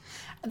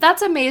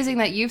 That's amazing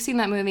that you've seen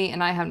that movie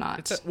and I have not.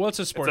 It's a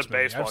sports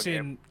movie. Baseball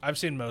game. I've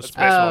seen most. It's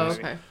baseball movie.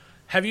 Okay.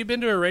 Have you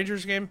been to a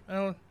Rangers game,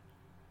 Ellen?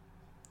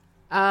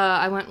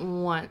 I went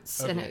once,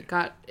 and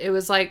it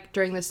was like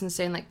during this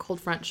insane like cold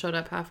front showed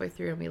up halfway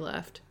through and we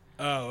left.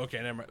 Oh,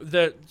 okay, never mind.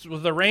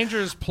 The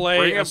Rangers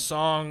play a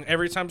song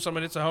every time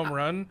someone hits a home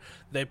run.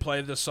 They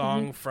play the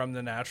song from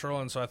The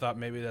Natural, and so I thought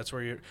maybe that's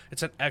where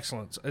it's an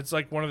excellent. It's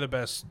like one of the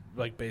best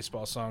like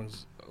baseball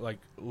songs, like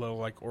little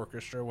like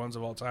orchestra ones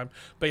of all time.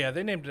 But yeah,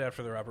 they named it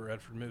after the Robert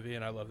Redford movie,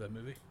 and I love that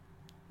movie.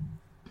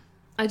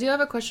 I do have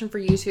a question for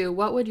you two.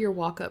 What would your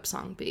walk-up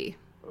song be?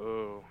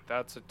 Oh,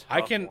 that's a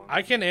tough one.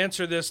 I can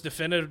answer this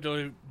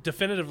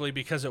definitively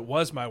because it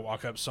was my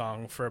walk-up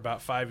song for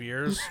about 5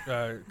 years.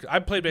 I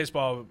played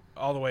baseball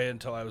all the way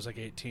until I was like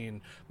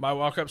 18. My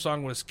walk-up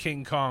song was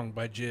King Kong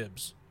by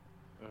Jibbs.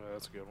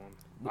 That's a good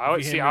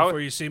one. Before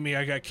you see me,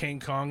 I got King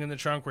Kong in the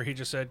trunk, where he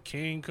just said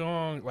King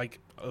Kong. Like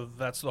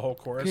that's the whole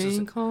chorus.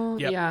 King Kong.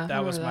 Yep, yeah,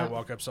 that was my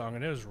walk-up song,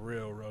 and it was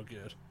real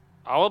good.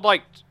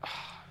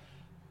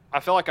 I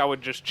feel like I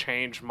would just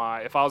change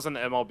if I was in the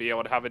MLB, I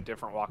would have a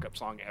different walk-up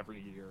song every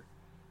year.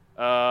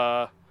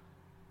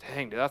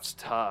 Dang, dude, that's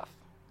tough.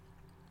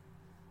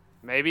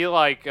 Maybe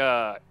like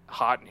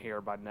Hot in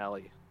Here by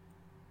Nelly.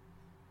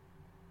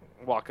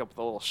 Walk up with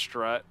a little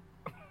strut.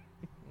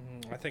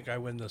 I think I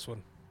win this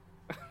one.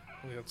 I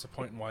think that's a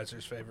point in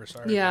Weiser's favor.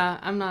 Sorry. Yeah,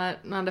 I'm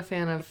not a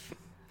fan of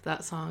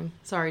that song.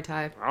 Sorry,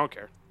 Ty. I don't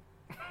care.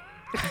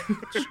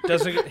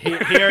 Doesn't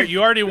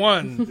you already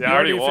won? Yeah, I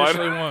already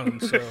officially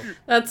won. So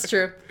that's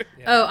true.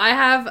 Yeah. Oh, I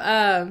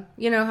have.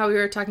 You know how we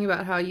were talking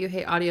about how you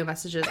hate audio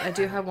messages. I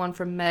do have one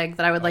from Meg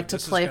that I would like to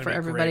play for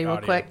everybody real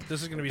quick.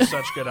 This is going to be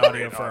such good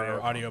audio for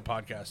our audio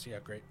podcast. Yeah,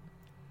 great.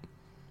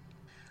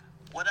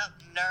 What up,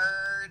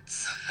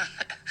 nerds?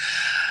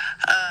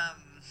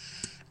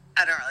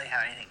 I don't really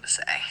have anything to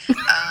say. But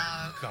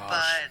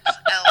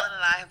Ellen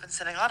and I have been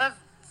sending a lot of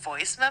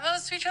voice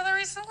memos to each other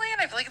recently, and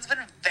I feel like it's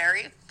been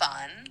very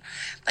fun.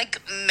 Like,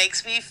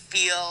 makes me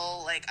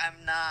feel like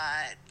I'm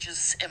not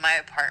just in my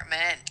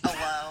apartment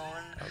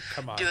alone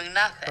doing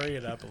nothing. Hurry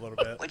it up a little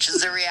bit. Which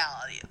is the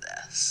reality of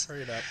this.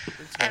 Hurry it up.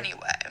 Anyway,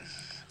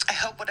 I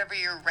hope whatever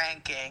you're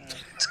ranking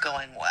is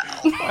going well.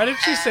 Why did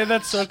she say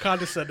that so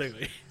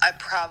condescendingly? I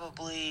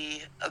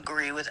probably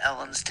agree with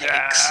Ellen's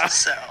takes,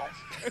 so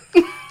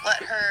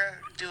let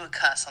her do a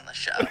cuss on the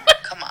show.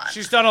 Come on.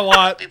 She's done a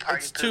lot. Be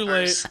party it's poopers. Too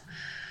late.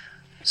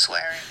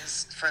 Swearing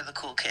is for the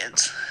cool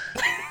kids.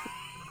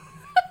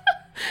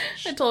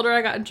 I told her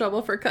I got in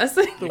trouble for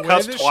cussing. The way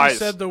that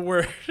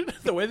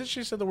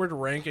she said the word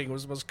ranking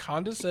was the most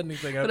condescending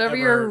thing I've Whatever ever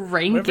you're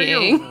ranking.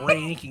 Whatever you're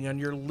ranking on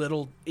your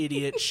little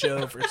idiot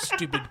show for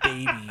stupid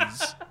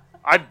babies.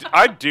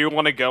 I do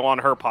want to go on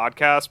her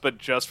podcast, but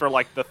just for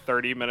like the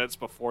 30 minutes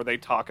before they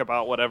talk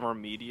about whatever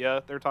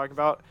media they're talking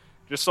about.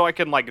 Just so I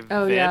can vent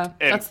and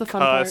that's the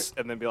fun cuss part.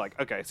 and then be like,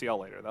 okay, see y'all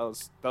later. That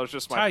was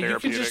just my Ty,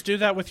 therapeutic. you can just do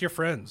that with your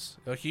friends.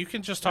 Like you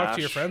can just talk to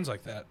your friends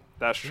like that.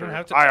 That's true.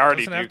 I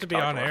already do. Have to be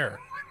on air.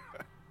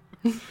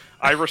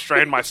 I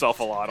restrain myself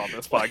a lot on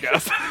this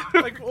podcast.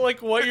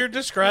 like what you're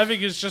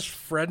describing is just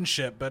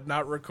friendship, but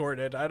not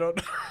recorded. I don't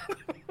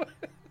know.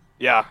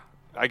 Yeah,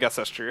 I guess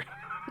that's true.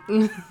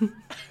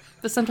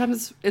 But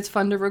sometimes it's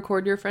fun to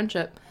record your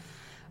friendship.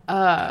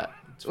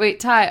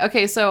 Wait, Ty.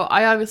 Okay, so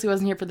I obviously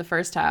wasn't here for the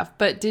first half,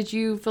 but did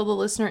you fill the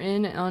listener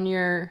in on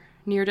your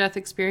near-death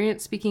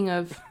experience? Speaking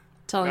of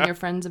telling your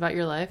friends about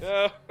your life.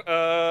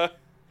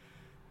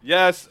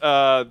 Yes.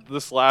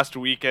 This last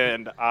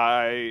weekend,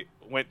 I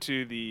went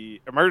to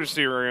the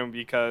emergency room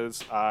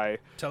because I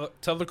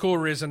tell the cool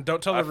reason.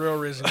 Don't tell the real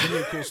reason. Give me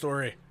a cool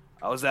story.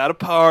 I was at a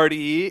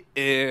party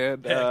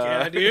and heck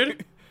yeah,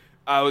 dude.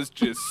 I was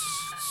just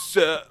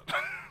so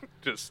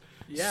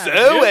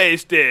dude.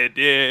 wasted,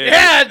 dude.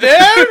 Yeah,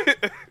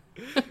 dude.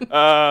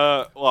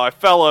 Well, I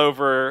fell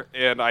over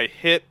and I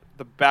hit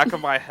the back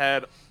of my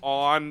head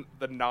on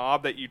the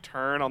knob that you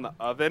turn on the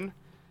oven,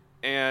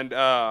 and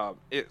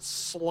it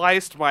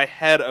sliced my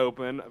head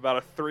open,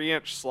 about a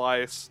 3-inch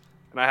slice,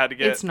 and I had to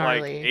get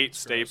like 8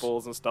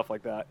 staples and stuff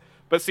like that.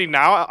 But see,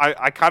 now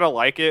I kind of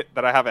like it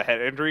that I have a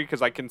head injury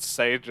because I can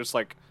say just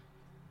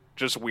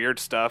weird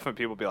stuff and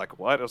people be like,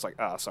 "What?" I was like,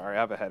 "Oh, sorry, I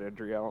have a head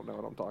injury. I don't know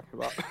what I'm talking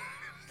about."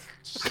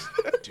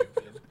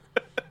 Stupid.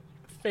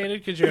 Fainted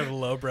because you have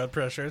low blood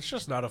pressure. It's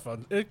just not a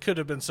fun. It could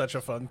have been such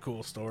a fun,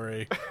 cool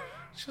story.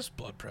 It's just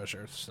blood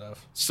pressure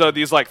stuff. So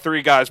these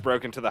 3 guys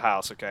broke into the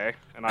house, okay,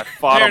 and I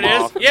fought them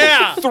off.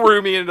 Yeah,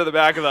 threw me into the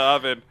back of the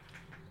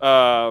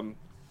oven.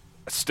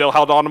 Still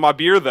held on to my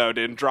beer though,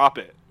 didn't drop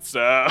it.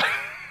 So.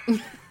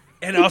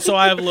 And also,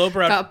 I have low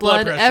blood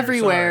pressure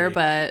everywhere, sorry.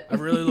 But I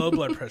have really low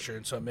blood pressure,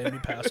 and so it made me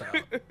pass out.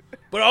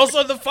 But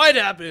also, the fight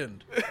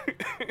happened.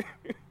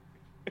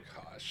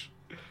 Gosh.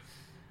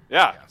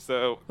 Yeah.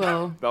 So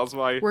well, that was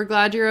my. We're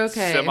glad you're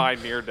okay.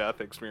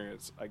 Semi-near-death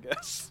experience, I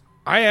guess.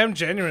 I am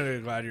genuinely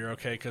glad you're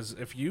okay because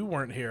if you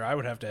weren't here, I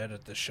would have to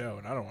edit this show,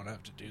 and I don't want to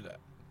have to do that.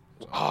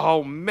 So.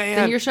 Oh man!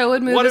 Then your show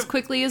would move as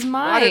quickly as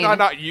mine. Why did I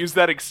not use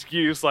that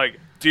excuse?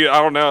 Dude,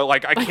 I don't know. I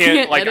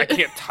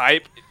can't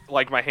type.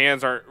 My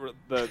hands aren't,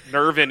 the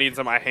nerve endings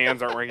of my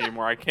hands aren't working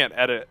anymore. I can't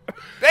edit.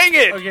 Dang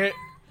it! Okay,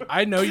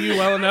 I know you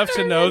well enough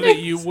to know that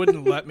you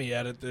wouldn't let me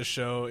edit this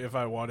show if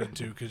I wanted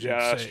to, because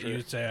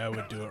you'd say I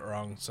would do it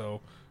wrong. So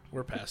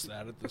we're past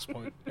that at this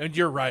point. And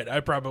you're right, I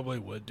probably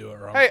would do it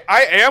wrong. Hey,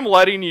 I am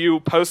letting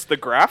you post the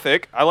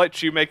graphic. I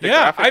let you make the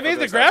graphic. Yeah, I made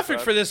the graphic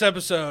for this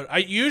episode.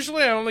 I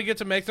only get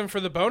to make them for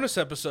the bonus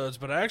episodes,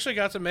 but I actually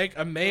got to make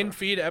a main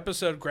feed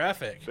episode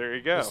graphic. There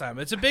you go. This time.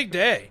 It's a big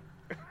day.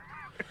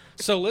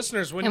 So,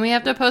 listeners, and we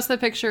have to post the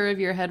picture of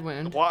your head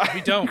wound. Why?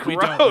 We don't. We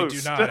do not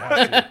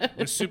have to.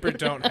 We super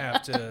don't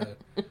have to,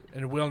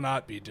 and will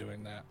not be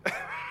doing that.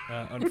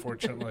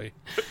 Unfortunately,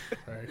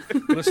 right.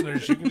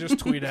 Listeners, you can just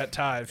tweet at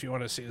Ty if you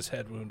want to see his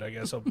head wound. I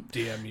guess I'll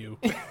DM you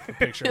a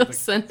picture. He'll of the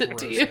send it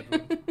to you.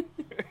 Head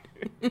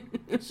wound.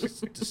 It's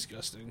just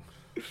disgusting.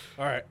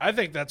 All right, I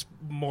think that's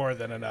more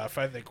than enough.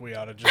 I think we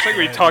ought to just. I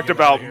think we talked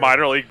about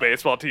minor league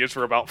baseball teams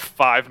for about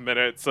 5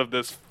 minutes of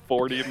this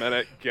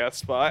 40-minute guest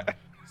spot.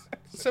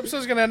 This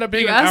episode's going to end up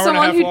being an hour and a half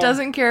long. someone who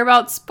doesn't care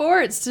about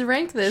sports to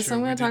rank this. Sure,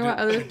 I'm going to talk about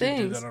other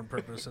things. Do that on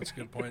purpose. That's a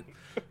good point.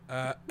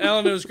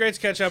 Ellen, it was great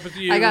to catch up with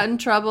you. I got in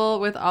trouble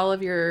with all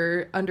of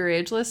your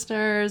underage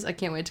listeners. I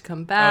can't wait to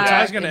come back.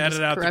 I was going to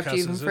edit out the cusses.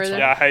 Even further.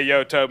 Yeah, hey,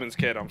 yo, Tobin's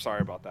kid. I'm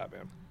sorry about that,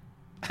 man.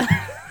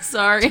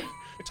 Sorry.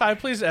 Ty,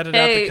 please edit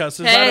out the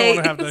cusses. I don't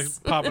want to have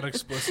to pop an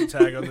explicit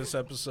tag on this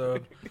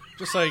episode.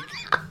 Just like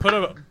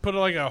put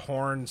like a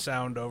horn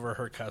sound over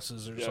her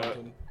cusses or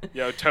something.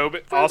 Yo,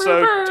 Tobin.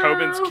 Also,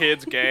 Tobin's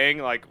kids gang,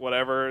 like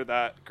whatever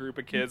that group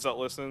of kids that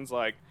listens,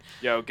 like,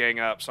 yo, gang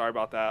up. Sorry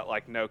about that.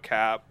 Like, no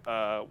cap.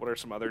 What are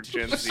some other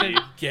Gen Z?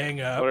 Gang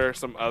up. What are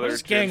some other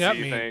Gen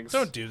Z things?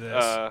 Don't do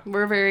this.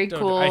 We're very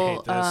cool. I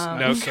hate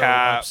this. No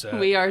cap.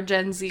 We are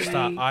Gen Z.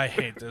 Stop. I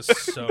hate this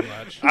so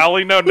much. I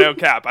only know no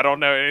cap. I don't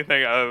know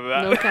anything other than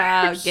that. No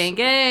cap. Gang,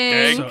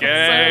 gang. Gang,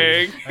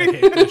 gang. I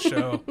hate this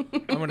show.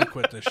 I'm going to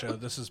quit this show.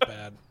 This is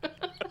bad.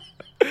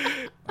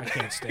 I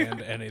can't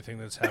stand anything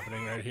that's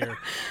happening right here.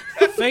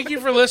 Thank you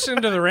for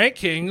listening to the Rank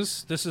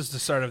Kings. This is the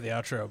start of the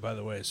outro, by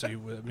the way, so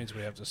it means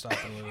we have to stop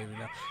and leave you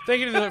now.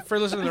 Thank you for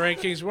listening to the Rank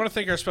Kings. We want to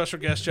thank our special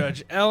guest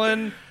judge,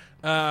 Ellen.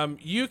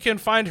 You can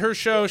find her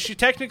show. She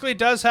technically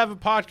does have a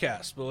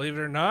podcast, believe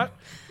it or not.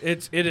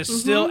 It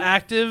is still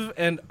active,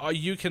 and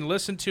you can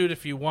listen to it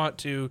if you want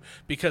to,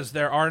 because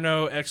there are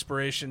no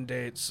expiration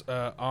dates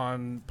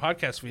on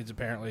podcast feeds,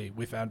 apparently,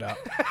 we found out.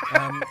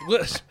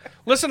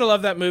 Listen to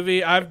Love That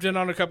Movie. I've been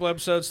on a couple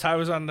episodes. Ty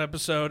was on an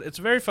episode. It's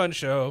a very fun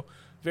show,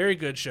 very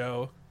good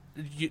show.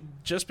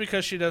 Just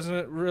because she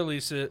doesn't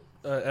release it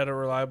at a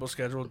reliable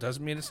schedule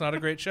doesn't mean it's not a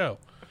great show.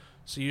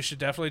 So you should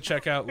definitely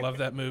check out Love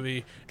That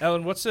Movie.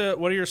 Ellen, what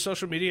are your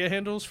social media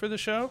handles for the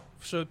show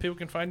so that people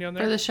can find you on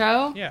there? For the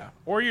show? Yeah.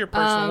 Or your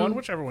personal one,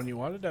 whichever one you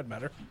want. It doesn't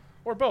matter.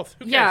 Or both.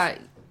 Who cares?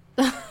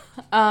 Yeah.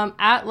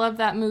 At Love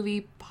That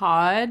Movie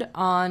Pod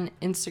on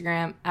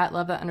Instagram, at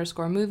Love That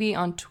 _movie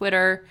on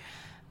Twitter.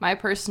 My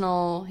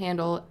personal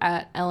handle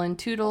at Ellen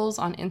Toudouze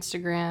on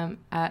Instagram,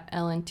 at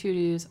Ellen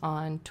Toudouze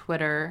on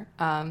Twitter.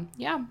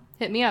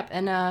 Hit me up.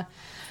 And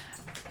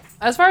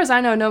as far as I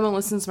know, no one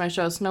listens to my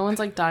show, so no one's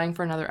like dying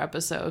for another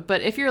episode.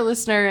 But if you're a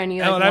listener and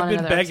you want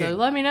another episode,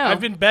 let me know. I've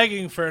been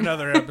begging for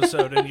another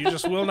episode, and you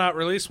just will not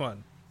release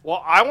one.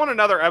 Well, I want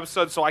another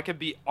episode so I can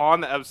be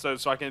on the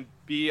episode, so I can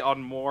be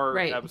on more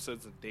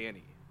episodes of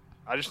Danny.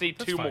 I just need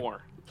two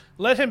more.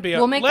 Let him be.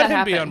 We'll make that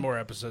happen. Be on more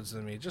episodes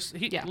than me.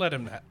 Let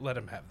him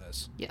have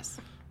this. Yes,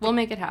 we'll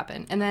make it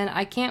happen. And then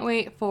I can't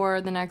wait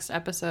for the next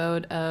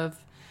episode of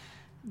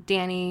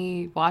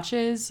Danny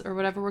Watches or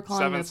whatever we're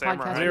calling the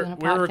podcast.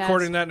 We're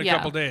recording that in a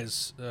couple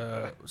days.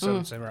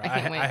 Seven Samurai.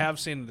 I have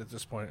seen it at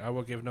this point. I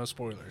will give no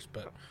spoilers,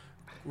 but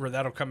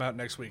that'll come out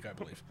next week, I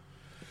believe.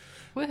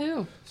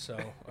 Woohoo! So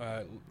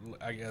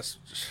I guess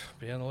just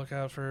be on the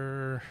lookout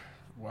for.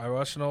 I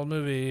watched an old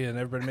movie and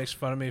everybody makes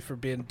fun of me for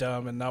being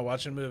dumb and not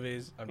watching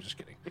movies. I'm just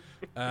kidding.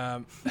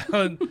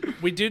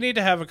 We do need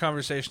to have a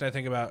conversation, I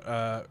think,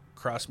 about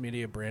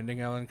cross-media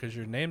branding, Ellen, because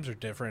your names are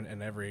different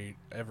in every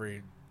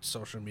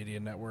social media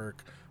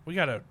network. We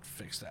got to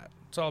fix that.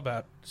 It's all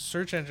about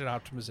search engine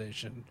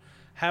optimization.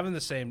 Having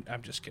the same...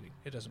 I'm just kidding.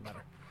 It doesn't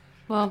matter.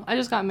 Well, I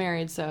just got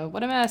married, so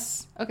what a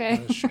mess.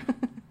 Okay.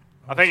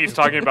 I think he's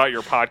talking about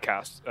your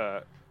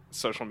podcast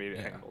social media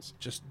handles.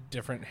 Just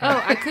different.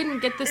 I couldn't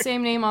get the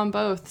same name on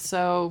both,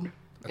 so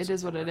it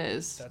is what it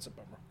is. That's a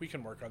bummer. We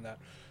can work on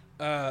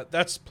that.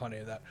 That's plenty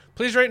of that.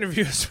 Please rate and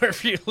review us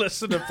wherever you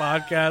listen to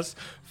podcasts.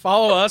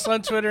 Follow us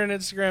on Twitter and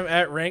Instagram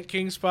at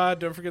RankKingsPod.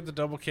 Don't forget the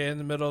double K in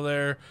the middle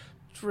there.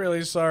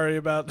 Really sorry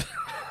about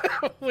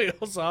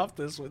wheels off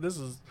this one. This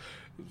is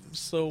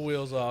so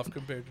wheels off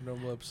compared to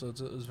normal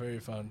episodes. It was very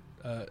fun.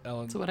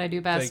 Ellen, that's what I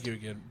do best. Thank you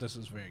again. This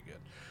is very good.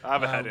 I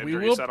have a head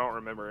injury, so I don't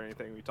remember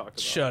anything we talked about.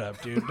 Shut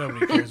up, dude.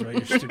 Nobody cares about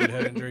your stupid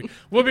head injury.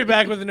 We'll be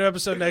back with a new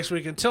episode next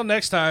week. Until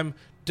next time,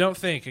 don't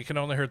think it can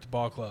only hurt the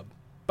ball club.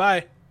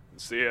 Bye.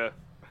 See ya.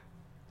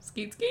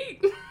 Skeet,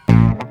 skeet.